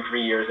we've been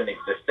 3 years in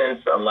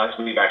existence, unless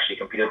we've actually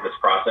completed this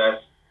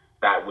process,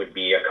 that would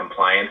be a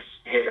compliance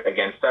hit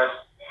against us.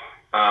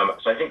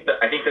 So I think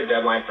the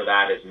deadline for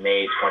that is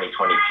May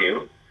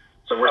 2022.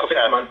 So we're 6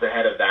 months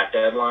ahead of that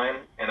deadline.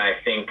 And I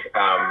think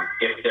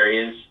if there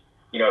is,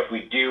 you know, if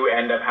we do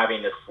end up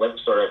having to slip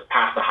sort of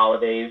past the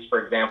holidays, for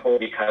example,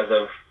 because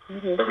of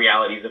the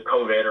realities of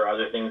COVID or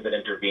other things that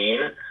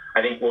intervene,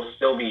 I think we'll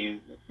still be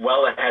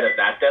well ahead of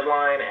that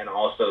deadline and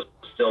also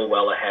still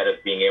well ahead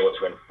of being able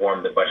to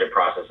inform the budget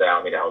process at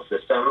Alameda Health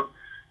System.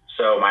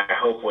 So my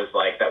hope was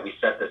like that we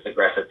set this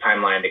aggressive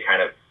timeline to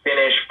kind of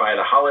finish by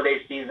the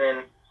holiday season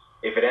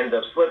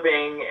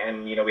flipping,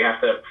 and we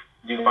have to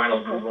do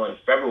final approval in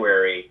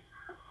February,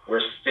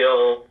 we're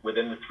still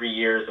within the 3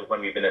 years of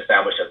when we've been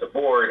established as a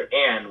board,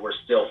 and we're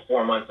still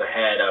 4 months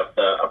ahead of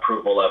the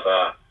approval of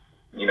a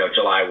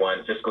July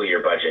 1 fiscal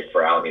year budget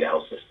for Alameda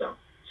Health System.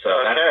 So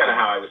that's kind of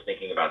how I was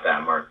thinking about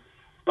that, Mark.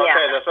 Okay,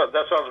 Yeah.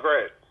 that sounds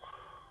great.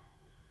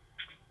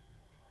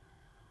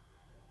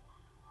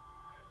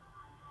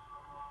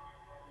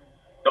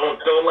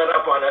 Don't let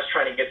up on us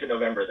trying to get to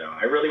November, though.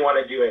 I really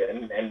want to do it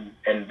and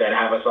then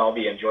have us all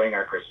be enjoying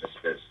our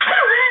Christmases.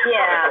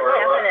 Yeah,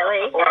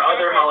 definitely. Or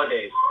other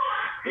holidays.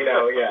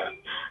 Yeah.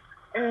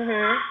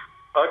 Mhm.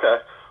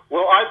 Okay.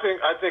 Well, I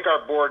think our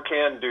board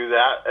can do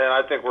that, and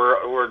I think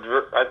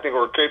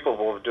we're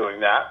capable of doing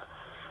that.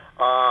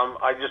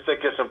 I just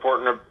think it's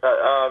important.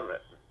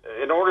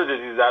 In order to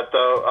do that,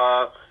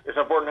 though, it's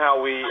important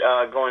how we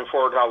going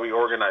forward how we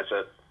organize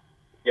it.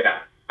 Yeah,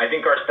 I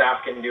think our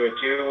staff can do it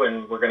too,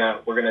 and we're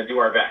gonna do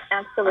our best.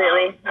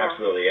 Absolutely.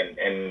 Absolutely,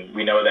 and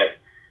we know that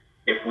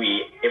if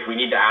we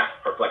need to ask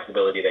for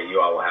flexibility, that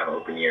you all will have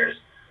open ears.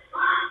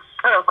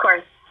 Oh, of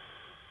course.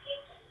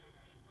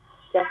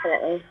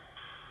 Definitely.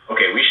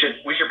 Okay, we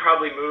should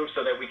probably move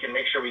so that we can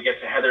make sure we get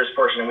to Heather's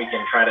portion, and we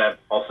can try to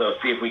also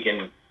see if we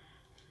can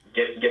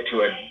get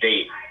to a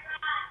date.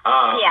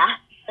 Yeah.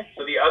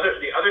 So the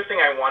other thing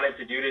I wanted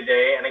to do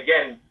today, and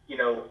again,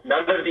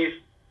 none of these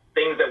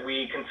things that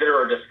we consider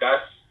or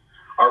discuss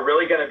are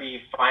really going to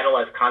be final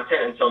as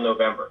content until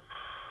November.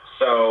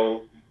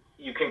 So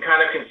you can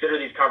kind of consider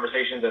these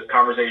conversations as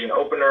conversation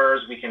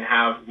openers. We can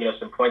have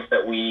some points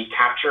that we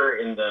capture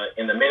in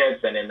the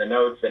minutes and in the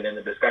notes and in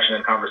the discussion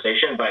and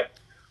conversation, but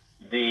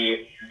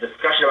the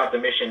discussion about the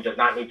mission does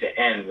not need to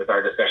end with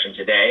our discussion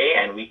today,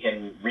 and we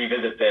can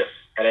revisit this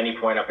at any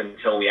point up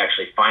until we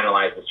actually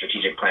finalize the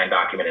strategic plan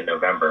document in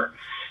November.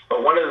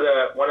 But one of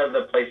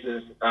the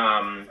places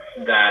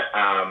that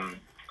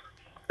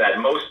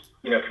most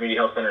community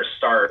health centers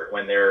start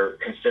when they're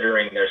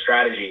considering their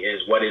strategy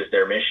is, what is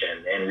their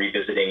mission, and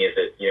revisiting, is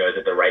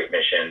it the right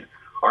mission?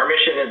 Our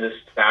mission is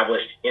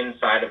established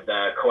inside of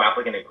the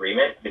co-applicant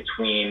agreement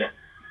between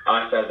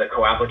us as a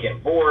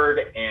co-applicant board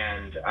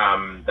and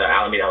the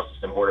Alameda Health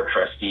System Board of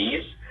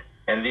Trustees,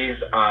 and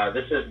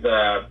this is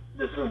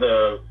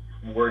the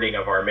wording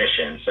of our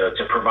mission. So,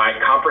 to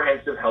provide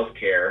comprehensive health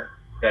care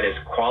that is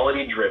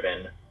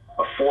quality-driven,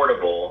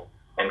 affordable,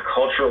 and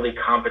culturally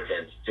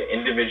competent to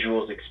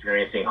individuals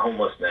experiencing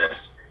homelessness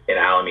in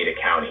Alameda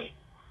County.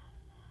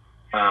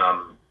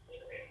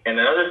 And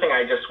another thing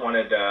I just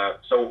wanted to,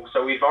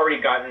 so we've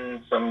already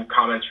gotten some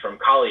comments from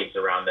colleagues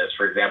around this.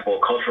 For example,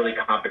 culturally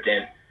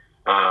competent,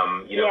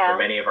 for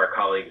many of our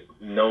colleagues,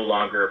 no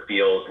longer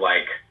feels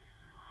like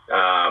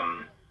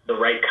the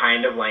right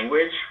kind of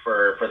language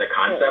for the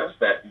concepts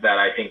that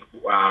I think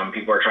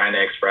people are trying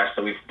to express.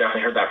 So we've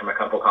definitely heard that from a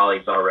couple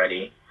colleagues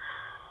already.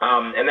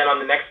 And then on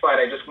the next slide,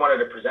 I just wanted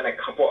to present a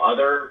couple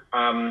other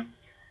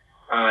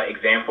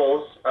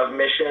examples of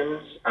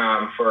missions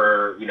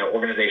for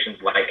organizations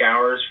like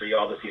ours, for you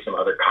all to see some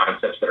other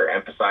concepts that are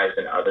emphasized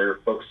in other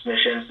folks'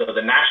 missions. So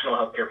the National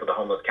Healthcare for the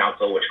Homeless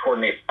Council, which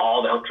coordinates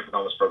all the healthcare for the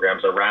homeless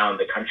programs around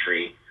the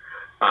country,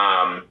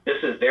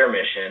 this is their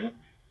mission,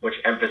 which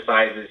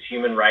emphasizes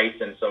human rights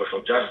and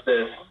social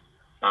justice,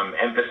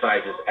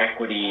 emphasizes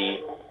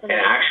equity, and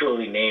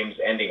actually names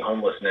ending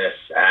homelessness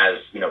as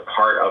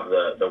part of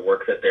the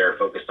work that they're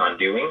focused on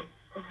doing.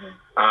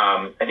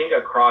 I think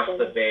across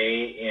the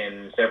Bay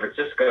in San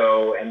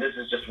Francisco, and this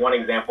is just one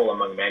example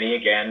among many,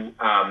 again,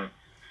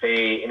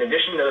 they, in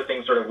addition to the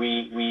things sort of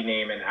we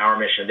name in our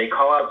mission, they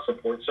call out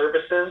support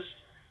services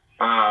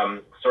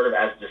sort of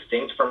as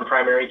distinct from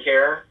primary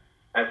care,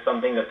 as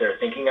something that they're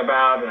thinking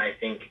about. And I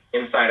think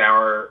inside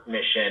our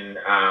mission,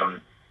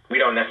 we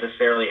don't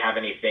necessarily have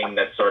anything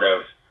that sort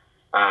of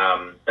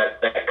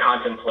that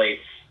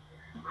contemplates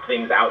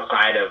things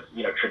outside of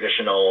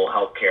traditional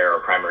healthcare or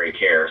primary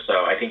care.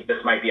 So I think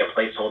this might be a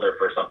placeholder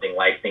for something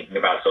like thinking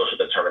about social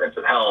determinants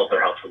of health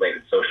or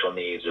health-related social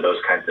needs or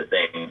those kinds of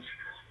things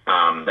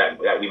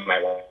that we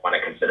might want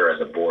to consider as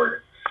a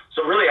board.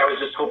 So really, I was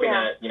just hoping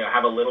to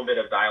have a little bit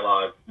of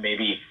dialogue,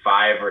 maybe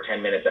 5 or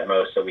 10 minutes at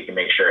most, so we can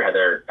make sure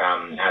Heather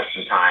has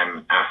some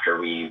time after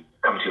we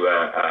come to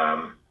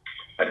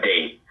a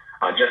date,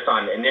 just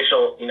on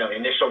initial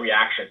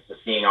reactions to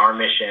seeing our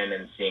mission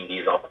and seeing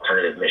these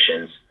alternative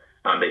missions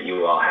that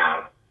you all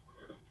have.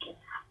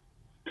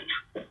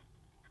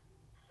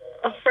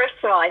 Well, first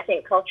of all, I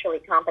think culturally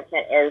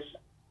competent is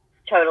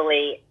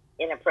totally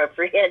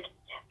inappropriate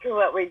for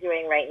what we're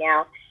doing right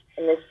now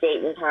in this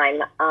date and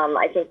time.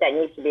 I think that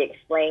needs to be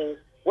explained.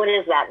 What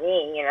does that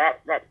mean?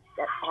 That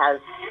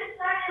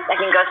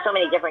can go so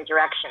many different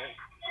directions,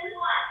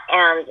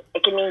 and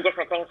it can mean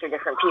different things for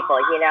different people.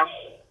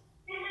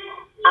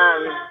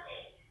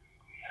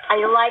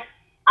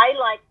 I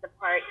like the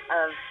part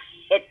of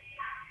it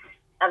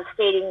of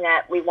stating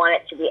that we want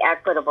it to be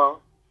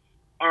equitable,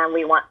 and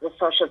we want the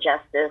social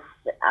justice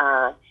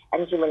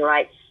and human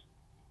rights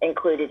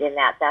included in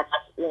that. That's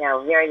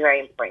very, very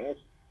important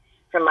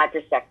from my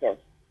perspective.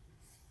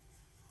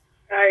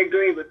 I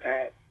agree with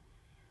that.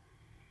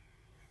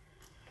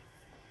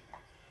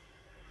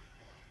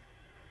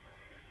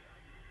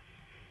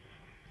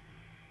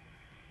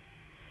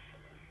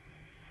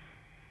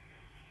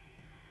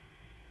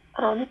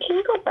 Can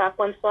you go back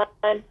one slide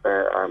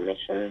for our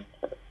mission?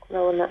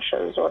 The one that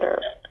shows what it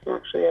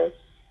actually is.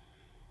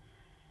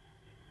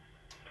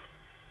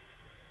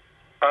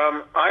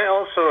 I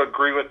also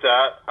agree with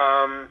that.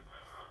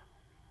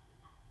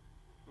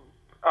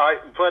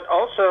 But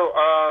also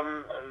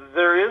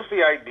there is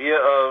the idea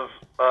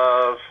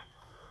of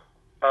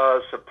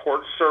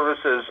support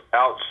services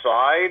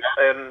outside,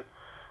 and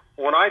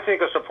when I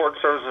think of support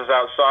services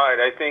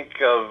outside, I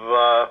think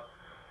of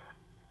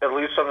at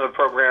least some of the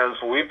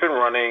programs we've been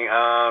running,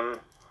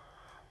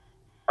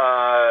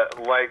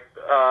 like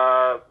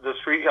the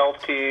street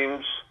health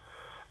teams,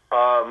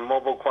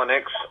 mobile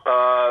clinics.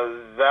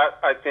 That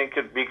I think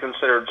could be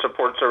considered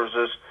support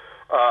services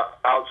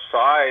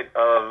outside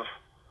of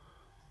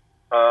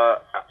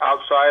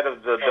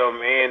the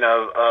domain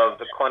of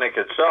the clinic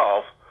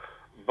itself,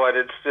 but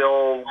it's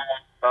still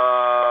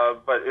a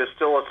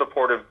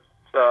supportive,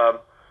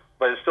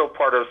 but it's still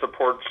part of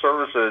support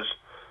services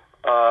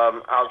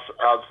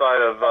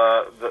outside of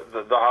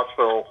the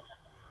hospital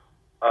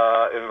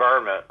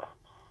environment.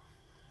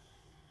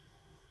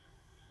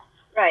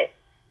 Right.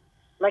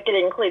 Like it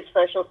includes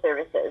social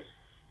services.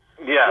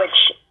 Yeah.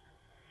 Which,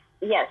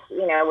 yes,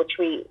 which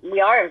we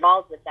are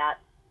involved with that.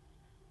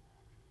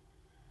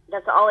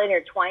 That's all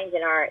intertwined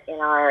in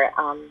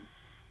the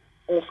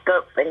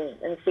scope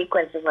and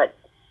sequence of what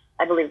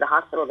I believe the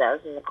hospital does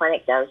and the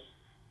clinic does.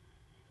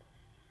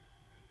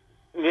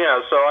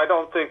 Yeah, so I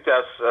don't think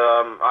that's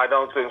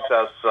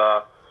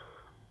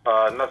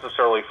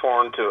necessarily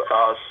foreign to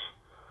us.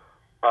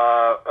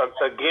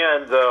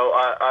 Again, though,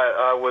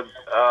 I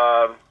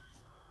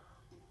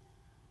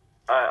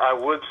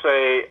would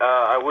say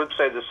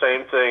the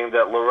same thing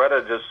that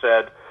Loretta just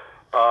said.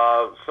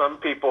 Some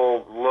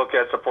people look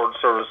at support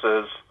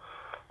services,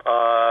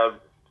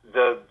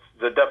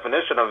 the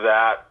definition of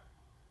that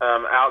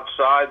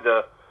outside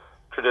the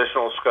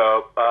traditional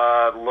scope,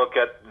 look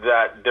at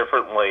that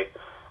differently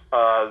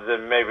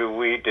than maybe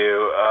we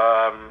do.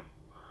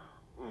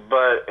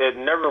 But it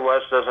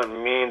nevertheless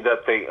doesn't mean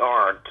that they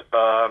aren't.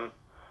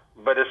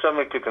 But it's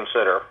something to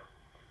consider.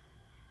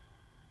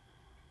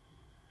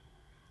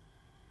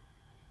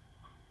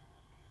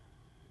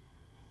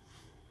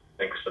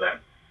 Thanks for that.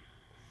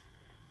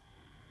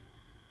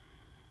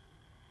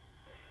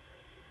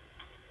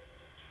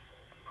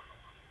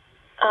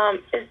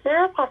 Is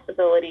there a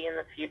possibility in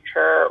the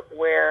future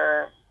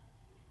where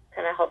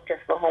kind of healthcare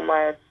for the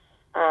homeless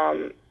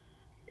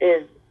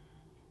is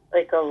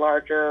like a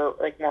larger,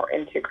 like more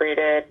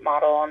integrated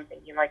model? I'm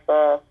thinking like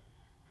you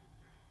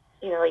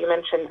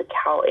mentioned the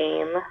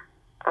CalAIM,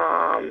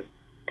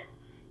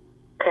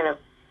 kind of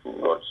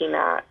looking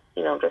at,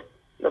 just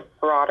the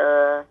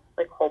broader,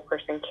 like whole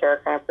person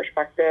care kind of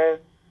perspective.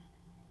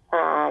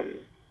 I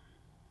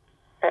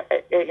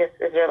guess,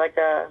 is there like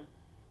a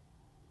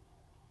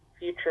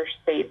future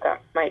state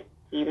that might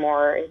be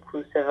more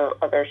inclusive of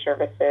other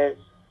services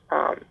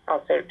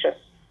outside of just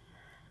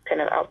kind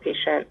of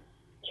outpatient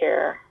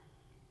care?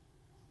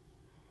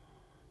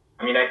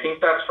 I mean, I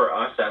think that's for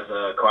us as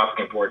a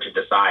co-applicant board to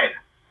decide.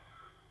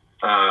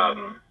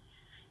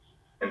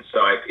 And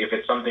so if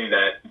it's something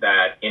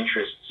that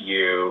interests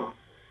you,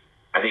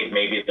 I think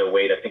maybe the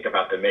way to think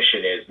about the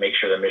mission is make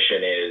sure the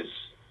mission is,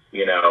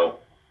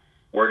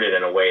 worded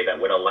in a way that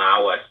would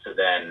allow us to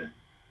then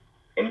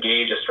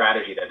engage a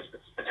strategy that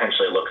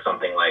potentially looks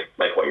something like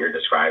what you're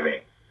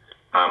describing.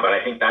 But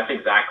I think that's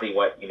exactly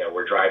what,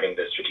 we're driving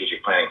the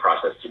strategic planning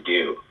process to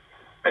do.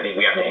 I think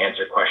we have to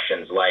answer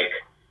questions like,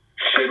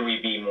 should we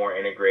be more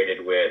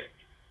integrated with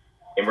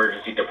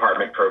emergency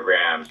department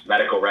programs,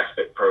 medical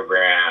respite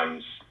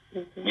programs,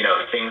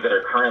 things that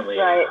are currently,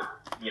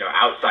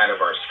 outside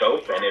of our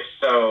scope? And if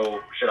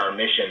so, should our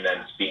mission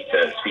then speak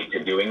to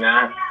doing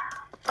that?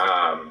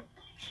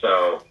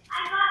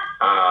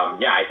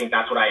 I think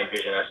that's what I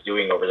envision us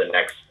doing over the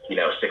next,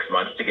 6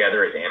 months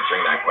together, is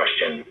answering that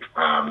question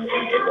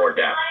in more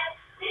depth.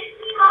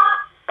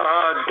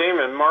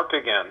 Damon, Mark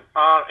again.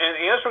 And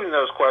answering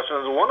those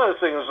questions, one of the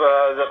things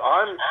that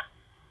I'm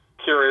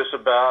curious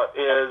about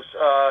is,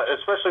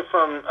 especially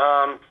from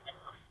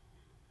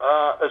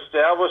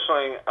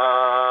establishing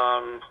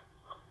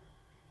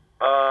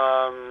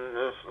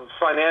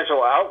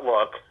financial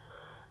outlook,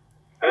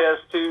 as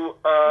to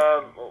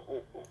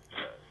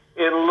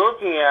in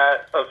looking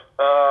at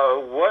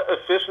what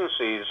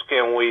efficiencies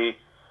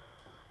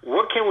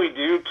what can we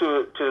do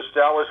to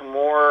establish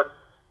more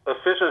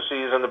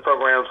efficiencies in the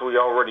programs we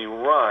already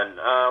run.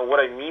 What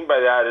I mean by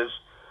that is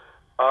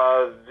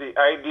the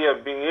idea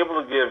of being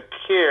able to give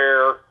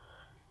care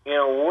in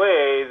a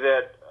way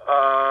that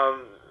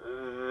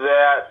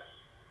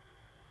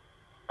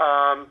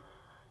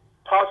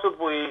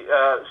possibly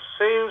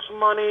saves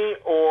money,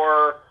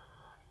 or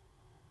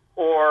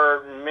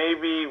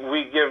maybe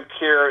we give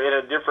care in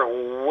a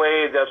different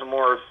way that's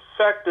more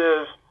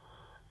effective,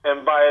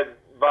 and by its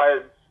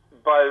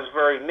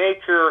very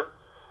nature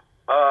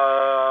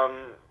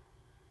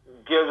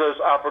gives us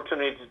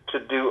opportunity to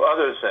do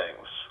other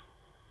things.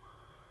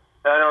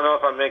 I don't know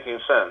if I'm making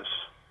sense.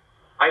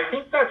 I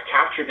think that's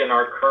captured in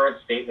our current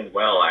statement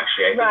well,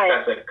 actually. I think Right.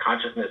 that's a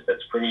consciousness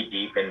that's pretty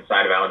deep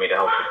inside of Alameda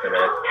Health System,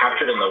 and it's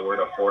captured in the word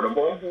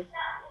affordable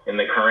in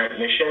the current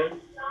mission,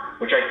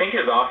 which I think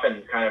is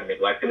often kind of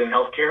neglected in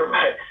healthcare.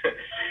 But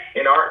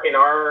in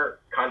our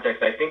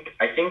context, I think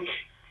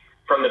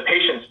from the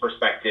patient's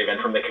perspective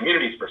and from the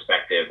community's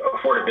perspective,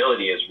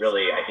 affordability is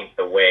really, I think,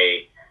 the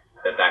way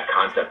that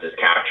concept is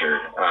captured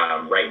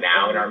right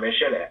now in our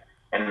mission.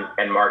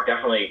 And Mark,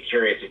 definitely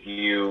curious if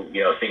you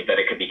think that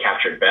it could be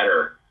captured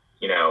better.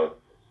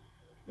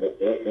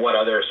 What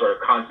other sort of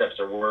concepts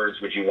or words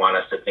would you want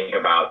us to think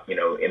about,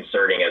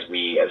 inserting as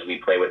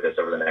we play with this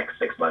over the next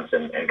 6 months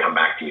and come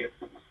back to you?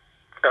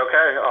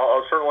 Okay,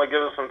 I'll certainly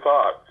give it some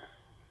thought.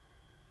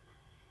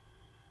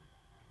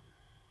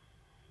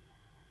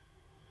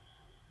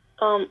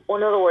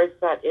 One of the words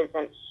that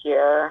isn't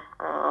here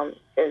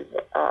is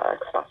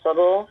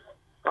accessible.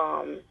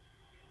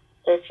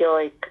 I feel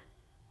like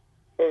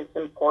is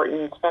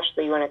important,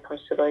 especially when it comes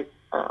to like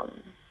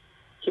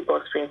people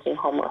experiencing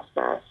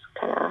homelessness.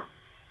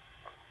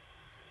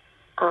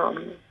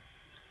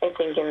 I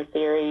think in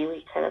theory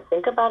we kind of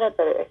think about it,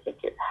 but I think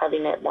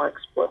having it more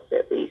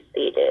explicitly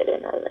stated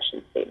in our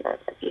mission statement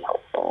would be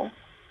helpful.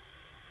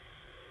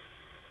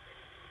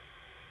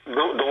 The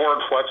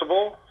word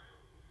flexible?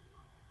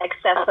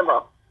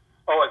 Accessible.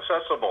 Oh,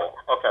 accessible.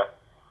 Okay.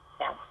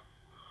 Yeah.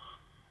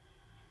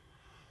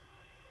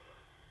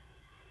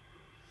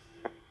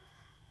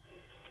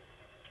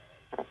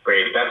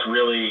 Great. That's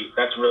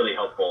really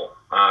helpful.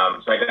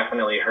 So I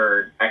definitely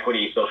heard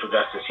equity, social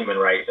justice, human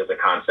rights as a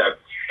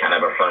concept kind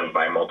of affirmed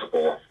by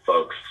multiple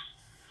folks.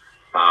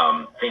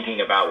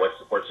 Thinking about what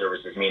support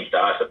services means to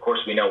us. Of course,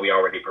 we know we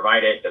already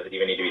provide it. Does it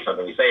even need to be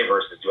something we say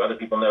versus do other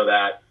people know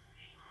that?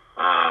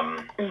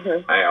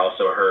 I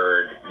also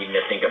heard needing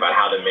to think about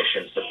how the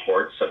mission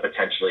supports a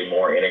potentially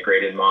more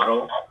integrated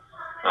model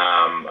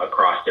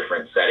across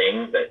different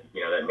settings that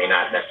may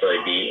not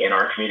necessarily be in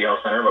our community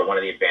health center, but one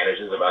of the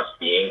advantages of us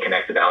being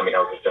connected to Alameda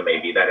Health System may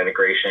be that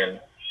integration.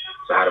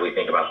 So how do we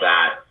think about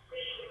that?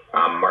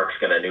 Mark's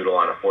going to noodle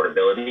on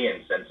affordability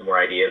and send some more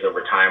ideas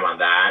over time on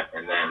that.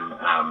 And then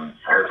I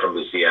heard from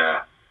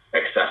Lucia,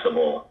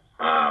 accessible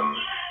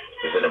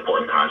is an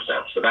important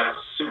concept. So that's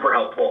super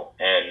helpful.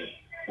 And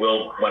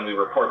when we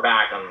report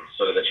back on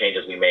sort of the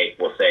changes we make,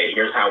 we'll say,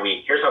 here's how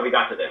we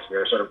got to this. We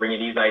were sort of bringing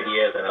these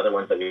ideas and other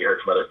ones that we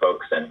heard from other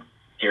folks, and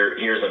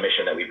here's a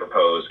mission that we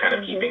propose, kind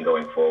of keeping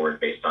going forward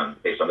based on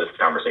this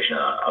conversation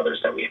and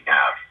others that we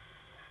have.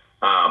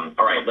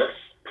 All right,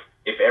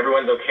 if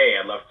everyone's okay,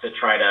 I'd love to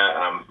try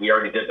to. We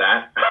already did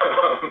that. I'd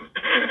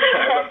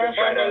love to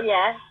try to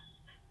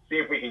see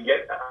if we can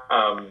get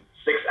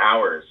 6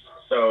 hours.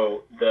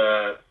 So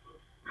the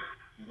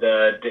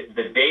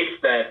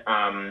dates that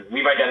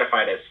we've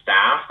identified as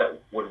staff that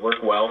would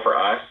work well for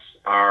us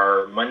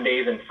are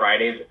Mondays and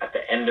Fridays at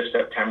the end of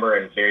September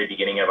and very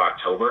beginning of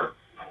October.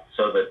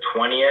 So the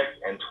 20th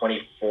and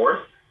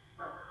 24th,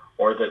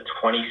 or the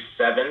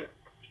 27th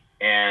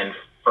and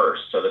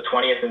 1st. So the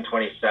 20th and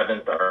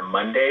 27th are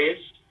Mondays,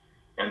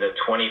 and the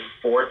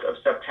 24th of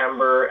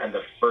September and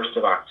the 1st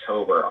of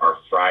October are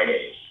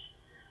Fridays.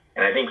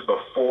 And I think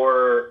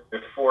before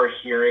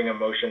hearing a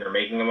motion or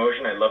making a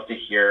motion, I'd love to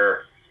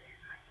hear,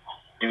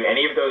 do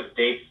any of those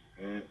dates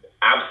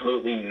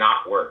absolutely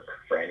not work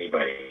for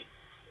anybody?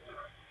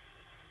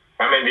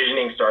 I'm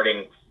envisioning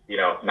starting,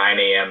 9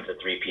 a.m. to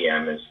 3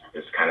 p.m. is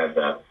kind of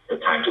the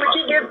time slot.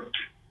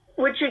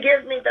 Would you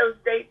give me those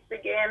dates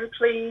again,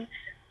 please?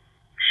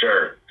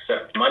 Sure.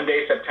 So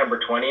Monday, September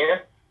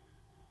 20th,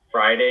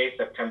 Friday,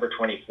 September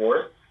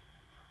 24th,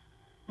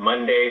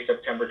 Monday,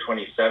 September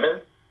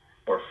 27th,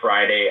 or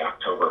Friday,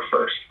 October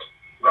 1st.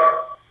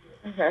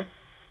 Okay.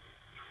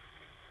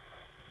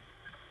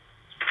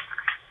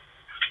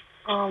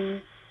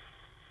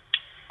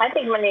 I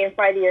think Monday and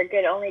Friday are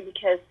good only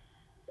because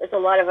there's a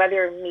lot of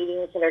other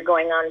meetings that are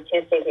going on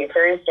Tuesday through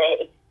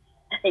Thursday.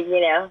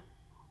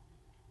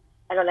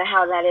 I don't know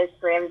how that is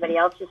for everybody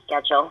else's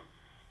schedule.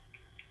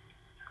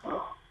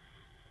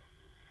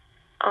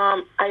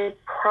 I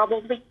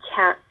probably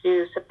can't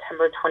do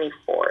September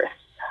 24th.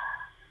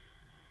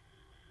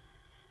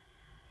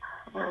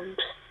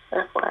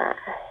 FYI.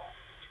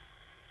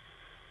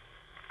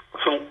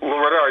 So,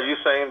 Loretta, are you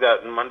saying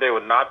that Monday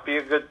would not be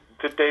a good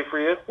day for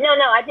you? No,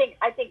 I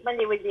think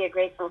Monday would be a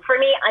great one. For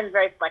me, I'm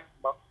very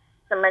flexible.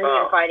 So Monday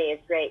and Friday is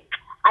great.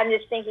 I'm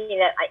just thinking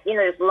that,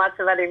 there's lots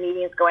of other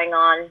meetings going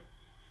on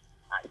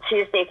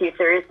Tuesday through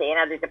Thursday in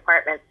other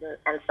departments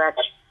and such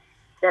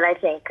that I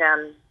think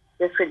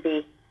this would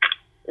be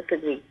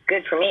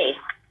good for me.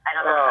 I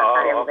don't know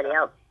about everybody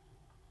else.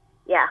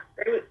 Yeah.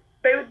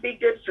 They would be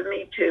good for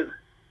me, too.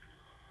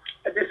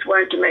 I just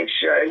wanted to make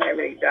sure I didn't have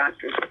any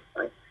doctors.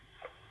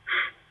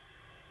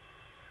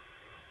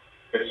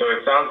 So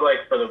it sounds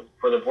like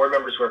for the board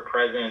members who are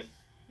present,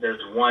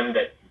 there's one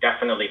that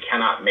definitely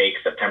cannot make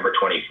September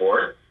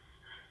 24th.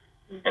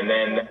 And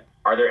then,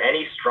 are there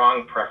any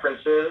strong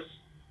preferences?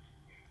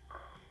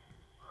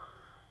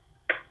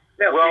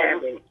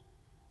 Well,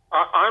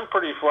 I'm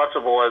pretty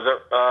flexible,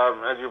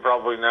 as you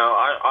probably know.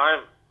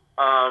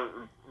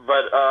 But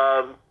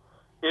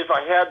if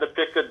I had to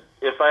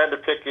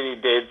pick any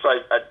dates,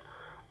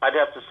 I'd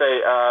have to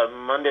say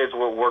Mondays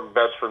would work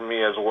best for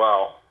me as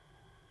well.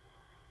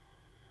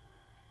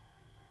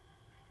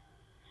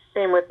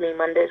 Same with me.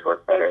 Mondays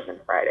work better than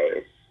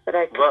Fridays, but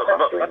I can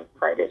stop doing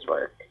Fridays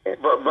work. But if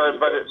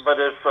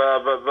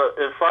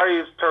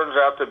Fridays turns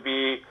out to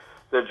be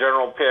the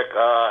general pick,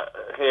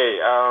 hey,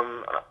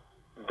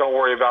 don't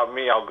worry about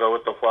me. I'll go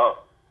with the flow.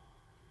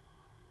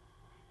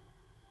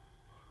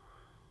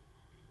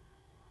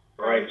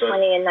 Right. So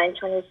 20 and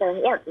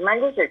 9/27. Yeah,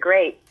 Mondays are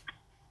great.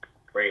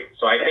 great.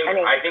 So I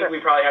think we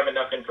probably have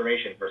enough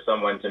information for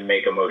someone to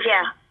make a motion.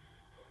 Yeah.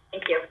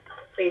 Thank you.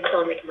 Please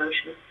don't make a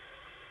motion.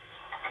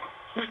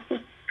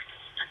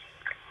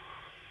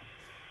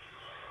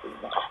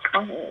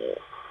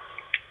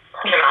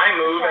 Can I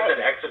move as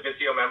an ex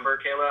officio member,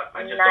 Kayla?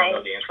 I just don't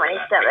know the answer to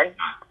that. 9/27.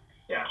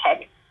 Yeah.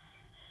 Okay.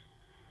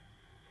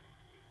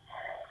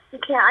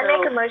 Okay, I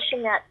make a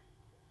motion that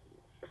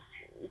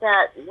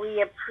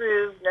we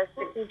approve the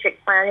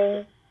strategic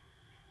planning.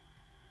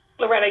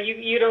 Loretta,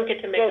 you don't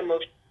get to make a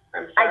motion.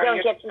 I'm sorry. I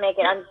don't get to make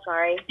it. I'm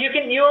sorry.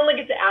 You only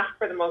get to ask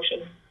for the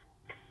motion.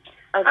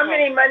 Okay. How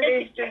many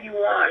Mondays do you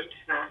want?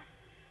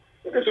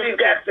 Because we've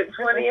got the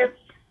 20th.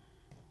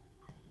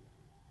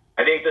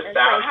 I think the and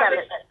staff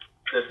 27th.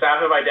 the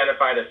staff have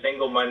identified a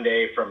single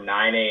Monday from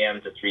 9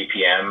 a.m. to 3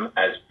 p.m.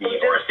 as being,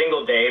 or a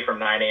single day from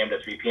 9 a.m. to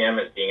 3 p.m.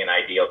 as being an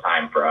ideal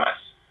time for us.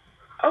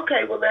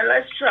 Okay, well then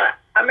let's try.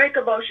 I make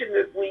a motion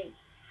that we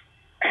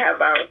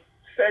have our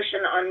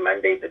session on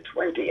Monday the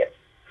 20th.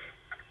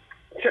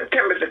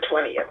 September the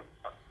 20th.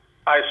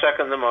 I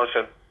second the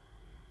motion.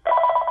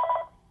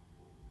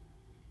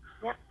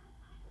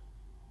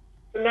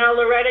 So now,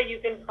 Loretta, you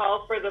can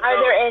call for the vote. Are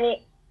there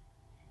any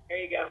There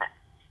you go.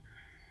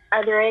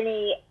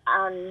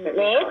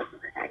 names?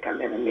 Heck, I'm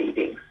in a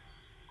meeting.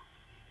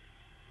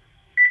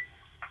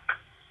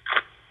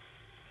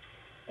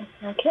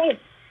 Okay.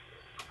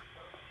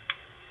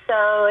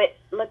 So it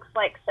looks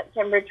like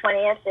September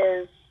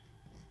 20th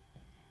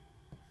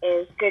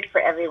is good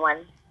for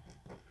everyone.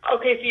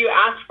 Okay, so you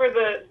asked for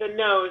the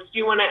no's. Do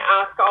you want to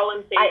ask all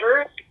in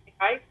favor?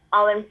 Aye.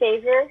 All in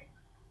favor?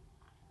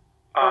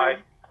 Aye.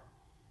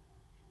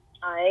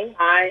 Aye.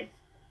 Aye.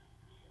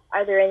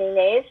 Are there any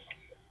nays?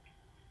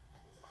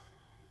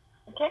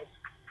 Okay,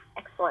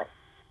 excellent.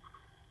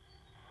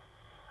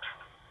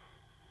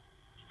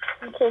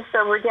 Okay,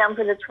 so we're down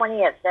for the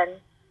 20th then.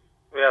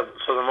 Yeah,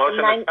 so the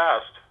motion is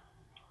passed.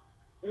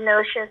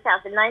 No shows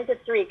out. 9 to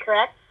 3,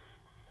 correct?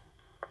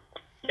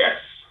 Yes.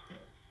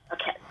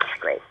 Okay,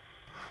 great.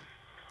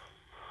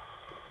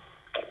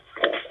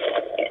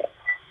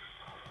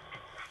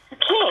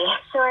 Okay,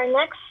 so our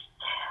next,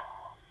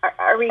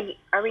 are we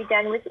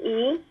done with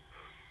E?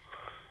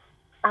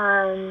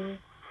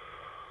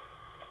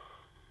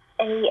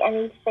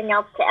 Anything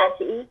else to add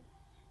to E?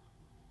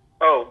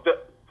 Oh,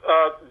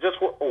 just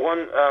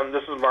one.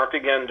 This is Mark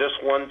again.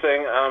 Just one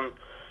thing.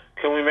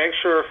 Can we make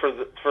sure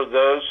for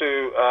those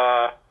who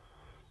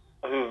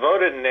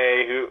voted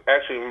nay, who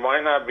actually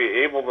might not be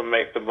able to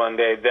make the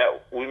Monday,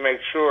 that we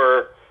make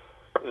sure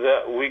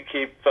that we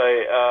keep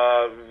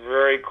a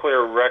very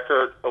clear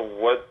record of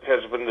what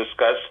has been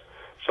discussed,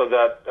 so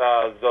that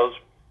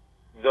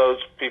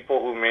those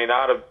people who may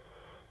not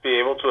be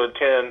able to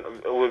attend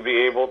would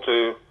be able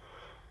to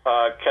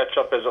catch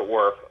up, as it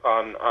were,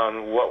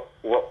 on what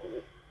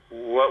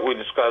we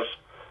discussed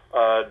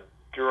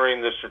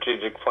during the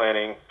strategic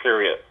planning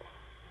period.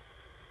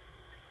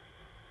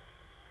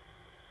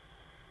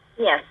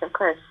 Yes, of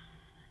course.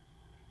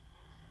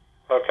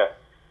 Okay.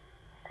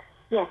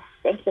 Yes,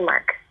 thank you,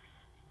 Mark.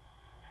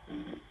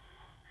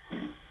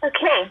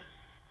 Okay.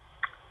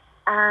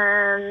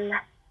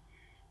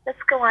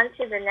 Let's go on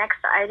to the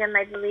next item.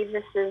 I believe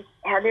this is,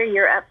 Heather,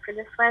 you're up for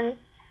this one.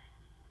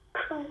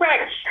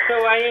 Correct.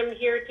 So I am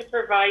here to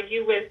provide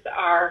you with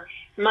our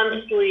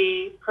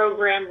monthly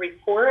program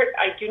report.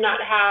 I do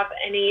not have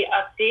any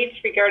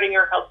updates regarding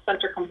our health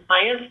center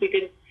compliance. We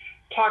did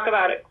talk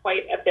about it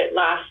quite a bit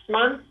last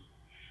month.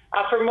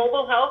 For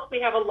mobile health,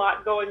 we have a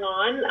lot going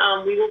on.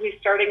 We will be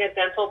starting a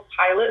dental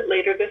pilot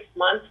later this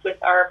month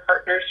with our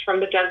partners from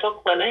the dental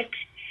clinic.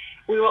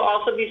 We will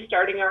also be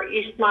starting our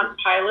Eastmont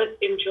pilot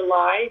in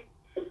July,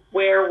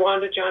 where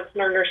Wanda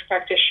Johnson, our nurse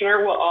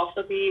practitioner, will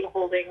also be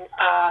holding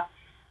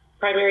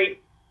primary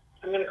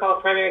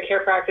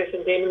care practice,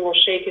 and Damon will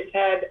shake his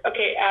head.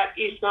 Okay, at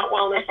Eastmont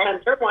Wellness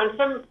Center once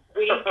a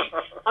week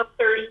on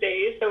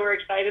Thursdays. So we're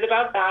excited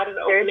about that and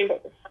opening the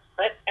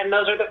pilot. And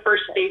those are the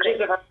first stages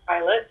of our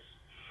pilots.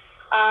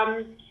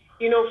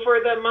 For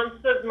the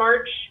months of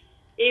March,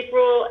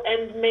 April,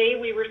 and May,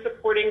 we were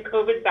supporting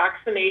COVID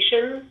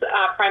vaccinations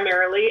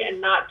primarily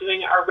and not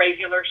doing our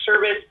regular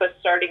service, but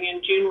starting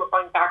in June, we're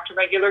going back to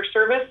regular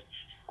service.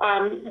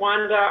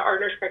 Wanda, our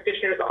nurse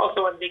practitioner, is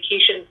also on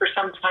vacation for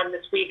some time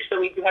this week, so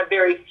we do have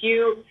very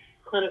few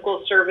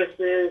clinical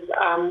services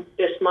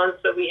this month.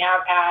 So we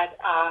have had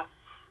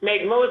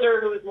Meg Moser,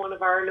 who is one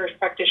of our nurse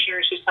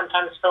practitioners who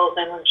sometimes fills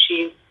in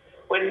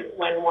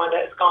when Wanda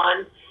is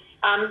gone.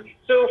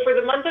 So for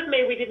the month of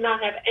May, we did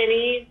not have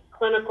any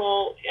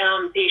clinical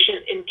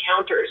patient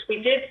encounters. We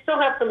did still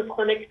have some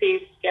clinic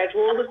days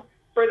scheduled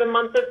for the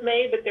month of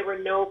May, but there were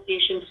no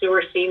patients who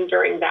were seen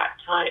during that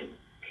time.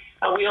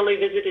 We only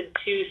visited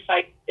 2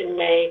 sites in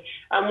May.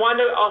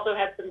 Wanda also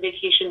had some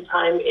vacation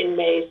time in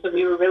May, so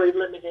we were really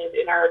limited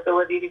in our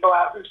ability to go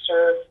out and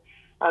serve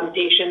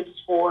patients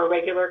for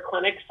regular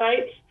clinic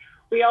sites.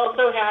 We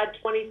also had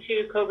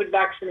 22 COVID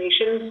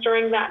vaccinations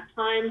during that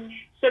time.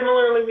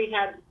 Similarly, we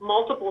had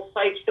multiple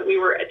sites that we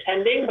were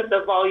attending, but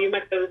the volume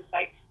at those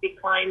sites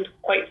declined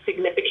quite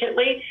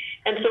significantly.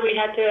 And so we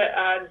had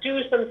to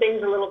do some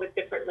things a little bit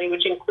differently,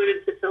 which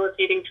included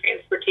facilitating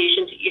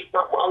transportation to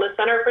Eastmont Wellness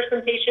Center for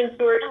some patients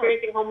who are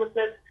experiencing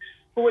homelessness,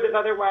 who would have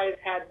otherwise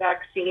had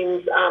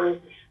vaccines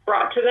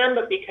brought to them.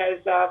 But because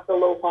of the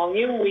low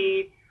volume,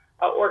 we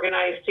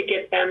organized to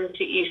get them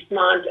to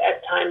Eastmont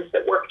at times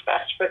that worked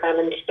best for them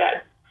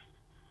instead.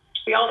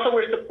 We also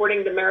were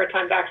supporting the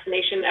maritime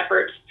vaccination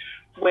efforts,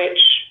 which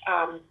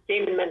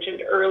Damon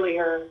mentioned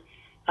earlier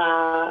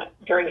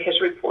during his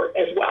report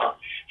as well.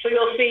 So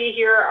you'll see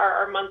here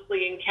our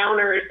monthly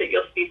encounters that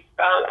you'll see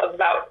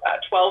about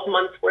 12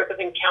 months worth of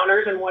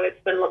encounters and what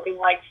it's been looking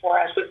like for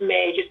us, with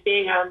May just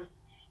being,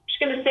 just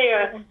going to say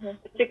a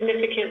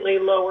significantly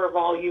lower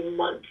volume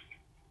month.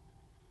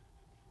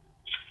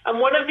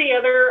 One of the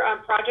other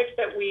projects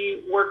that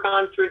we work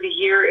on through the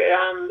year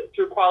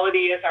through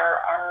quality is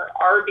our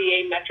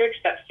RBA metrics.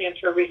 That stands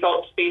for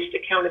Results-Based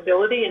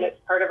Accountability, and it's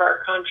part of our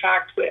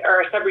contract with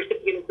our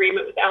subrecipient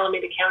agreement with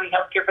Alameda County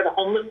Healthcare for the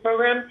Homeless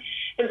Program.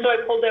 And so I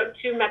pulled out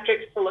 2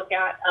 metrics to look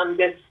at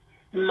this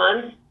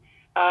month.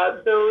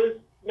 Those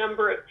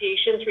number of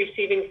patients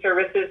receiving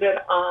services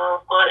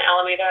on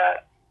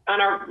Alameda, on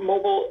our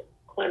mobile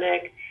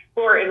clinic,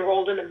 who are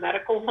enrolled in a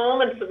medical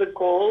home. And so the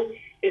goal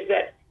is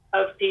that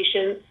of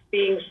patients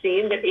being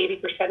seen, that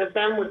 80% of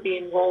them would be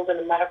enrolled in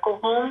a medical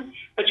home.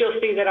 But you'll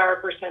see that our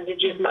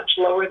percentage is much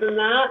lower than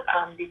that.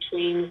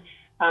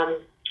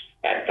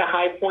 At the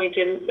high point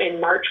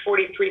in March,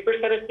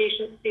 43% of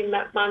patients seen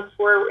that month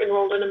were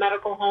enrolled in a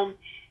medical home.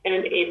 And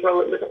in April,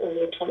 it was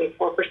only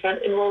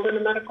 24% enrolled in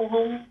a medical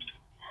home.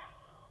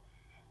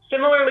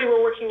 Similarly,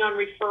 we're working on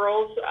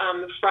referrals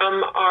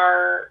from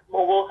our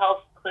mobile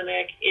health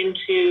clinic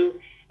into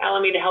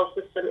Alameda Health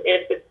System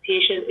if the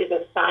patient is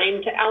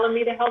assigned to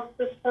Alameda Health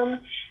System.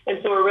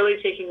 And so we're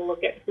really taking a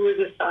look at who is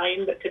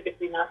assigned but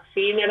typically not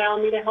seen at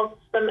Alameda Health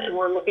System, and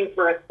we're looking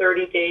for a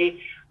 30-day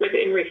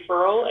within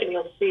referral. And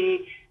you'll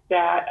see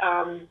that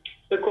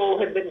the goal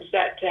had been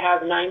set to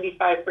have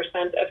 95%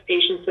 of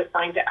patients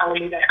assigned to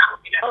Alameda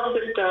Health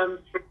System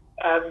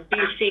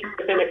be seen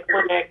within a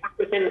clinic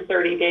within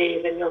 30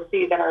 days, and you'll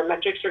see that our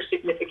metrics are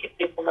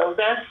significantly below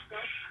this.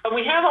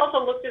 We have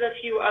also looked at a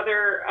few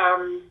other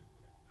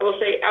I will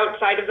say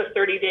outside of the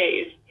 30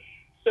 days.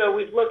 So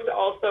we've looked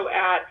also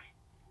at,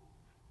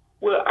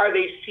 are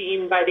they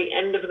seen by the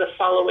end of the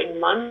following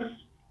month?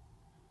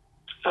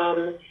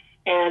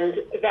 And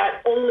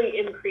that only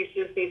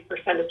increases these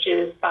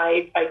percentages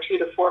by 2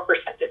 to 4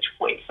 percentage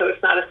points. So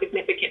it's not a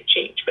significant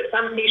change, but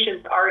some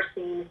patients are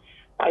seen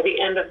by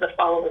the end of the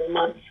following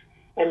month,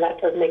 and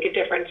that does make a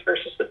difference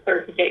versus the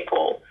 30-day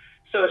goal.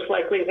 So it's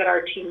likely that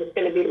our team is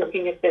going to be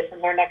looking at this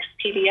in their next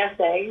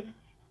PDSA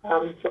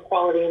for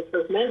quality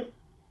improvement.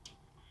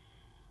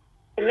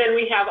 And then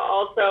we have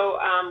also,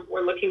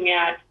 we're looking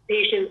at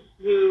patients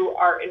who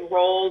are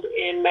enrolled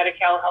in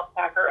Medi-Cal, Health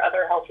Pack, or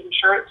other health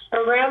insurance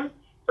programs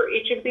for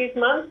each of these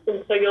months.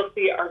 And so you'll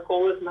see our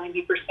goal is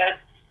 90%,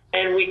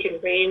 and we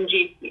can range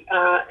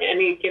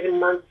any given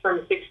month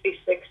from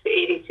 66 to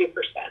 82%.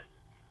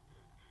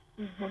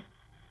 Mm-hmm.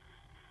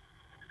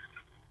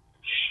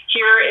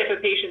 Here, if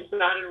a patient's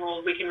not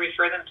enrolled, we can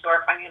refer them to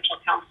our financial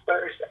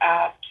counselors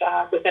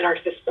within our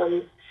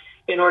system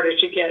in order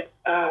to get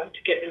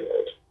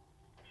enrolled.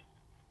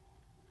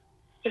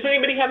 Does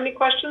anybody have any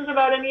questions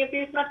about any of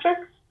these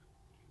metrics?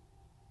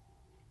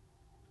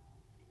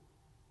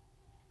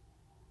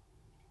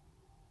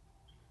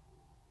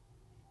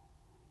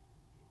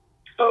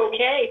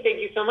 Okay, thank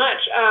you so much.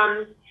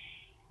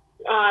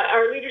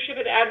 Our leadership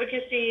and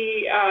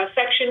advocacy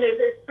section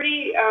is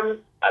pretty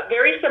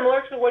very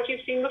similar to what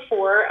you've seen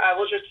before. I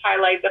will just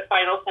highlight the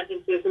final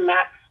sentences in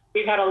that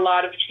we've had a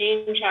lot of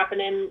change happen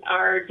in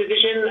our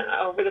division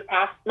over the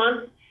past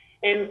month,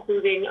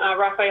 including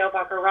Rafael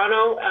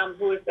Baccarano,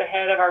 who is the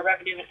head of our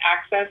Revenue and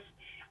Access,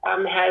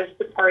 has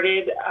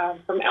departed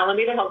from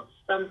Alameda Health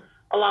System,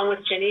 along with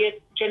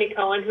Jenny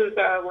Cohen, who's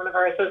one of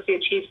our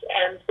associate chiefs,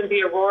 and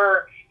Cynthia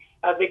Rohr,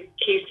 the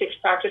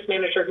K6 practice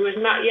manager, who has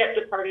not yet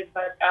departed,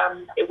 but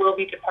it will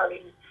be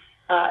departing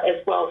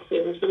as well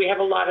soon. So we have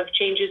a lot of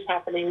changes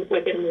happening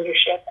within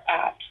leadership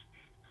at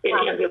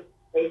Ambulance.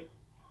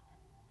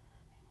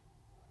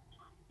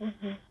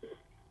 Mm-hmm.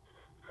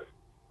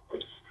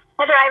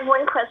 Heather, I have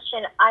one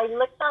question. I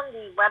looked on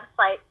the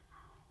website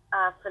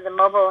for the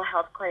mobile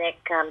health clinic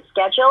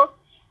schedule,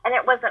 and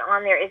it wasn't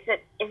on there. Is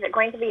it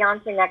going to be on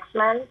to next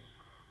month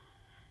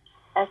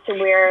as to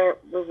where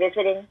we're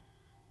visiting?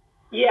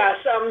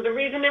 Yes. The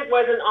reason it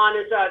wasn't on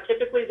is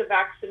typically the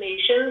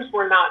vaccinations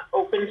were not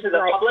open to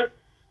the public,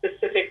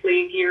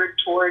 specifically geared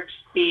towards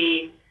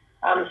the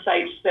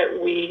sites that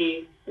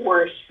we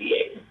were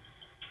seeing.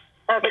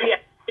 But Okay. yeah,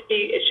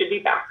 it should be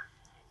back.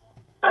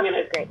 I'm going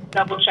to Great.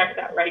 double check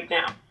that right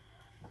now.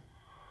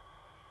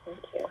 Thank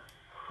you.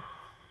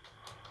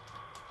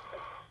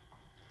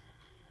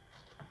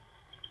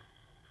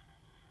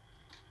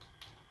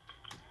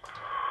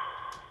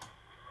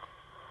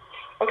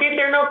 Okay, if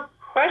there are no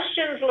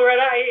questions,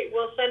 Loretta, I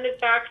will send it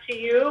back to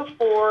you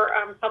for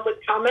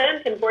public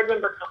comment and board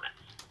member comments.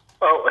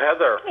 Oh,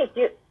 Heather. Hey,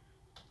 do,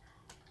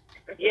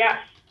 Yes.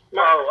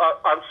 Mark. Oh,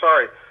 I'm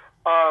sorry.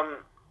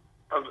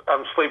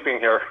 I'm sleeping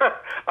here.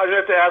 I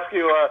meant to ask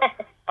you.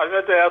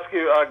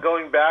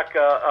 Going back.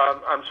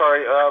 I'm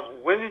sorry.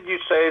 When did you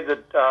say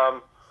that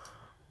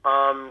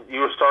you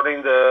were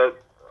starting the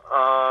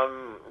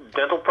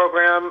dental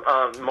program,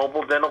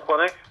 mobile dental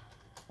clinic?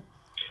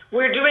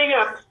 We're doing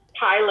a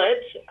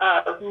pilot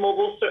of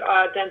mobile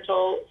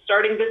dental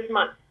starting this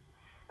month.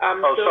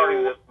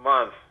 Starting this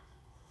month.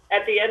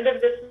 At the end of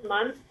this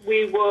month,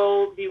 we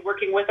will be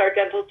working with our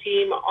dental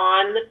team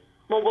on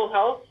mobile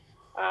health,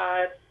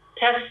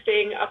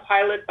 testing a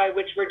pilot by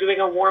which we're doing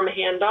a warm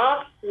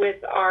handoff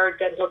with our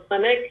dental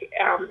clinic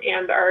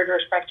and our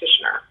nurse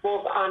practitioner,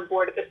 both on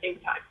board at the same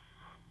time.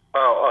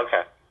 Oh,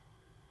 okay.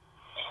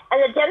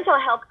 and the dental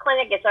health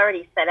clinic is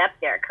already set up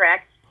there,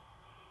 correct,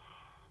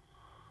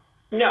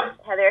 No,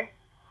 Heather?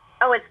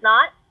 Oh, it's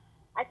not?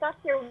 I thought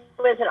there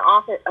was an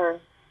office, or I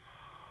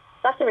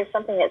thought there was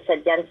something that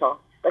said dental.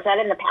 Was that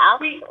in the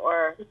past,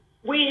 or?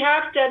 we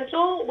have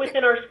dental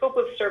within our scope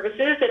of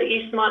services at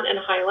Eastmont and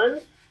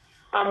Highlands.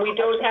 We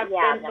don't have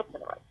dental that's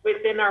what it was.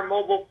 within our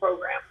mobile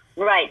program.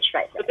 Right.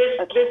 But this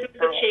Okay. is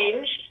the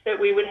change, that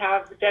we would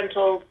have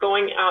dental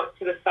going out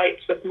to the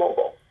sites with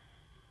mobile.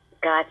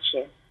 Got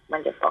you.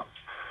 Wonderful.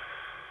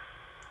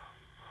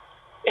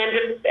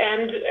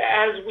 And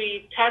as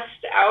we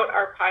test out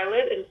our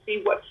pilot and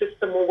see what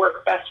system will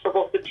work best for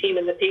both the team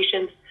and the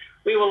patients,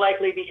 we will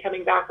likely be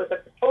coming back with a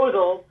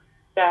proposal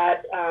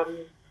that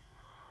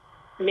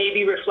may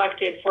be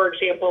reflected, for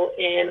example,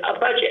 in a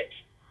budget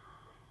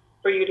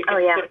for you to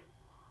consider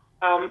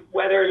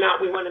whether or not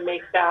we want to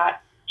make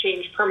that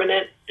change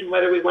permanent and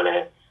whether we want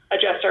to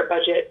adjust our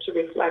budget to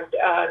reflect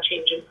a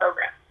change in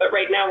program. But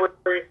right now,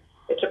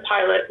 it's a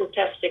pilot. We're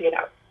testing it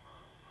out.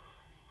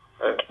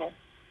 Okay.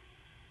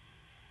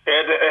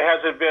 And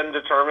has it been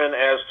determined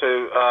as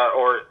to,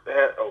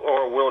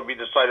 or will it be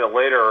decided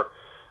later,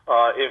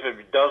 if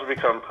it does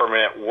become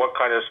permanent, what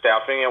kind of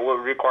staffing it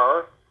would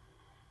require?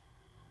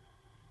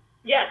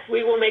 Yes,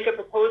 we will make a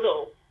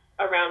proposal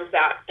around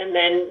that, and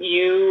then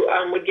you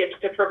would get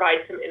to provide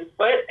some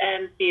input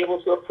and be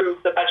able to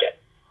approve the budget.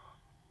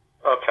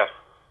 Okay.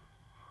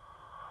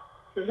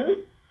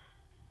 Mm-hmm.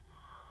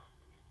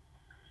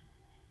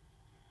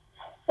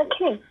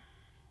 Okay.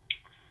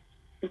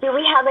 Do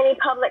we have any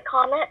public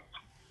comment?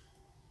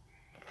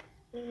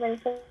 Anyone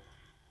from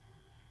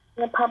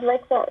the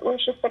public that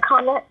wishes to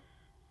comment?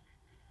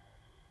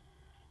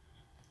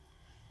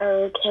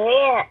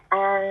 Okay,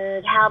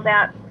 and how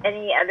about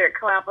any other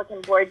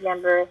co-applicant board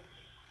member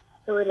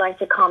who would like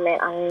to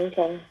comment on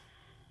anything?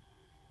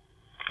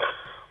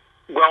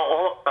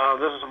 Well,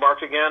 this is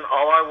Mark again.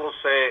 All I will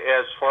say,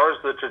 as far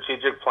as the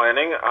strategic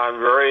planning, I'm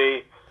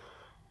very,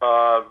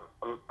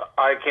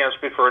 I can't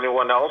speak for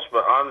anyone else,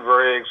 but I'm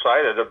very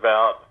excited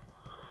about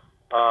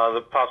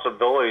the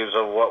possibilities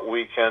of what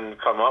we can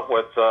come up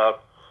with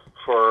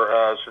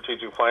for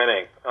strategic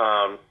planning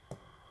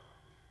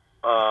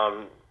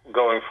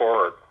going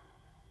forward.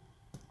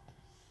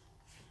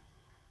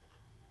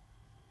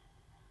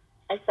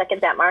 I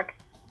second that, Mark.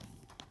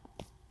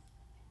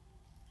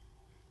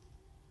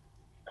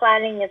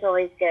 Planning is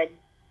always good.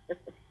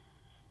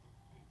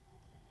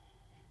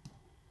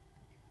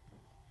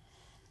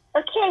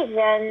 Okay,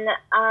 then,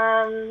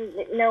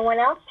 no one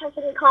else has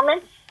any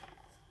comments?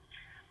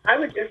 I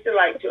would just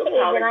like to Okay,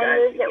 then I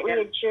apologize move that we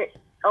again. adjourn.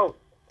 Oh,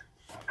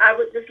 I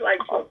would just like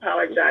to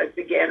apologize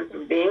again for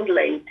being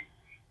late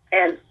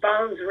and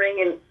phones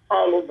ringing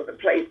all over the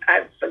place.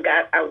 I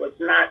forgot I was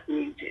not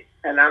muted,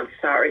 and I'm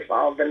sorry for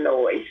all the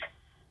noise.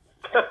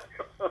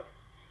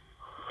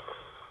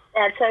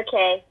 that's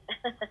okay.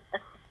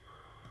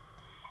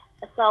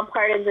 It's all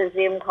part of the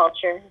Zoom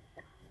culture.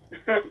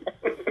 Yeah,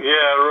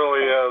 it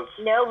really is.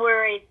 No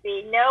worries,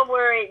 B. No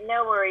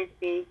worries,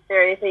 B.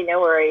 Seriously, no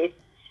worries.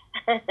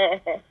 Okay,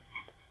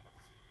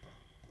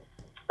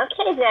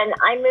 then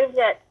I move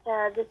that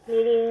this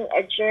meeting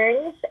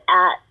adjourns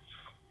at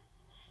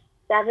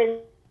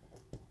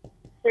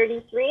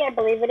 7:33. I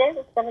believe it is.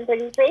 It's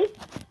 7:33.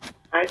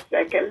 I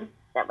second. Is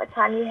that what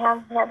time you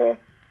have, Heather?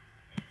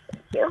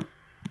 Thank you.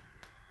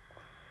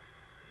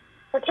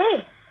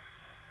 Okay.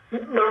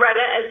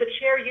 Loretta, as the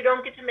chair, you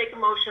don't get to make a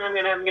motion. I'm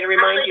gonna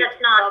remind Actually, you.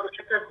 that's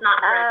not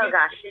correct. Oh,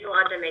 gosh. You're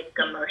allowed to make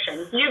a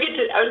motion. You get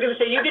to. I was gonna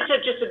say you get to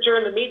just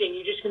adjourn the meeting.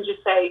 You just can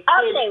just say,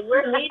 Okay,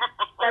 we're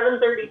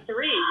 7:33.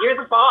 You're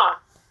the boss.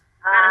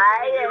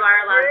 You are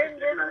allowed to adjourn make a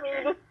this motion.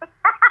 meeting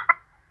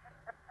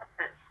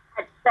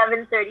at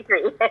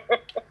 7:33.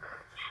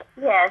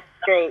 Yes,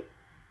 great.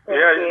 Thank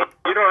Yeah, you.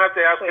 you don't have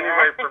to ask Yeah.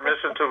 anybody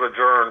permission to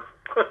adjourn.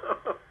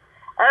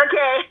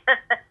 Okay.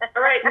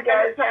 All right, You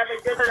guys have a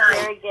good night.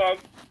 Very good.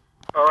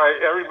 All right,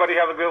 everybody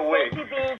have a good week. Thank you,